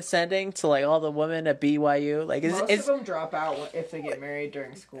like condescending to like all the women at BYU? Like, Most of them drop out if they get married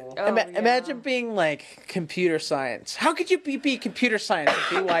during school. Oh, yeah. Imagine being like computer science. How could you be computer science at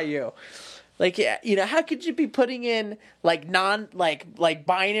BYU? Like, how could you be putting in like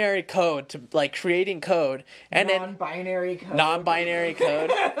binary code to like creating code and non-binary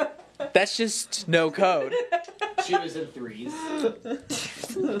code? That's just no code. 2s and 3s.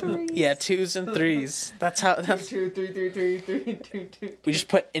 Yeah, 2s and 3s. That's how. That's 2, 3, 3, 3, 3, 2, 2. we just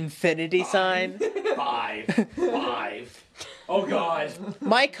put infinity sign. 5. Oh God.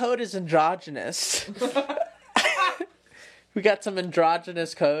 My code is androgynous. We got some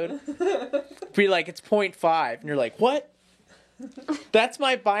androgynous code. Be like, it's 0.5. And you're like, what? That's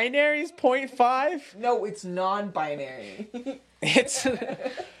my binary is 0.5? No, it's non-binary. It's...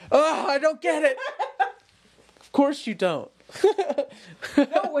 Oh, I don't get it. Of course you don't.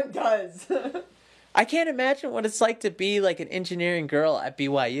 No one does. I can't imagine what it's like to be like an engineering girl at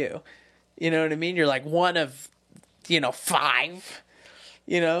BYU. You know what I mean? You're like one of, 5.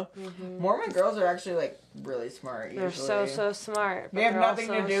 Mormon girls are actually like really smart. They're Usually. so smart. But They have they're nothing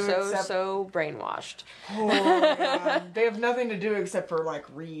to also do except- so brainwashed. Oh my God. They have nothing to do except for like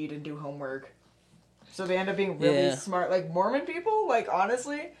read and do homework. So they end up being really smart. Like Mormon people, like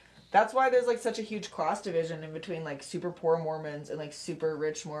honestly, that's why there's like such a huge class division in between like super poor Mormons and like super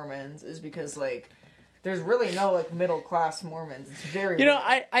rich Mormons, is because like there's really no like middle class Mormons. It's very weird.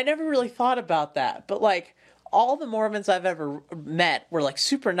 I never really thought about that, but like all the Mormons I've ever met were like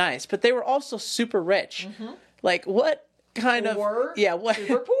super nice, but they were also super rich. Mm-hmm. Like what kind of what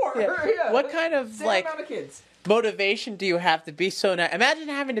super poor. Yeah. What kind of Same like amount of kids. motivation do you have to be so nice? Imagine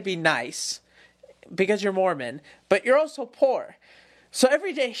having to be nice because you're Mormon, but you're also poor. So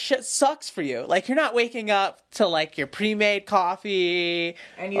every day shit sucks for you. Like you're not waking up to like your pre-made coffee,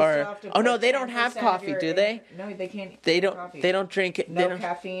 And you still have to oh no, put they don't 10% have of coffee, your do they? No, they can't. They drink don't. Coffee. They don't drink it. No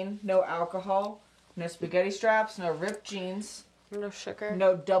caffeine, no alcohol, no spaghetti straps, no ripped jeans, No sugar.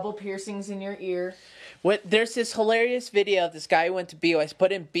 no double piercings in your ear. There's this hilarious video of this guy who went to BYU.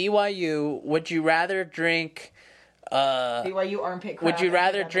 Put in BYU. Would you rather drink? BYU armpit crab. Would you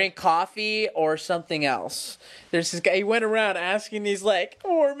rather drink coffee or something else? There's this guy. He went around asking these like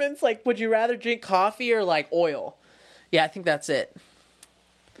Mormons, like, would you rather drink coffee or like oil? Yeah, I think that's it.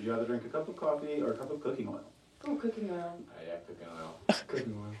 Would you rather drink a cup of coffee or a cup of cooking oil? Oh, cooking oil. Yeah, cooking oil.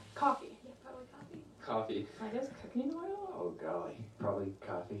 Cooking oil. Coffee. Yeah, probably coffee. Coffee. I guess cooking oil? Oh golly, probably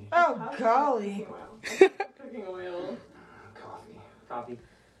coffee. Oh Coffee. golly. Cooking oil. Cooking oil. Coffee. Coffee.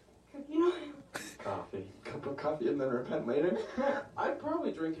 Cooking oil. Coffee. Cup of coffee and then repent later. I'd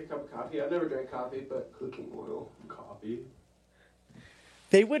probably drink a cup of coffee. I've never drank coffee, but Cooking oil. Coffee.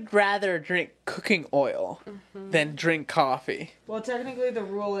 They would rather drink cooking oil than drink coffee. Well, technically, the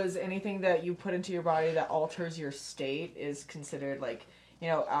rule is anything that you put into your body that alters your state is considered like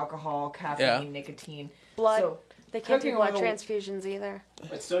alcohol, caffeine, nicotine, Blood. So, They can't do cooking blood oil- transfusions either.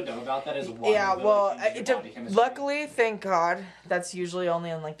 What's so dumb about that is one. Yeah, really well, changes your body chemistry. luckily, thank God, that's usually only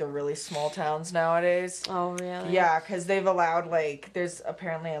in like the really small towns nowadays. Oh, really? Yeah, because they've allowed there's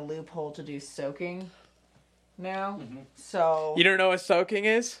apparently a loophole to do soaking now. Mm-hmm. So You don't know what soaking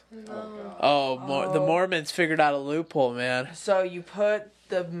is? No. The Mormons figured out a loophole, man. so you put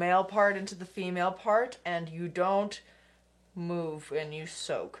the male part into the female part, and you don't move, and you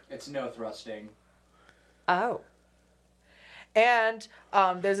soak. It's no thrusting. Oh. And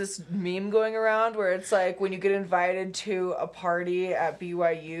there's this meme going around where it's like when you get invited to a party at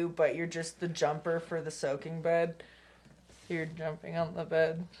BYU, but you're just the jumper for the soaking bed. You're jumping on the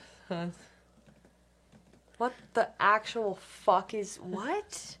bed. What the actual fuck is...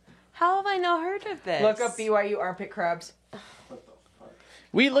 What? How have I not heard of this? Look up BYU armpit crabs. What the fuck?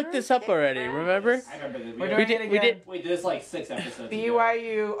 We looked this up already, remember? I remember that. We're We doing did. it We again. did We did this like 6 episodes ago.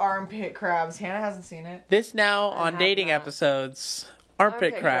 BYU armpit crabs. Hannah hasn't seen it. this now on have dating not. episodes.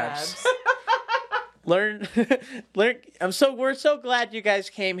 Armpit Armpit crabs. Learn. We're so glad you guys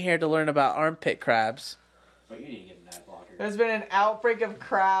came here to learn about armpit crabs. But you need to get an ad blocker. There's been an outbreak of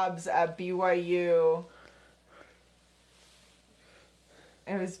crabs at BYU.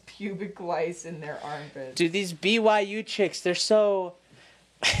 and it was pubic lice in their armpits. Dude, these BYU chicks, they're so...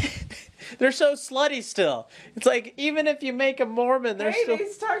 they're so slutty still. It's like, even if you make a Mormon, they're Hey, still...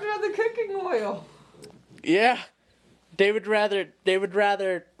 he's talking about the cooking oil. Yeah. They would rather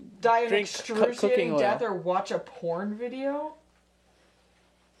Die an drink excruciating cooking oil. death or watch a porn video?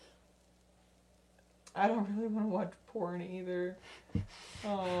 I don't really want to watch porn either.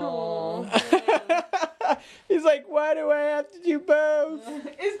 Oh. He's like, why do I have to do both?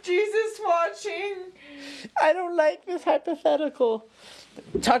 Is Jesus watching? I don't like this hypothetical.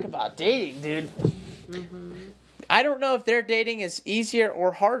 Talk about dating, dude. I don't know if their dating is easier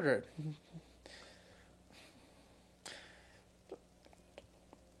or harder.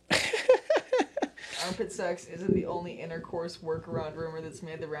 Armpit sex isn't the only intercourse workaround rumor that's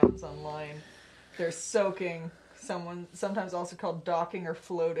made the rounds online. They're soaking, sometimes also called docking or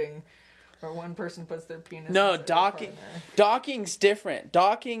floating, where one person puts their penis. No, inside their docking. partner. Docking's different.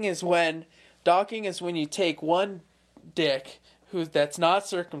 Docking is when you take one dick that's not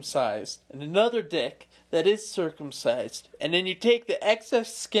circumcised and another dick that is circumcised, and then you take the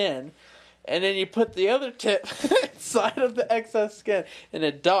excess skin, and then you put the other tip inside of the excess skin, and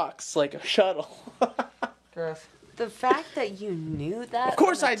it docks like a shuttle. Gross. The fact that you knew that, Of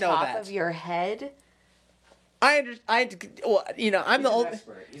course on the I know top that. of your head. Well, you know, I'm He's the an old,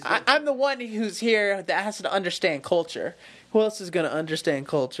 expert. He's I'm the one who's here that has to understand culture. Who else is going to understand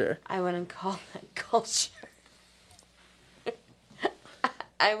culture? I wouldn't call that culture.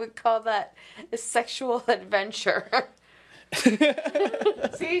 I would call that a sexual adventure.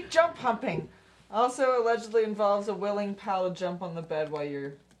 See, jump humping. Also allegedly involves a willing pal to jump on the bed while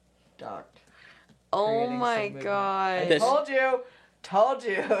you're docked. Oh Creating my some movement. god. This- Told you.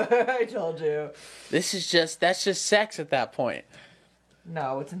 I told you. That's just sex at that point.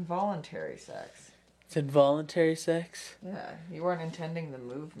 No, it's involuntary sex. It's involuntary sex. Yeah, you weren't intending the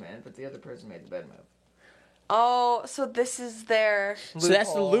movement, but the other person made the bed move. Oh, so this is their... So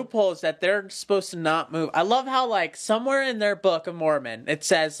that's the loophole, is that they're supposed to not move. I love how, like, somewhere in their Book of Mormon, it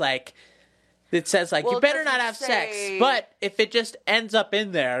says, like, Well, you it better not doesn't have sex. say- But if it just ends up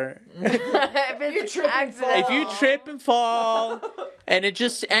in there, if it's trip and fall. if you trip and fall, and it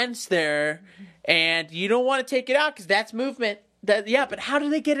just ends there, and you don't want to take it out because that's movement. Yeah, but how do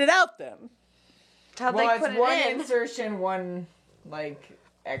they get it out then? How Well, they it's put one it in. insertion, one, like,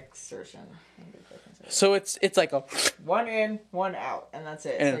 exertion. So it's like a One in, one out, and that's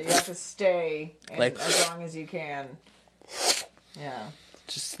it. And- So you have to stay Like- as long as you can. Yeah.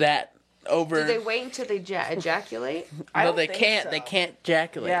 just that over. Do they wait until they ejaculate? I No, don't they think can't. so. They can't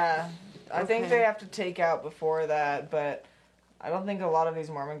ejaculate. Yeah. I think Okay. they have to take out before that, but I don't think a lot of these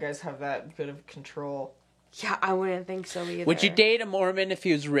Mormon guys have that good of control. Yeah, I wouldn't think so either. Would you date a Mormon if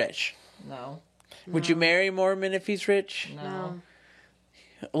he was rich? No. Would you marry a Mormon if he's rich? No.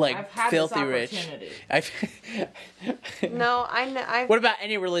 Like I've had filthy this rich. opportunity. No, I know. I What about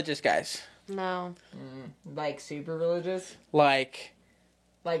any religious guys? no. Like super religious? Like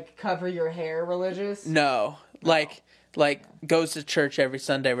Like cover your hair religious? no, like goes to church every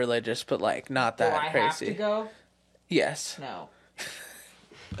Sunday religious, but like not Do that I crazy. have to go? Yes, No.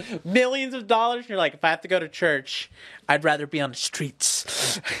 millions of dollars. And you're like, if I have to go to church, I'd rather be on the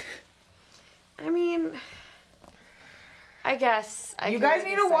streets. I mean, I guess. You guys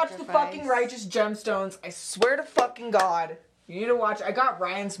need to watch the fucking Righteous Gemstones. I swear to fucking God. You need to watch. I got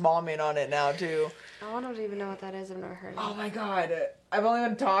Ryan's mom in on it now, too. I don't even know what that is. I've never heard of Oh it. my God. I've only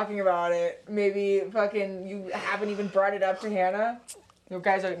been talking about it. Maybe fucking you haven't even brought it up to Hannah. You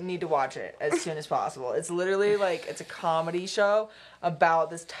guys need to watch it as soon as possible. It's literally like, it's a comedy show about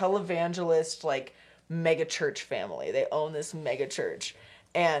this televangelist, like, mega church family. They own this mega church.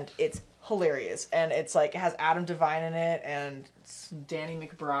 And it's hilarious. And it's like, it has Adam Devine in it and Danny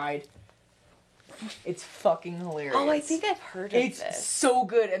McBride. It's fucking hilarious. Oh, I think I've heard of It's this. so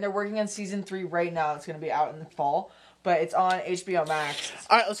good, and they're working on season 3 right now. It's gonna be out in the fall, but it's on HBO Max.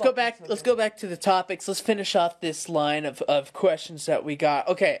 All right, let's go back. Let's go back to the topics. Let's finish off this line of questions that we got.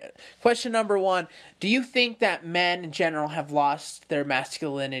 Okay, question number 1: do you think that men in general have lost their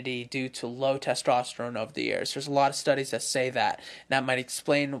masculinity due to low testosterone over the years? There's a lot of studies that say that. That might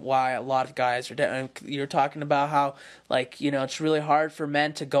explain why a lot of guys are. You're talking about how, like, you know, it's really hard for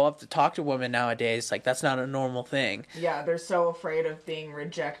men to go up to talk to women nowadays. Like, that's not a normal thing. Yeah, they're so afraid of being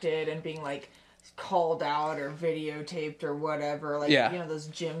rejected and being like called out or videotaped or whatever. Like, Yeah. you know, those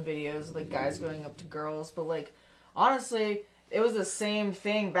gym videos, like guys going up to girls. But like, honestly, it was the same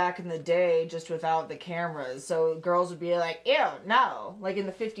thing back in the day, just without the cameras. So girls would be like, ew, no. Like in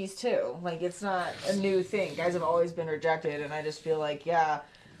the 50s too. Like, it's not a new thing. Guys have always been rejected, and I just feel like, yeah,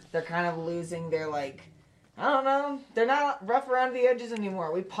 they're kind of losing their, like, I don't know. They're not rough around the edges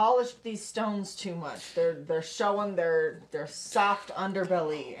anymore. We polished these stones too much. They're showing their soft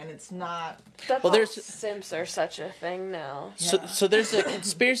underbelly, and it's not. That's Well, why there's- simps are such a thing now. So there's a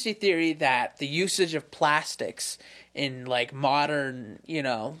conspiracy theory that the usage of plastics in like modern,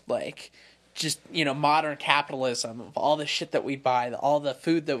 modern capitalism, of all the shit that we buy, all the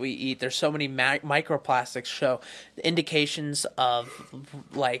food that we eat, there's so many microplastics show indications of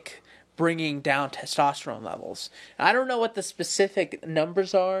like bringing down testosterone levels. I don't know what the specific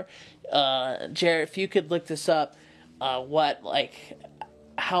numbers are. Jared, if you could look this up, how much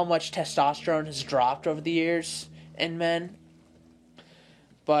testosterone has dropped over the years in men.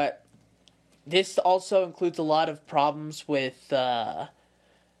 But this also includes a lot of problems with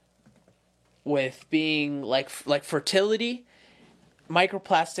being like fertility.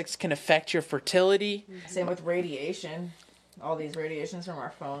 Microplastics can affect your fertility. Same with radiation. All these radiations from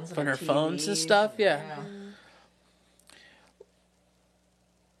our phones. And From our our phones and TVs. stuff, yeah.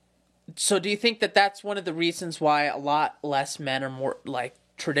 So do you think that that's one of the reasons why a lot less men are more like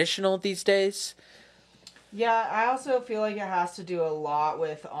traditional these days? Yeah, I also feel like it has to do a lot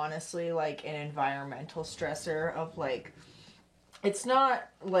with, honestly, like an environmental stressor of like, it's not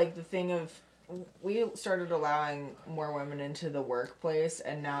like the thing of, we started allowing more women into the workplace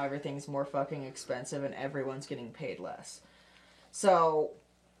and now everything's more fucking expensive and everyone's getting paid less. So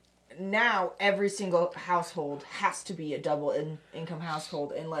now every single household has to be a double income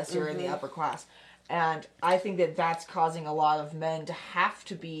household unless you're in the upper class. And I think that that's causing a lot of men to have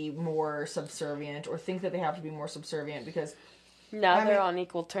to be more subservient or think that they have to be more subservient because Now they're on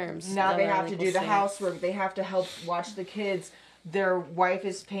equal terms. now they they're have on to equal do the stands. housework. They have to help watch the kids. Their wife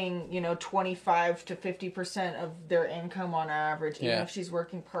is paying, 25 to 50% of their income on average, even Yeah. if she's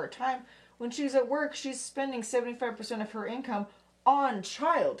working part-time. When she's at work, she's spending 75% of her income on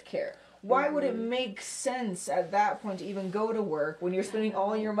childcare. Why would it make sense at that point to even go to work when you're spending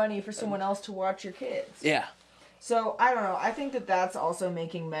all your money for someone else to watch your kids? Yeah. So, I don't know. I think that that's also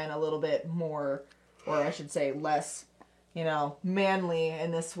making men a little bit more, or I should say less, manly in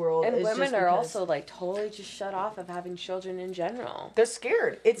this world. And It's women just are because also like totally just shut off of having children in general. they're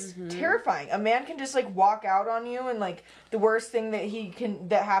scared. It's terrifying. A man can just like walk out on you, and like the worst thing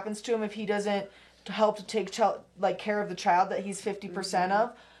that happens to him if he doesn't help to take care of the child that he's 50%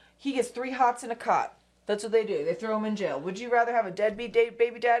 of, he gets 3 hots in a cot. That's what they do. They throw him in jail. Would you rather have a deadbeat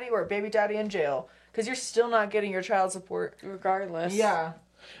baby daddy or a baby daddy in jail? Because you're still not getting your child support. Regardless. Yeah.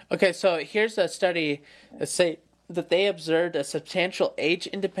 Okay, so here's a study that they observed a substantial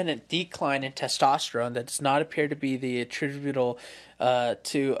age-independent decline in testosterone that does not appear to be attributable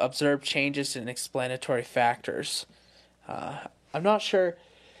to observed changes in explanatory factors. I'm not sure.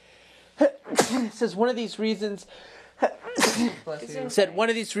 It says one of these reasons. Said one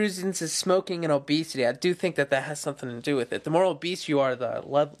of these reasons is smoking and obesity. I do think that has something to do with it. The more obese you are, the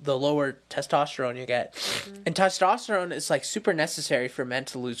lower testosterone you get. And testosterone is like super necessary for men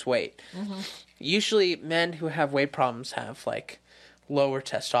to lose weight. Usually men who have weight problems have like lower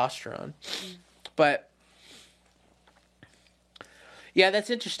testosterone. But yeah, that's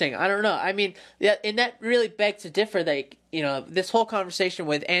interesting. I don't know. I mean, yeah, and that really begs to differ that, this whole conversation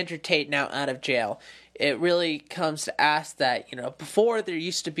with Andrew Tate now out of jail, it really comes to ask that, before there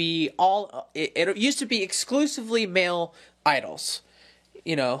used to be it used to be exclusively male idols.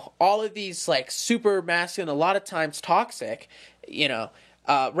 All of these like super masculine, a lot of times toxic,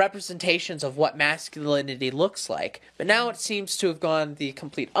 representations of what masculinity looks like. But now it seems to have gone the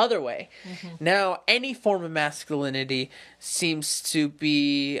complete other way. Now any form of masculinity seems to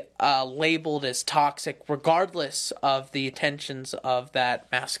be labeled as toxic regardless of the intentions of that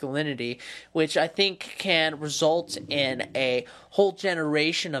masculinity, which I think can result in a whole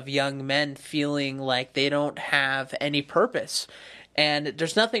generation of young men feeling like they don't have any purpose. And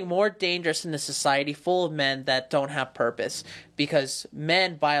there's nothing more dangerous in a society full of men that don't have purpose, because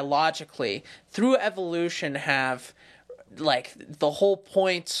men biologically, through evolution, have like the whole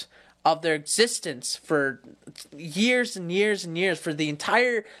point of their existence for years and years and years, for the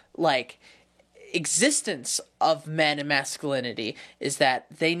entire like existence of men and masculinity, is that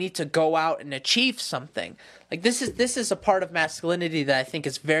they need to go out and achieve something. Like this is a part of masculinity that I think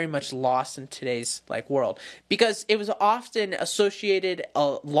is very much lost in today's like world, because it was often associated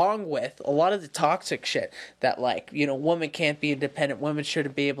along with a lot of the toxic shit that women can't be independent, women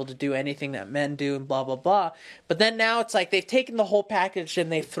shouldn't be able to do anything that men do, and blah blah blah. But then now it's like they've taken the whole package and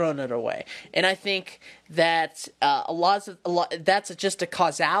they've thrown it away. And I think that that's just a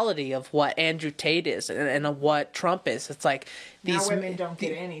causality of what Andrew Tate is and of what Trump is. It's like Now women don't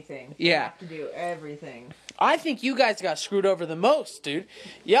get anything. They have to do everything. I think you guys got screwed over the most, dude.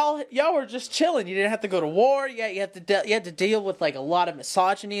 Y'all were just chilling. You didn't have to go to war. Yeah, you had to deal with like a lot of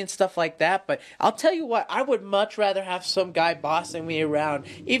misogyny and stuff like that. But I'll tell you what, I would much rather have some guy bossing me around,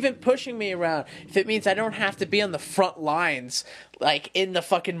 even pushing me around, if it means I don't have to be on the front lines, like in the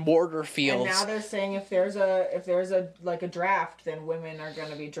fucking mortar fields. And now they're saying if there's a like a draft, then women are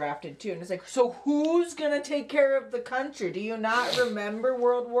gonna be drafted too. And it's like, so who's gonna take care of the country? Do you not remember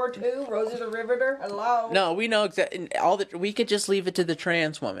World War II? Rosie the Riveter? Hello. No, we know exactly. We could just leave it to the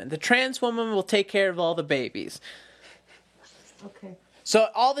trans woman. The trans woman will take care of all the babies. Okay. So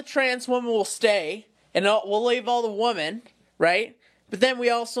all the trans women will stay, and we'll leave all the women, right? But then we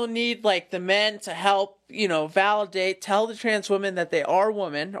also need like the men to help, validate, tell the trans women that they are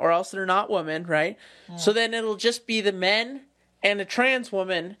women, or else they're not women, right? Yeah. So then it'll just be the men and a trans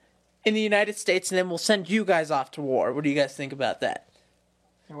woman in the United States, and then we'll send you guys off to war. What do you guys think about that?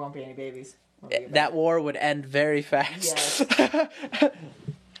 There won't be any babies. That war would end very fast. Yes.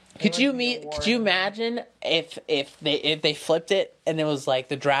 Could you imagine if they flipped it and it was like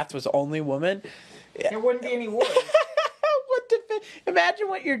the draft was only women? There wouldn't be any wars. Imagine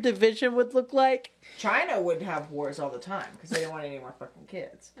what your division would look like. China would have wars all the time because they don't want any more fucking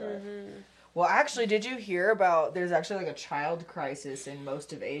kids. But... Well, actually, did you hear about? There's actually like a child crisis in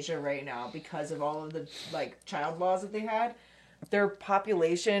most of Asia right now because of all of the like child laws that they had. Their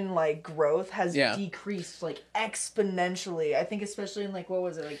population like growth has decreased like exponentially. I think especially in like what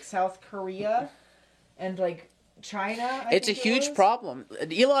was it, like South Korea and like China. It's a huge problem.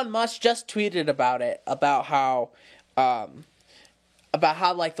 Elon Musk just tweeted about it, about how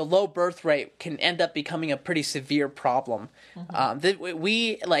like the low birth rate can end up becoming a pretty severe problem.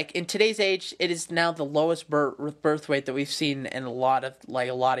 We like in today's age, it is now the lowest birth rate that we've seen in a lot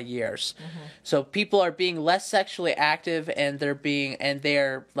of years. So people are being less sexually active, and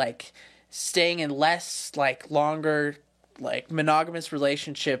they're like staying in less like longer like monogamous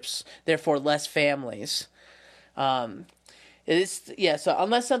relationships, therefore less families. So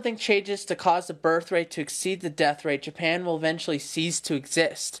unless something changes to cause the birth rate to exceed the death rate, Japan will eventually cease to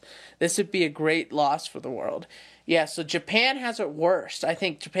exist. This would be a great loss for the world. Yeah, so Japan has it worst. I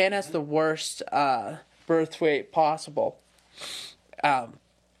think Japan has the worst birth rate possible. There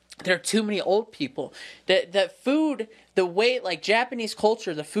are too many old people. The food, the way, like Japanese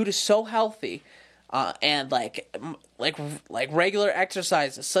culture, the food is so healthy. And like regular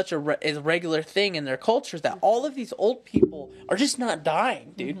exercise is such a regular thing in their culture that all of these old people are just not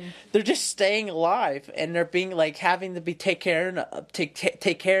dying, dude. They're just staying alive, and they're being like having to be taken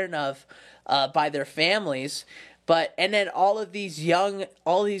care of by their families. And then all these young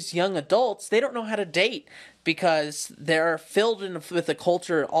adults, they don't know how to date because they're filled with a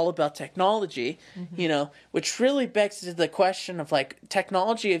culture all about technology, which really begs to the question of like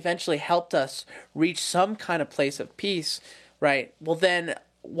technology eventually helped us reach some kind of place of peace, right? Well, then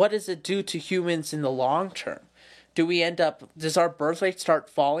what does it do to humans in the long term? Does our birth rate start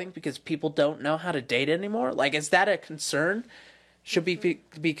falling because people don't know how to date anymore? Like, is that a concern? Should we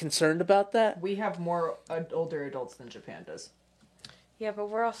be concerned about that? We have more older adults than Japan does. Yeah, but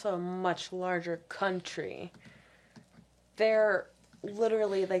we're also a much larger country. They're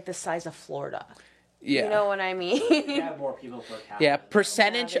literally like the size of Florida. Yeah. You know what I mean? We have more people per capita. Yeah,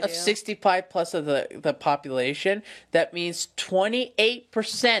 percentage of 65 plus of the population. That means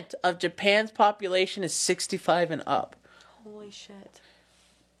 28% of Japan's population is 65 and up. Holy shit.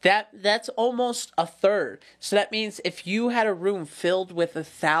 That's almost a third. So that means if you had a room filled with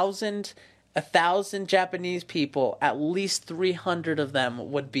 1,000 Japanese people, at least 300 of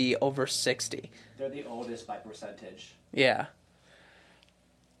them would be over 60. They're the oldest by percentage. Yeah.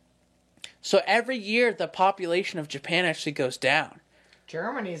 So every year the population of Japan actually goes down.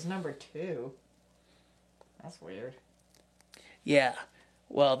 Germany's number 2. That's weird. Yeah.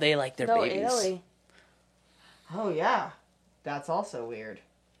 Well, they like their babies. Italy. Oh yeah. That's also weird.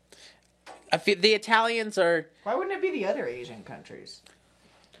 I feel the Italians are... Why wouldn't it be the other Asian countries?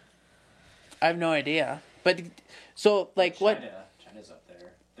 I have no idea. But, so, like, China's up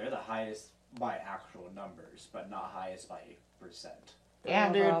there. They're the highest by actual numbers, but not highest by percent.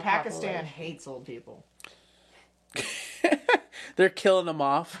 Damn, dude, Pakistan hates old people. They're killing them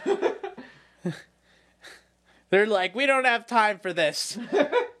off. They're like, we don't have time for this.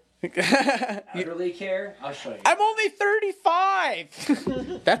 Elderly care? I'll show you. I'm only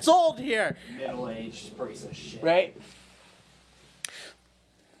 35! That's old here. Middle-aged piece of shit. Right?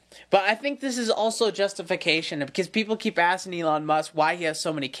 But I think this is also justification because people keep asking Elon Musk why he has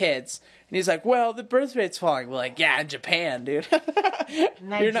so many kids. And he's like, well, the birth rate's falling. We're like, yeah, in Japan, dude.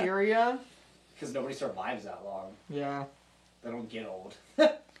 Nigeria? Because nobody survives that long. Yeah. They don't get old.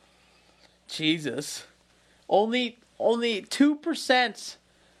 Jesus. Only 2%.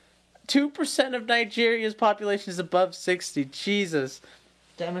 2% of Nigeria's population is above 60. Jesus.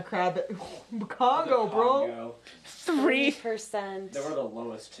 Democrat, Congo, bro. Congo. 3%. They were the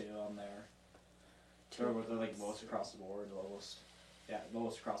lowest two on there. They were the like lowest across the board.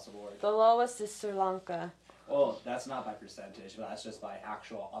 Lowest across the board. The lowest is Sri Lanka. Well, that's not by percentage, but that's just by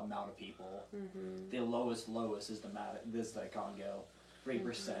actual amount of people. Mm-hmm. The lowest is the Congo,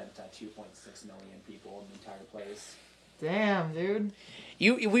 3% at 2.6 million people in the entire place. Damn, dude.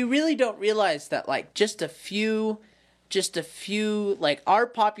 We really don't realize that like just a few like our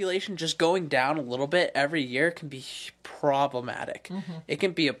population just going down a little bit every year can be problematic. Mm-hmm. It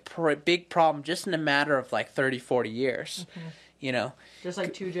can be a big problem just in a matter of like 30-40 years. Mm-hmm. You know, just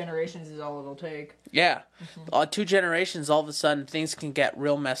like 2 generations is all it'll take. Yeah, 2 generations, all of a sudden things can get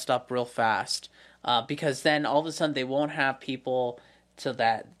real messed up real fast, because then all of a sudden they won't have people, so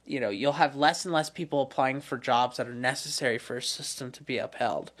that you'll have less and less people applying for jobs that are necessary for a system to be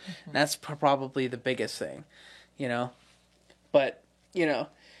upheld. And that's probably the biggest thing, but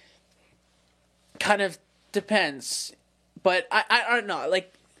kind of depends. But I don't know,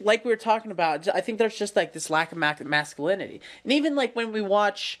 like we were talking about, I think there's just like this lack of masculinity. And even like when we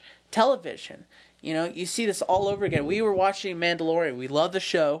watch television, you see this all over again. We were watching Mandalorian. We love the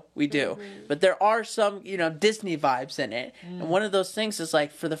show. We do. Mm-hmm. But there are some, Disney vibes in it. Mm. And one of those things is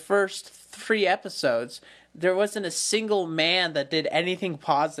like for the first 3 episodes, there wasn't a single man that did anything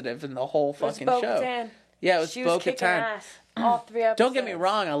positive in the whole fucking show. Bo-Katan. Yeah, it was She was kicking Bo-Katan. ass all 3 episodes. Don't get me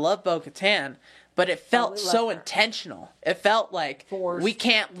wrong. I love Bo-Katan. But it felt so intentional. It felt like forced. We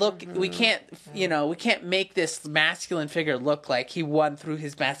can't look, we can't, we can't make this masculine figure look like he won through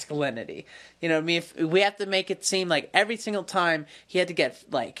his masculinity. You know what I mean? If we have to make it seem like every single time he had to get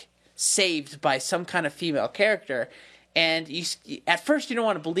like saved by some kind of female character, and at first you don't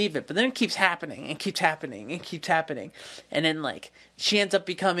want to believe it, but then it keeps happening and keeps happening and keeps happening, and then like she ends up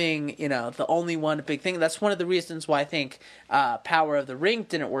becoming the only one big thing. That's one of the reasons why I think Power of the Ring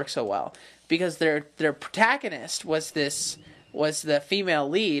didn't work so well. Because their protagonist was the female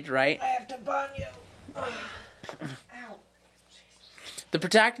lead, right? I have to burn you. Ow. The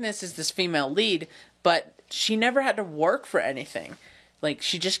protagonist is this female lead, but she never had to work for anything. Like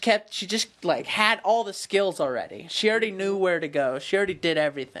she just like had all the skills already. She already knew where to go. She already did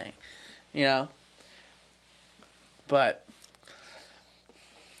everything, But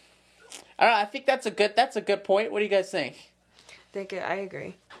I don't know, I think that's a good point. What do you guys think? I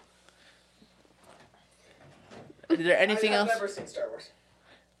agree. Is there anything else? I've never seen Star Wars.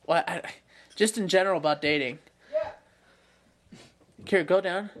 Well, just in general about dating. Yeah. Kira, go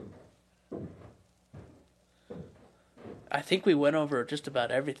down. I think we went over just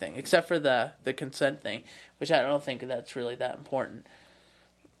about everything, except for the consent thing, which I don't think that's really that important.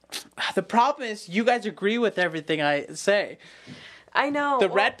 The problem is, you guys agree with everything I say. I know. The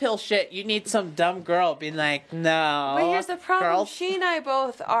red pill shit, you need some dumb girl being like, no. But here's the problem. Girls. She and I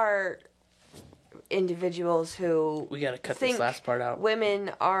both are individuals who we gotta cut this last part out.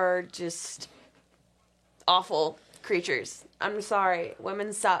 Women are just awful creatures. I'm sorry.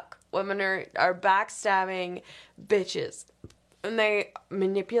 Women suck. Women are backstabbing bitches. And they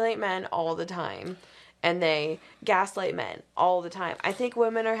manipulate men all the time. And they gaslight men all the time. I think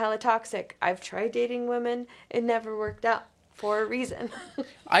women are hella toxic. I've tried dating women. It never worked out for a reason.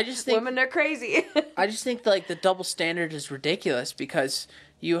 I just think women are crazy. I just think like the double standard is ridiculous because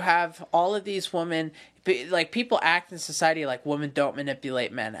you have all of these women, like people act in society like women don't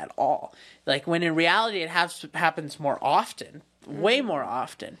manipulate men at all. Like when in reality it happens more often, way more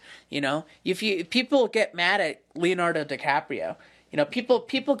often. If people get mad at Leonardo DiCaprio,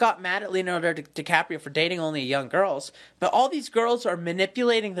 people got mad at Leonardo DiCaprio for dating only young girls, but all these girls are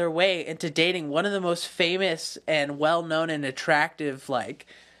manipulating their way into dating one of the most famous and well-known and attractive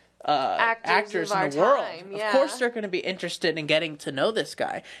actors in the world. Yeah. Of course they're going to be interested in getting to know this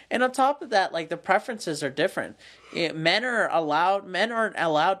guy. And on top of that, like the preferences are different. Men aren't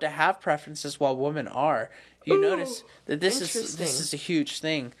allowed to have preferences while women are. You notice that this is a huge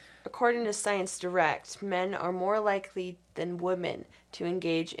thing. According to Science Direct, men are more likely than women to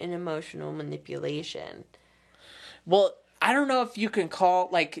engage in emotional manipulation. Well, I don't know if you can call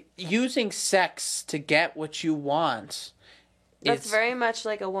like using sex to get what you want. That's very much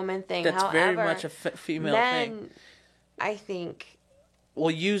like a woman thing. That's However, very much a female men, thing. I think,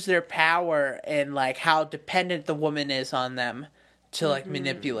 will use their power and like how dependent the woman is on them to like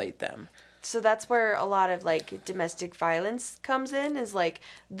manipulate them. So that's where a lot of like domestic violence comes in, is like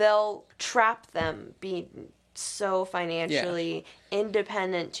they'll trap them being so financially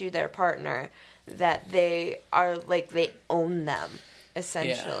independent to their partner that they are like they own them.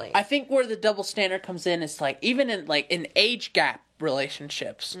 essentially. I think where the double standard comes in is like even in age gap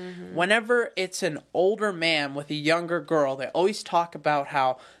relationships, whenever it's an older man with a younger girl, they always talk about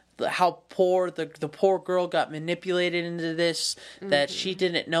how poor the poor girl got manipulated into this, that she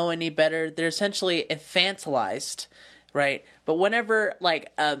didn't know any better. They're essentially infantilized, right? But whenever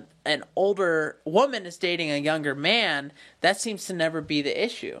like an older woman is dating a younger man, that seems to never be the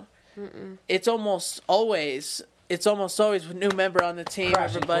issue. It's almost always with new member on the team.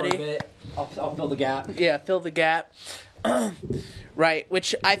 Crashing for a Everybody, bit. I'll fill the gap. yeah, fill the gap. Right,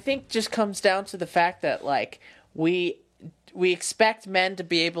 which I think just comes down to the fact that like we expect men to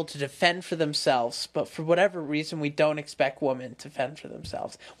be able to defend for themselves, but for whatever reason we don't expect women to fend for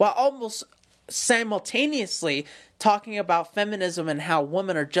themselves, while almost simultaneously talking about feminism and how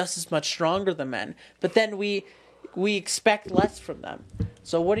women are just as much stronger than men, but then we expect less from them.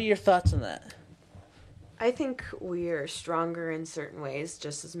 So what are your thoughts on that? I think we are stronger in certain ways,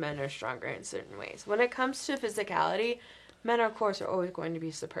 just as men are stronger in certain ways. When it comes to physicality, men, of course, are always going to be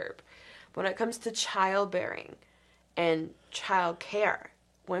superb. When it comes to childbearing and child care,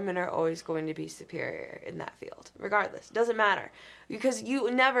 women are always going to be superior in that field, regardless. It doesn't matter. Because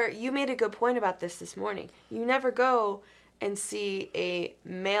you made a good point about this morning. You never go and see a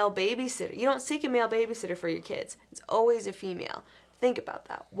male babysitter. You don't seek a male babysitter for your kids. It's always a female. Think about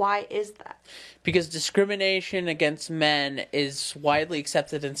that. Why is that? Because discrimination against men is widely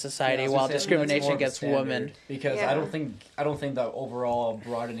accepted in society, while discrimination against women. Because I don't think the overall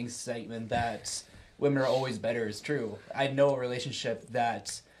broadening statement that women are always better is true. I know a relationship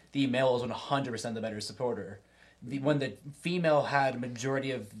that the male is 100% the better supporter. When the female had majority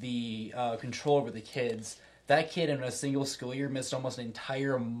of the control over the kids, that kid in a single school year missed almost an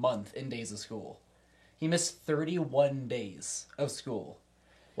entire month in days of school. He missed 31 days of school,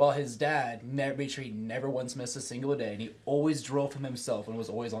 while his dad made sure he never once missed a single day, and he always drove him himself and was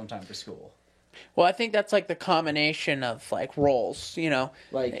always on time for school. Well, I think that's like the combination of like roles, you know.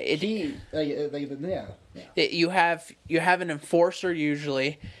 Like You have an enforcer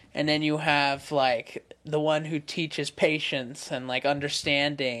usually, and then you have like the one who teaches patience and like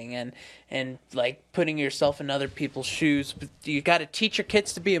understanding and like putting yourself in other people's shoes. But you got to teach your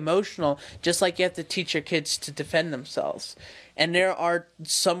kids to be emotional, just like you have to teach your kids to defend themselves. And there are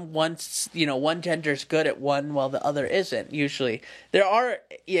one gender's good at one while the other isn't. Usually, there are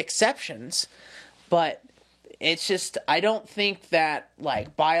exceptions, but it's just I don't think that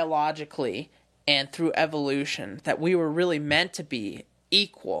like biologically and through evolution that we were really meant to be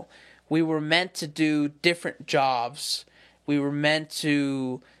equal. We were meant to do different jobs. We were meant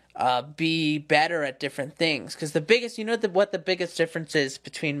to be better at different things. Because the biggest, what the biggest difference is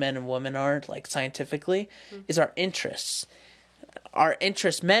between men and women are, like scientifically, is our interests.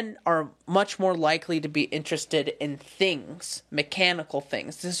 Men are much more likely to be interested in things, mechanical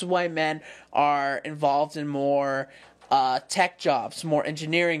things. This is why men are involved in more tech jobs, more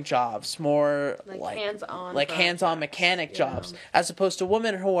engineering jobs, more hands-on mechanic jobs, as opposed to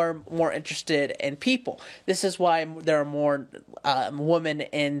women who are more interested in people. This is why there are more women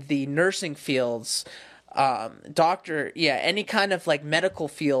in the nursing fields, any kind of like medical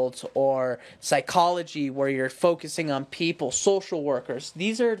fields or psychology where you're focusing on people, social workers.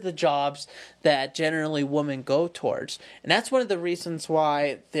 These are the jobs that generally women go towards. And that's one of the reasons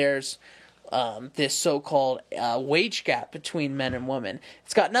why there's this so-called wage gap between men and women.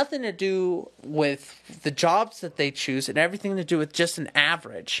 It's got nothing to do with the jobs that they choose and everything to do with just an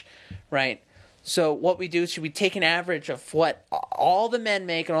average, right? So what we do is we take an average of what all the men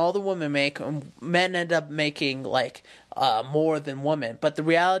make and all the women make, and men end up making like more than women. But the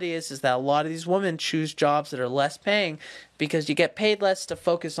reality is that a lot of these women choose jobs that are less paying because you get paid less to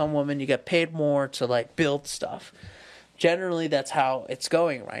focus on women, you get paid more to like build stuff. Generally, that's how it's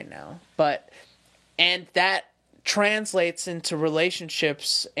going right now. And that translates into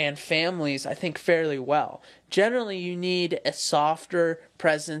relationships and families, I think, fairly well. Generally, you need a softer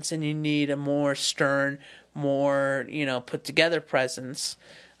presence and you need a more stern, more, put together presence.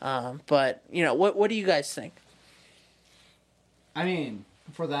 But what do you guys think? I mean,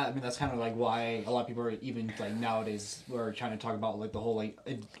 for that, that's kind of like why a lot of people are even like nowadays we're trying to talk about like the whole like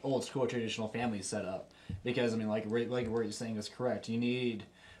old school traditional family setup. Because like what you're saying is correct. You need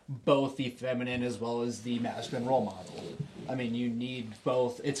both the feminine as well as the masculine role model. I mean, you need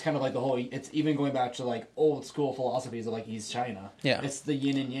both. It's kind of like it's even going back to like old school philosophies of like East China. Yeah. It's the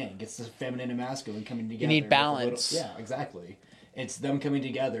yin and yang. It's the feminine and masculine coming together. You need balance. Yeah, exactly. It's them coming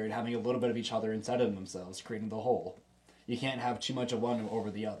together and having a little bit of each other inside of themselves, creating the whole. You can't have too much of one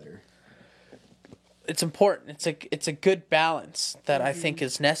over the other. It's important. It's a good balance that I think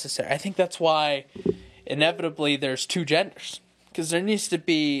is necessary. I think that's why inevitably there's two genders. Because there needs to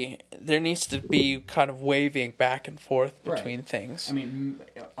be kind of waving back and forth between things. I mean,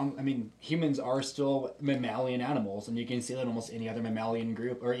 humans are still mammalian animals, and you can see that in almost any other mammalian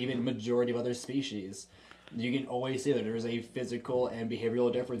group, or even majority of other species. You can always see that there is a physical and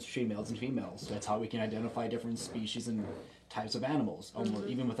behavioral difference between males and females. That's how we can identify different species and types of animals,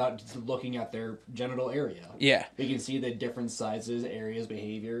 even without just looking at their genital area. Yeah. We can see the different sizes, areas,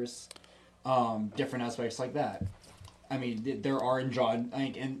 behaviors, different aspects like that. I mean, there are in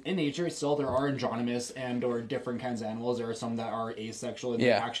nature still there are androgynous and or different kinds of animals. There are some that are asexual and they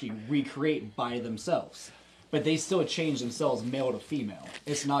actually recreate by themselves, but they still change themselves male to female.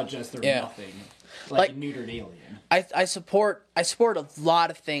 It's not just they're nothing like a neutered alien. I support a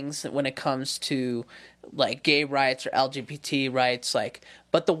lot of things when it comes to like gay rights or LGBT rights, like,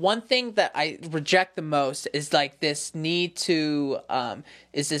 but the one thing that I reject the most is like this need to reinvent,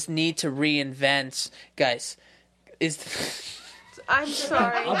 guys. I'm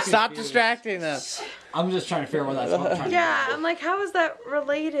sorry. Stop distracting them. I'm just trying to figure out what that's. Yeah, I'm like, how is that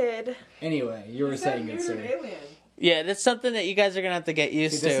related? Anyway, you were saying it, sir. Alien. Yeah, that's something that you guys are gonna have to get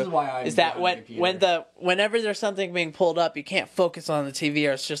used to. This is why I'm that behind the whenever there's something being pulled up, you can't focus on the TV,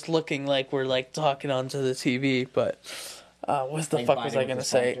 or it's just looking like we're like talking onto the TV. But what the like fuck was I gonna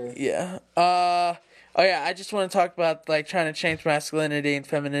say? Factor. Yeah. Oh yeah, I just want to talk about like trying to change masculinity and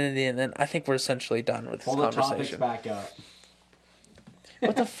femininity, and then I think we're essentially done with this Pull the topics conversation. back up.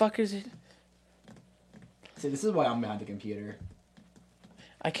 What the fuck is it? See, this is why I'm behind the computer.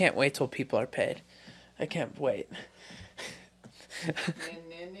 I can't wait till people are paid. I can't wait.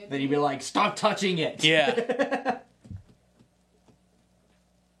 Then you'd be like, "Stop touching it." Yeah. Find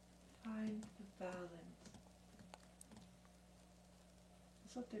the balance.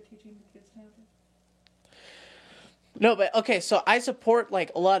 That's what they're teaching the kids nowadays. No, but okay, so I support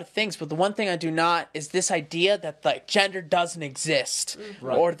like a lot of things, but the one thing I do not is this idea that like gender doesn't exist,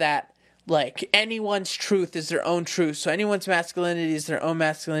 Right. or that like anyone's truth is their own truth, so anyone's masculinity is their own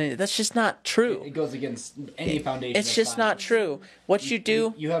masculinity. That's just not true. It goes against any foundation. It's of just not science. true. What you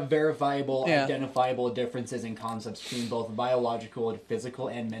do, You have verifiable, Yeah. identifiable differences in concepts between both biological, physical,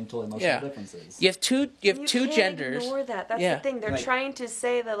 and mental, emotional Yeah. differences. you have two You genders. can't ignore that. That's Yeah. the thing. They're Like, trying to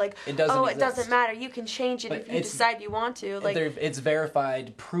say that, like, it doesn't oh, exist. it doesn't matter. You can change it But if you it's- decide you want to. Like, It's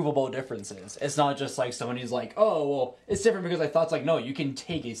verified, provable differences. It's not just like someone who's like, oh, well, it's different because I thought. It's like, no, you can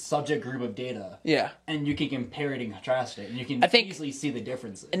take a subject group of data Yeah. and you can compare it and contrast it, and you can I think easily see the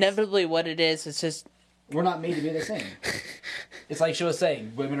differences. Inevitably, what it is, it's just We're not made to be the same. It's like she was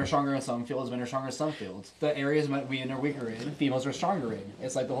saying, women are stronger in some fields, men are stronger in some fields. The areas women are weaker in, females are stronger in.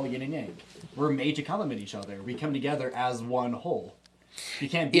 It's like the whole yin and yang. We're made to complement each other. We come together as one whole. You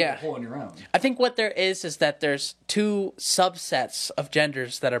can't be a whole on your own. I think what there is that there's two subsets of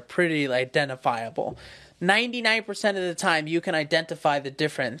genders that are pretty identifiable. 99% of the time, you can identify the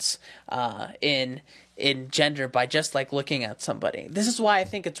difference in gender by just like looking at somebody. This is why I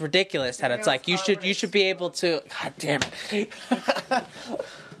think it's ridiculous that it's like you should be able to. God damn it!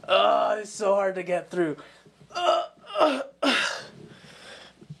 Oh, it's so hard to get through.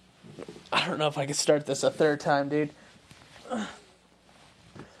 I don't know if I can start this a third time, dude.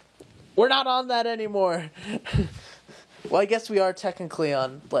 We're not on that anymore. Well, I guess we are technically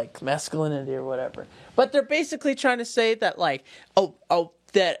on like masculinity or whatever. But they're basically trying to say that like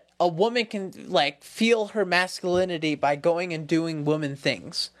that a woman can like feel her masculinity by going and doing woman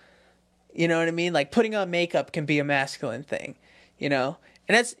things. You know what I mean? Like putting on makeup can be a masculine thing, you know?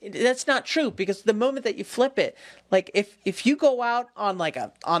 And that's not true, because the moment that you flip it, like if you go out on like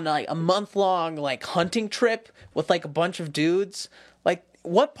a month-long like hunting trip with like a bunch of dudes, like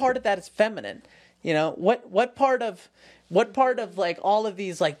what part of that is feminine? You know, what part of like all of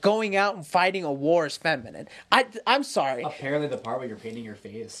these like going out and fighting a war is feminine? I'm sorry. Apparently the part where you're painting your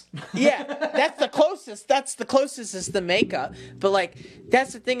face. Yeah, that's the closest. That's the closest is the makeup. But like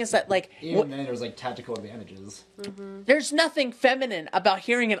that's the thing is that like Even then there's like tactical advantages. there's nothing feminine about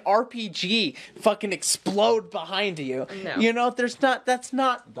hearing an RPG fucking explode behind you. No. You know, there's not. That's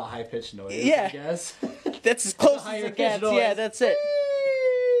not. The high pitched noise, Yeah. I guess. That's as close as higher it gets. pitched noise. Yeah, that's it.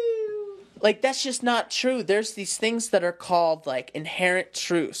 Like, that's just not true. There's these things that are called, like, inherent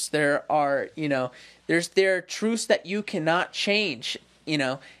truths. There are, you know, there are truths that you cannot change, you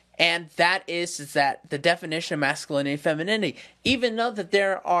know, and that is that the definition of masculinity and femininity. Even though that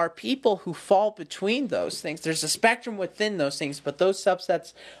there are people who fall between those things, there's a spectrum within those things, but those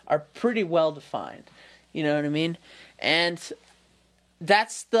subsets are pretty well defined. You know what I mean? And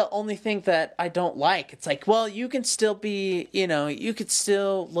that's the only thing that I don't like. It's like, well, you can still be, you could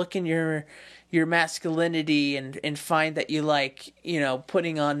still look in your masculinity and find that you like,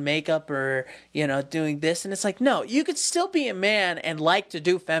 putting on makeup or, doing this. And it's like, no, you could still be a man and like to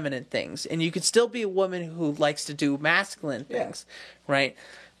do feminine things. And you could still be a woman who likes to do masculine things, right?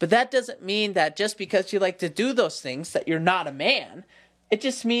 But that doesn't mean that just because you like to do those things that you're not a man. It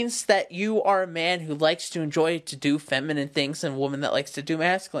just means that you are a man who likes to enjoy to do feminine things and a woman that likes to do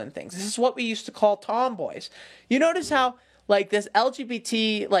masculine things. This is what we used to call tomboys. You notice how, like, this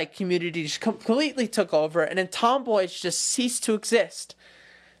LGBT, like, community just completely took over, and then tomboys just ceased to exist.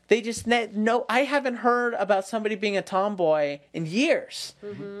 They just, no, I haven't heard about somebody being a tomboy in years.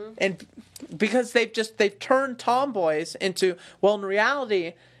 Mm-hmm. And because they've turned tomboys into, well, in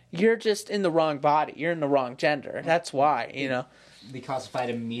reality, you're just in the wrong body. You're in the wrong gender. That's why, They classify it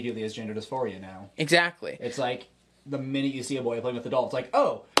immediately as gender dysphoria now. Exactly. It's like, the minute you see a boy playing with a doll, it's like,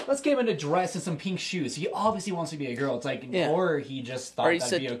 oh, let's get him in a dress and some pink shoes. He obviously wants to be a girl. It's like, or he just thought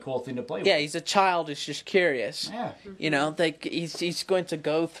that'd be a cool thing to play with. Yeah, he's a child who's just curious. Yeah. Like, he's going to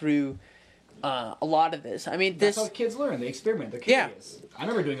go through a lot of this. I mean, that's how kids learn. They experiment. They're curious. Yeah. I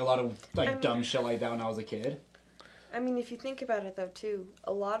remember doing a lot of, dumb shit like that when I was a kid. I mean, if you think about it, though, too,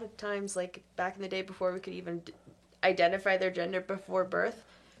 a lot of times, like, back in the day before we could even identify their gender before birth,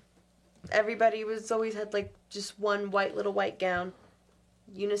 everybody always had, like, just one little white gown,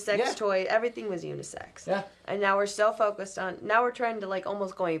 unisex toy, everything was unisex. Yeah. And now we're so focused on, now we're trying to, like,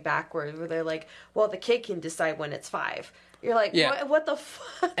 almost going backwards, where they're like, well, the kid can decide when it's 5. You're like, what the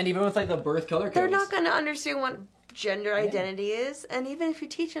fuck? And even with, like, the birth color codes. They're not going to understand what gender identity is, and even if you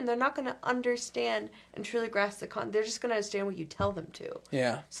teach them, they're not going to understand and truly grasp the they're just going to understand what you tell them to.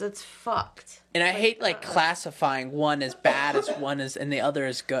 Yeah. So it's fucked. And I hate classifying one as bad as one is and the other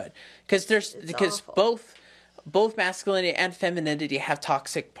as good, because both masculinity and femininity have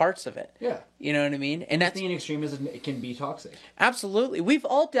toxic parts of it. Yeah. You know what I mean? And that's in extremism. It can be toxic. Absolutely. We've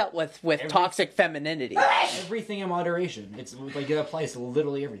all dealt with toxic femininity. Everything in moderation. It's like it applies to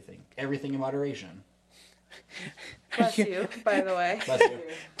literally everything. Everything in moderation. Bless you, by the way. Bless you.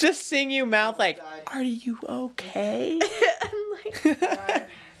 Just seeing you mouth like, are you okay? It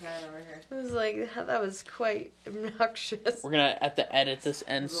was like, that was quite obnoxious. We're gonna have to edit this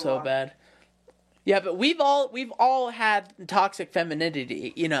end so bad. Yeah, but we've all had toxic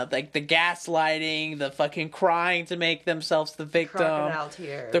femininity, like the gaslighting, the fucking crying to make themselves the victim,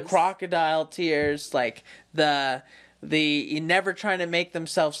 the crocodile tears, like the never trying to make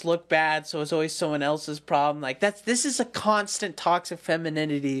themselves look bad, so it's always someone else's problem. Like this is a constant toxic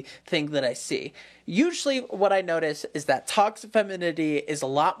femininity thing that I see. Usually what I notice is that toxic femininity is a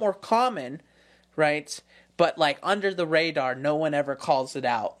lot more common, right? But like under the radar, no one ever calls it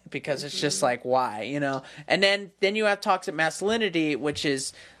out because it's just like, why, And then you have toxic masculinity, which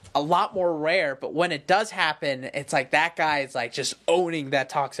is a lot more rare, but when it does happen, it's like that guy is like just owning that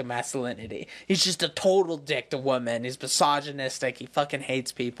toxic masculinity. He's just a total dick to women. He's misogynistic. He fucking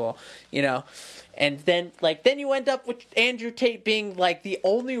hates people, And then you end up with Andrew Tate being like the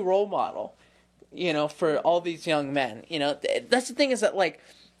only role model, for all these young men. That's the thing is that like,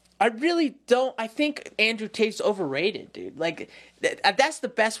 I think Andrew Tate's overrated, dude. Like, that's the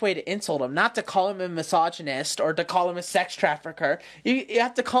best way to insult him. Not to call him a misogynist or to call him a sex trafficker. You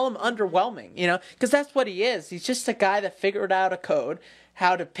have to call him underwhelming, because that's what he is. He's just a guy that figured out a code,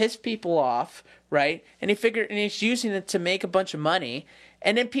 how to piss people off, right? And he's using it to make a bunch of money.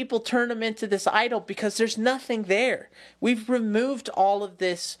 And then people turn him into this idol because there's nothing there. We've removed all of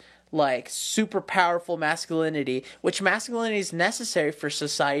this like super powerful masculinity, which masculinity is necessary for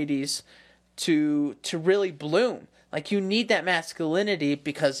societies to really bloom. Like you need that masculinity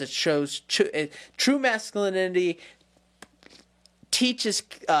because it shows true masculinity teaches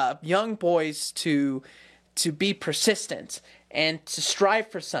young boys to be persistent and to strive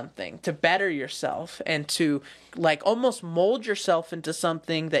for something, to better yourself, and to like almost mold yourself into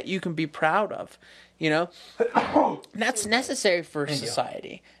something that you can be proud of. That's necessary for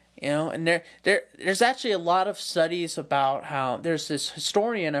society. And there's actually a lot of studies about how there's this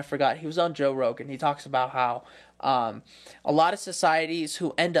historian, I forgot, he was on Joe Rogan. He talks about how a lot of societies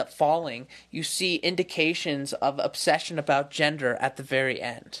who end up falling, you see indications of obsession about gender at the very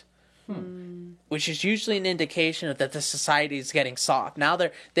end. Which is usually an indication that the society is getting soft. Now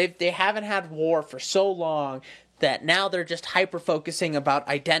they haven't had war for so long that now they're just hyper-focusing about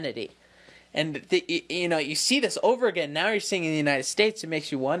identity. And, you see this over again. Now you're seeing in the United States, it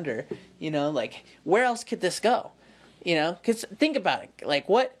makes you wonder, like, where else could this go? Because think about it. Like,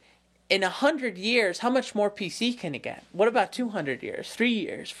 what in 100 years, how much more PC can it get? What about 200 years, 3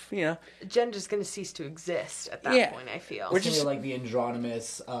 years? You know, Gender's going to cease to exist at that point, I feel. We're just like the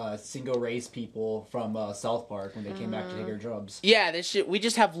androgynous single race people from South Park when they came back to take their jobs. Yeah, we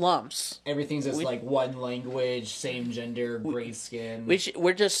just have lumps. Everything's just like one language, same gender, gray skin.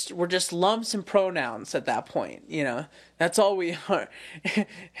 We're just lumps and pronouns at that point. You know, that's all we are.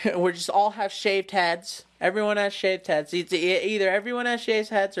 We're just all have shaved heads. Everyone has shaved heads. Either everyone has shaved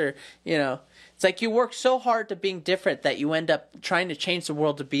heads or, you know, it's like you work so hard to being different that you end up trying to change the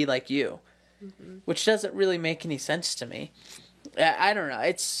world to be like you, which doesn't really make any sense to me. I don't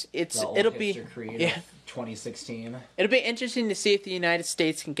know. It'll be 2016. It'll be interesting to see if the United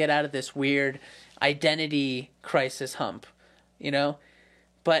States can get out of this weird identity crisis hump, you know.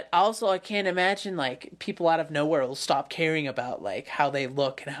 But also, I can't imagine, like, people out of nowhere will stop caring about, like, how they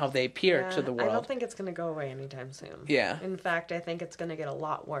look and how they appear to the world. I don't think it's going to go away anytime soon. Yeah. In fact, I think it's going to get a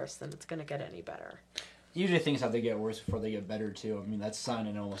lot worse than it's going to get any better. Usually things have to get worse before they get better, too. I mean, that's a sign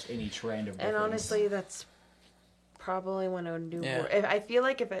in almost any trend of difference. And honestly, that's probably when a new war... I feel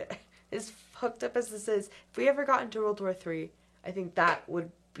like if it is hooked up as this is, if we ever got into World War III, I think that would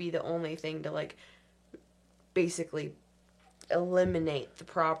be the only thing to, like, basically eliminate the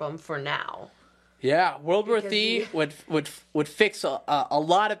problem for now. Yeah, World War III would fix a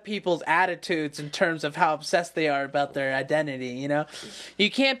lot of people's attitudes in terms of how obsessed they are about their identity. You know, you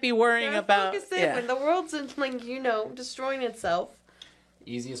can't be worrying about when the world's like, you know, destroying itself.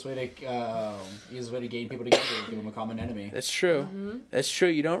 Easiest way to gain people together is give them a common enemy. That's true. That's true.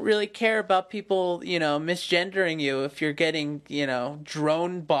 You don't really care about people, you know, misgendering you if you're getting, you know,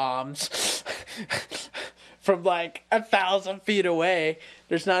 drone bombs from like 1,000 feet away.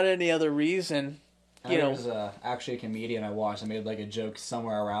 There's not any other reason. There's actually a comedian I watched. I made like a joke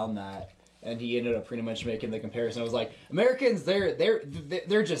somewhere around that, and he ended up pretty much making the comparison. I was like, Americans,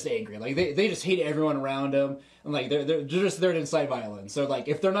 they're just angry. Like they just hate everyone around them, and like they're just there to incite violence. So like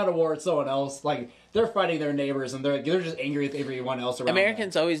if they're not at war with someone else, like they're fighting their neighbors, and they're just angry with everyone else around.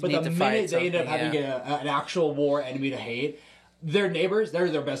 Americans them. always need to fight. But the minute they end up having an actual war enemy to hate, their neighbors,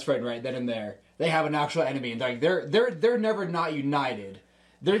 they're their best friend right then and there. They have an actual enemy, and like they're never not united.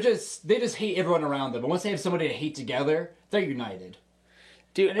 They just hate everyone around them. But once they have somebody to hate together, they're united.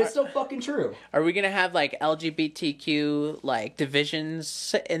 Dude, and it's so fucking true. Are we gonna have like LGBTQ like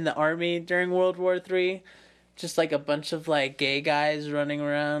divisions in the army during World War III? Just like a bunch of like gay guys running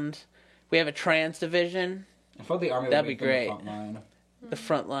around. We have a trans division. I thought the army That'd would be great. The front line. The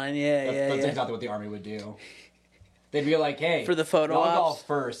front line, That's exactly what the army would do. They'd be like, "Hey, for the photo y'all ops go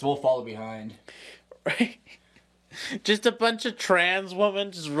first. We'll follow behind." Right. Just a bunch of trans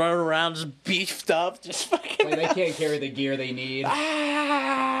women just running around, just beefed up, just fucking. Like, they can't carry the gear they need.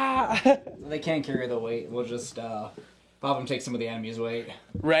 They can't carry the weight. We'll just have them take some of the enemy's weight.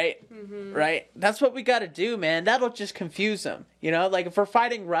 Right. Right. That's what we got to do, man. That'll just confuse them. You know, like if we're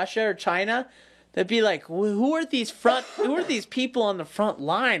fighting Russia or China, they'd be like, who are these people on the front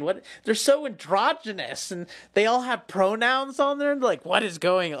line? What? They're so androgynous, and they all have pronouns on there. Like, what is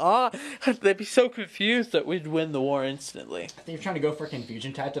going on? They'd be so confused that we'd win the war instantly. They're trying to go for a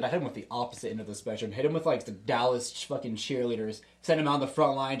confusion tactic. I hit them with the opposite end of the spectrum. Hit them with like the Dallas fucking cheerleaders. Send them out on the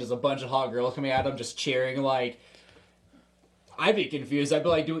front line. Just a bunch of hot girls coming at them, just cheering. Like, I'd be confused. I'd be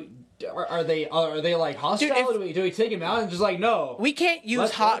like, Are they like hostile? Dude, do we take them out and just like no? We can't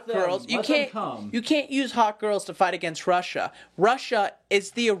use hot girls. You can't use hot girls to fight against Russia. Russia is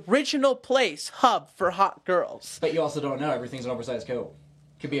the original hub for hot girls. But you also don't know. Everything's an oversized coat.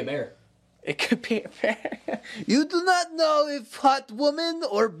 Could be a bear. It could be a bear. You do not know if hot woman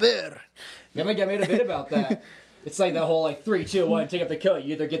or bear. I made a bit about that. It's like the whole like 3, 2, 1, take up the coat.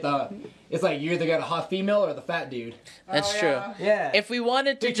 You either got a hot female or the fat dude. That's true. Yeah. If we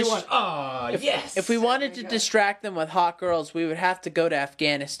wanted to If we wanted to distract them with hot girls, we would have to go to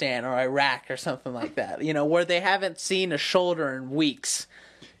Afghanistan or Iraq or something like that. You know, where they haven't seen a shoulder in weeks.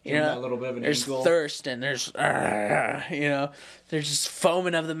 You know, a little bit of an there's angle. thirst and there's, you know, they're just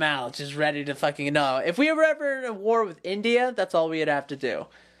foaming of the mouth, just ready to fucking know. If we were ever in a war with India, that's all we'd have to do.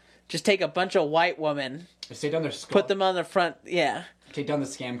 Just take a bunch of white women, take down their put them on the front, take down the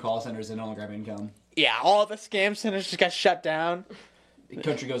scam call centers and all grab income. Yeah, all the scam centers just got shut down. The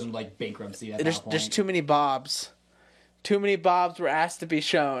country goes into like bankruptcy at that point. There's too many Bobs. Too many Bobs were asked to be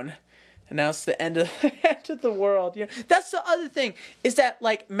shown. And now it's the end of the world. You know, that's the other thing, is that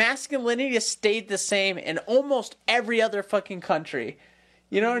like masculinity has stayed the same in almost every other fucking country.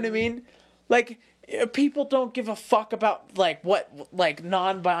 You know what I mean? Like, people don't give a fuck about like what like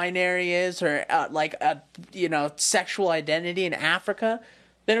non-binary is or sexual identity in Africa.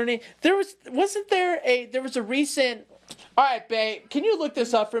 They don't need. There was a recent All right, babe, can you look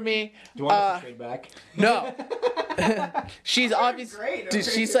this up for me? Do you want us to trade back? No. She's obviously, great dude.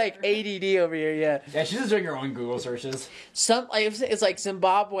 over She's like ADD over here. Yeah. Yeah, she's just doing her own Google searches. It's like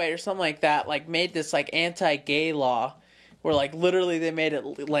Zimbabwe or something like that. Like made this like anti-gay law, where like literally they made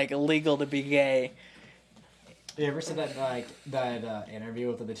it like illegal to be gay. You ever seen that interview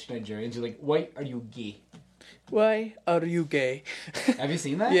with the Nigerians? You're like, why are you gay? Why are you gay? Have you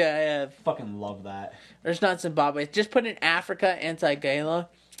seen that? Yeah, I have. Fucking love that. There's not Zimbabwe. Just put in Africa anti-gay law.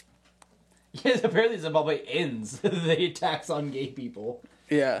 Yes, apparently Zimbabwe ends the attacks on gay people.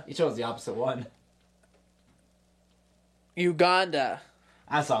 Yeah. He chose the opposite one. Uganda.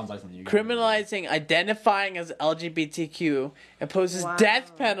 That sounds like something you Criminalizing identifying as LGBTQ imposes Wow.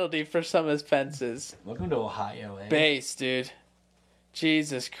 death penalty for some offenses. Welcome to Ohio, eh? Base, dude.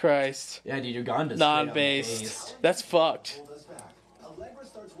 Jesus Christ. Yeah, dude, Uganda's Non-based. That's fucked. Hold us back. Allegra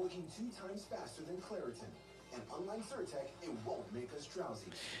starts working 2 times faster than Claritin. And unlike Zyrtec, it won't make us drowsy.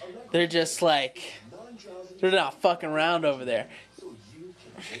 Allegra They're just like, non-drowsy they're not fucking around over there. so you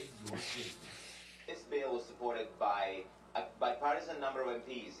can live your dream. This bill was supported by a bipartisan number of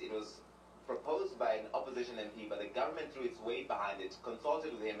MPs. It was proposed by an opposition MP, but the government threw its weight behind it,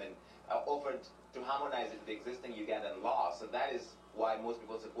 consulted with him, and offered to harmonize it with the existing Ugandan law. So that is why most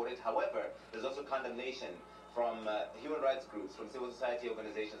people support it. However, there's also condemnation from human rights groups, from civil society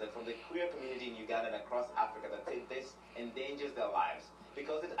organizations, and from the queer community in Uganda and across Africa that say this endangers their lives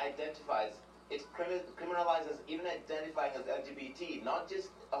because it identifies, it criminalizes even identifying as LGBT, not just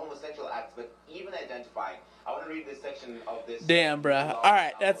homosexual acts, but even identifying. I want to read this section of this. Damn, bruh.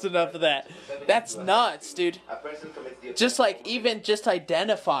 Alright, that's enough of that. That's nuts, dude. A person commits the Just like, even just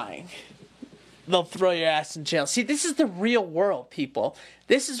identifying, they'll throw your ass in jail. See, this is the real world, people.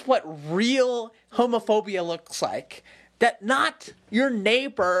 This is what real homophobia looks like. That not your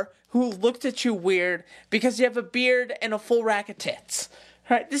neighbor who looked at you weird because you have a beard and a full rack of tits.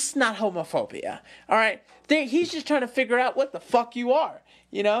 Alright, this is not homophobia. Alright, he's just trying to figure out what the fuck you are.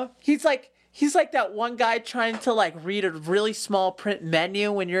 You know? He's like that one guy trying to like read a really small print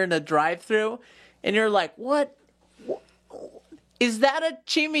menu when you're in a drive-thru, and you're like, what? Is that a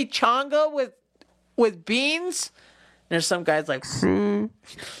chimichanga with beans? And there's some guys like,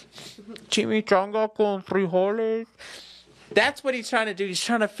 chimichanga con frijoles. That's what he's trying to do. He's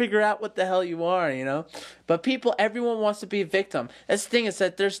trying to figure out what the hell you are, you know? But everyone wants to be a victim. That's the thing, is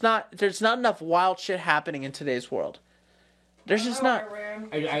that there's not enough wild shit happening in today's world. There's just not.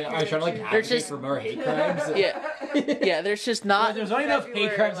 I was trying to like advocate for more hate crimes. Yeah, there's just not. There's not enough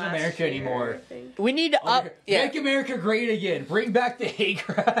hate crimes in America anymore. We need to up. Yeah. Make America great again. Bring back the hate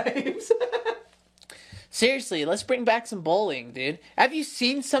crimes. Seriously, let's bring back some bullying, dude. Have you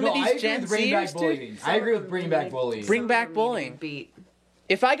seen some of these Gen Zers, dude? I agree with bringing back bullying. Bring back bullying. Beat.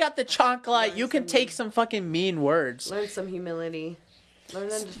 If I got the chocolate, you can take some fucking mean words. Learn some humility. Learn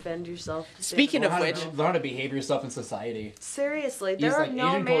to defend yourself. Speaking of which, learn how to behave yourself in society. Seriously, there are no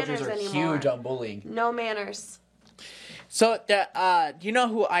Asian manners cultures are anymore. huge on bullying. No manners. so do you know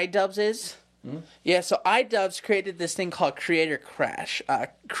who iDubbbz is? Yeah, so iDubbbz created this thing called Creator Clash,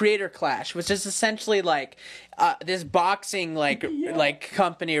 which is essentially like this boxing like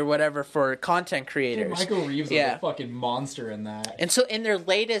company or whatever for content creators. Michael Reeves was a fucking monster in that. And so in their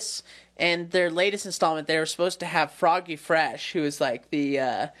latest installment, they were supposed to have Froggy Fresh, who is like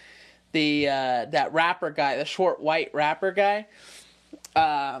that rapper guy, the short white rapper guy.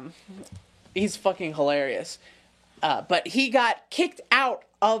 He's fucking hilarious. But he got kicked out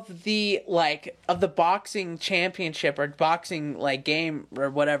of the boxing championship or boxing like game or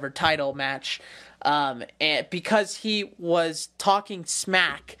whatever title match, and because he was talking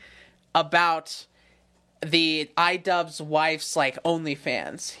smack about the iDubbbz wife's like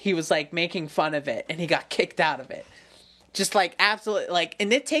OnlyFans. He was like making fun of it, and he got kicked out of it. Just like absolutely like,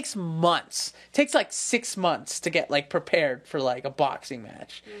 and it takes months. It takes like 6 months to get like prepared for like a boxing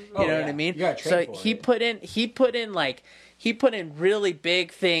match. You know what I mean? You gotta So train for he it. put in really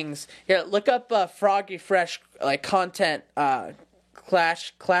big things. Here, look up Froggy Fresh like content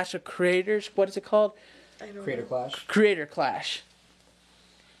clash of creators. What is it called? Creator Clash. Creator Clash.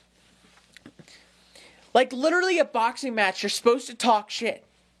 Like literally a boxing match, you're supposed to talk shit.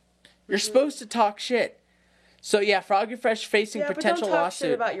 You're supposed to talk shit. So yeah, Froggy Fresh facing potential but don't talk lawsuit.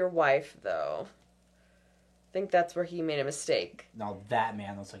 shit about your wife, though. I think that's where he made a mistake. No, that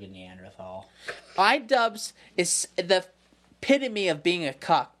man looks like a Neanderthal. iDubbbz is the epitome of being a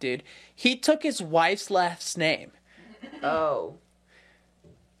cuck, dude. He took his wife's last name. Oh.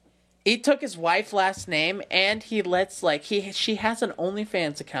 He took his wife's last name, and he lets she has an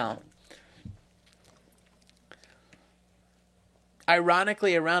OnlyFans account.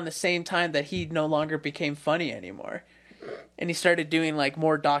 Ironically, around the same time that he no longer became funny anymore. And he started doing like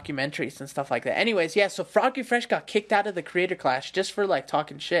more documentaries and stuff like that. Anyways, yeah, so Froggy Fresh got kicked out of the creator class just for like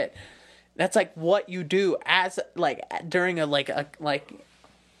talking shit. That's like what you do as like during a 15K.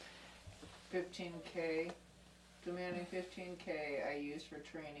 Demanding 15K I used for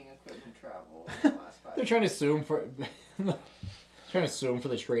training equipment travel in the last 5 They're trying to sue him for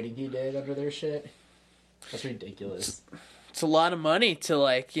the trading he did under their shit. That's ridiculous. It's a lot of money to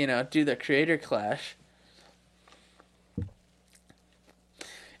like, you know, do the creator clash.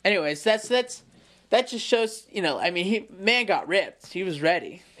 Anyways, that just shows, you know, I mean, man got ripped. He was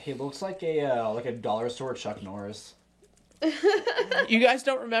ready. He looks like a dollar store Chuck Norris. You guys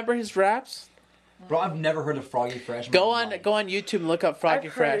don't remember his raps? Bro, I've never heard of Froggy Fresh. Go on YouTube and look up Froggy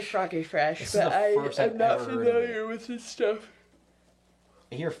I've heard of Fresh. Froggy Fresh, This but is the first I've I'm not ever heard of familiar it. with his stuff.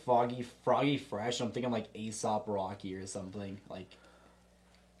 I hear Froggy Fresh, I'm thinking like Aesop Rocky or something. Like,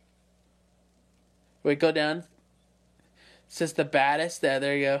 Wait, go down. It says the baddest.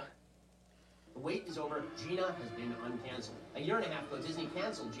 There you go. The wait is over. Gina has been uncanceled. A year and a half ago, Disney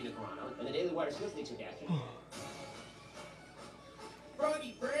canceled Gina Carano, and the Daily Wire swift takes action.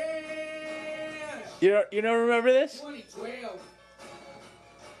 Froggy Fresh! You don't remember this? 2012.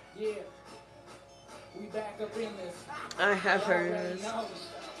 Yeah. We back up in this. I have heard of this.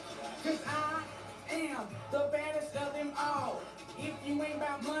 Cause I am the baddest of them all. If you ain't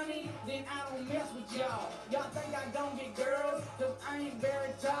about money, then I don't mess with y'all. Y'all think I don't get girls, cause I ain't very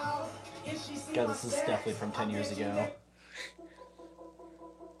tall. If she see God, my this is stats, definitely from 10 I years bet you ago. that-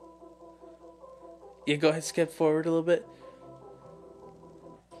 Yeah, go ahead, skip forward a little bit.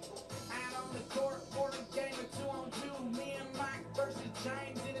 Out on the court for a game of 2-on-2. Me and Mike versus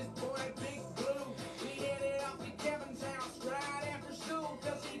James and his boy Big Blue. We headed off to Kevin's house right after school,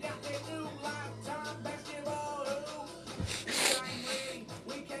 cause he got that new lifetime basketball hoop.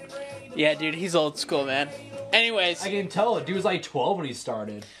 We came ready to Yeah, dude, he's old school, man. Anyways, I can tell the dude was like 12 when he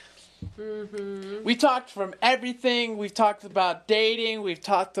started. we talked from everything. We've talked about dating. We've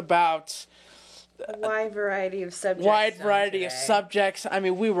talked about Wide variety of subjects. wide on variety of today. subjects. I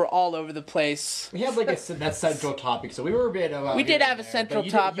mean, we were all over the place. We had like that central topic, so we were a bit about. We did here have and a there, central but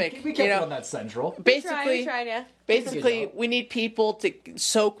you topic, we you kept know. it on that central. We tried, yeah. Basically, Good job. we need people to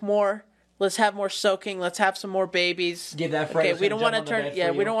soak more. Let's have more soaking. Let's have some more babies. Give that friend Okay, that's we gonna don't want to jump on the turn. bed Yeah,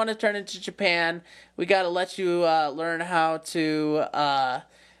 for we you. don't want to turn into Japan. We got to let you learn how to.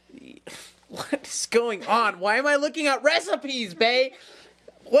 What is going on? Why am I looking at recipes, bae?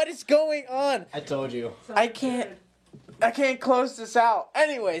 What is going on? I told you. I can't close this out.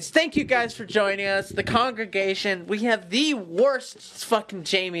 Anyways, thank you guys for joining us. The congregation. We have the worst fucking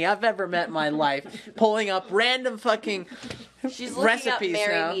Jamie I've ever met in my life. Pulling up random fucking She's looking recipes up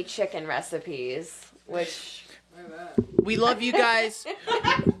Marry now. Me chicken recipes, which We love you guys.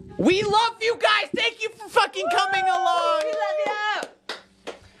 We love you guys. Thank you for fucking coming along. we love you.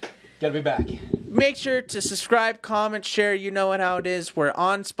 Gotta be back. Make sure to subscribe, comment, share. You know how it is. We're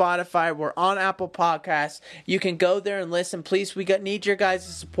on Spotify. We're on Apple Podcasts. You can go there and listen. Please, need your guys'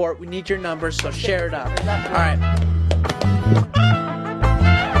 support. We need your numbers, so share it up. All right.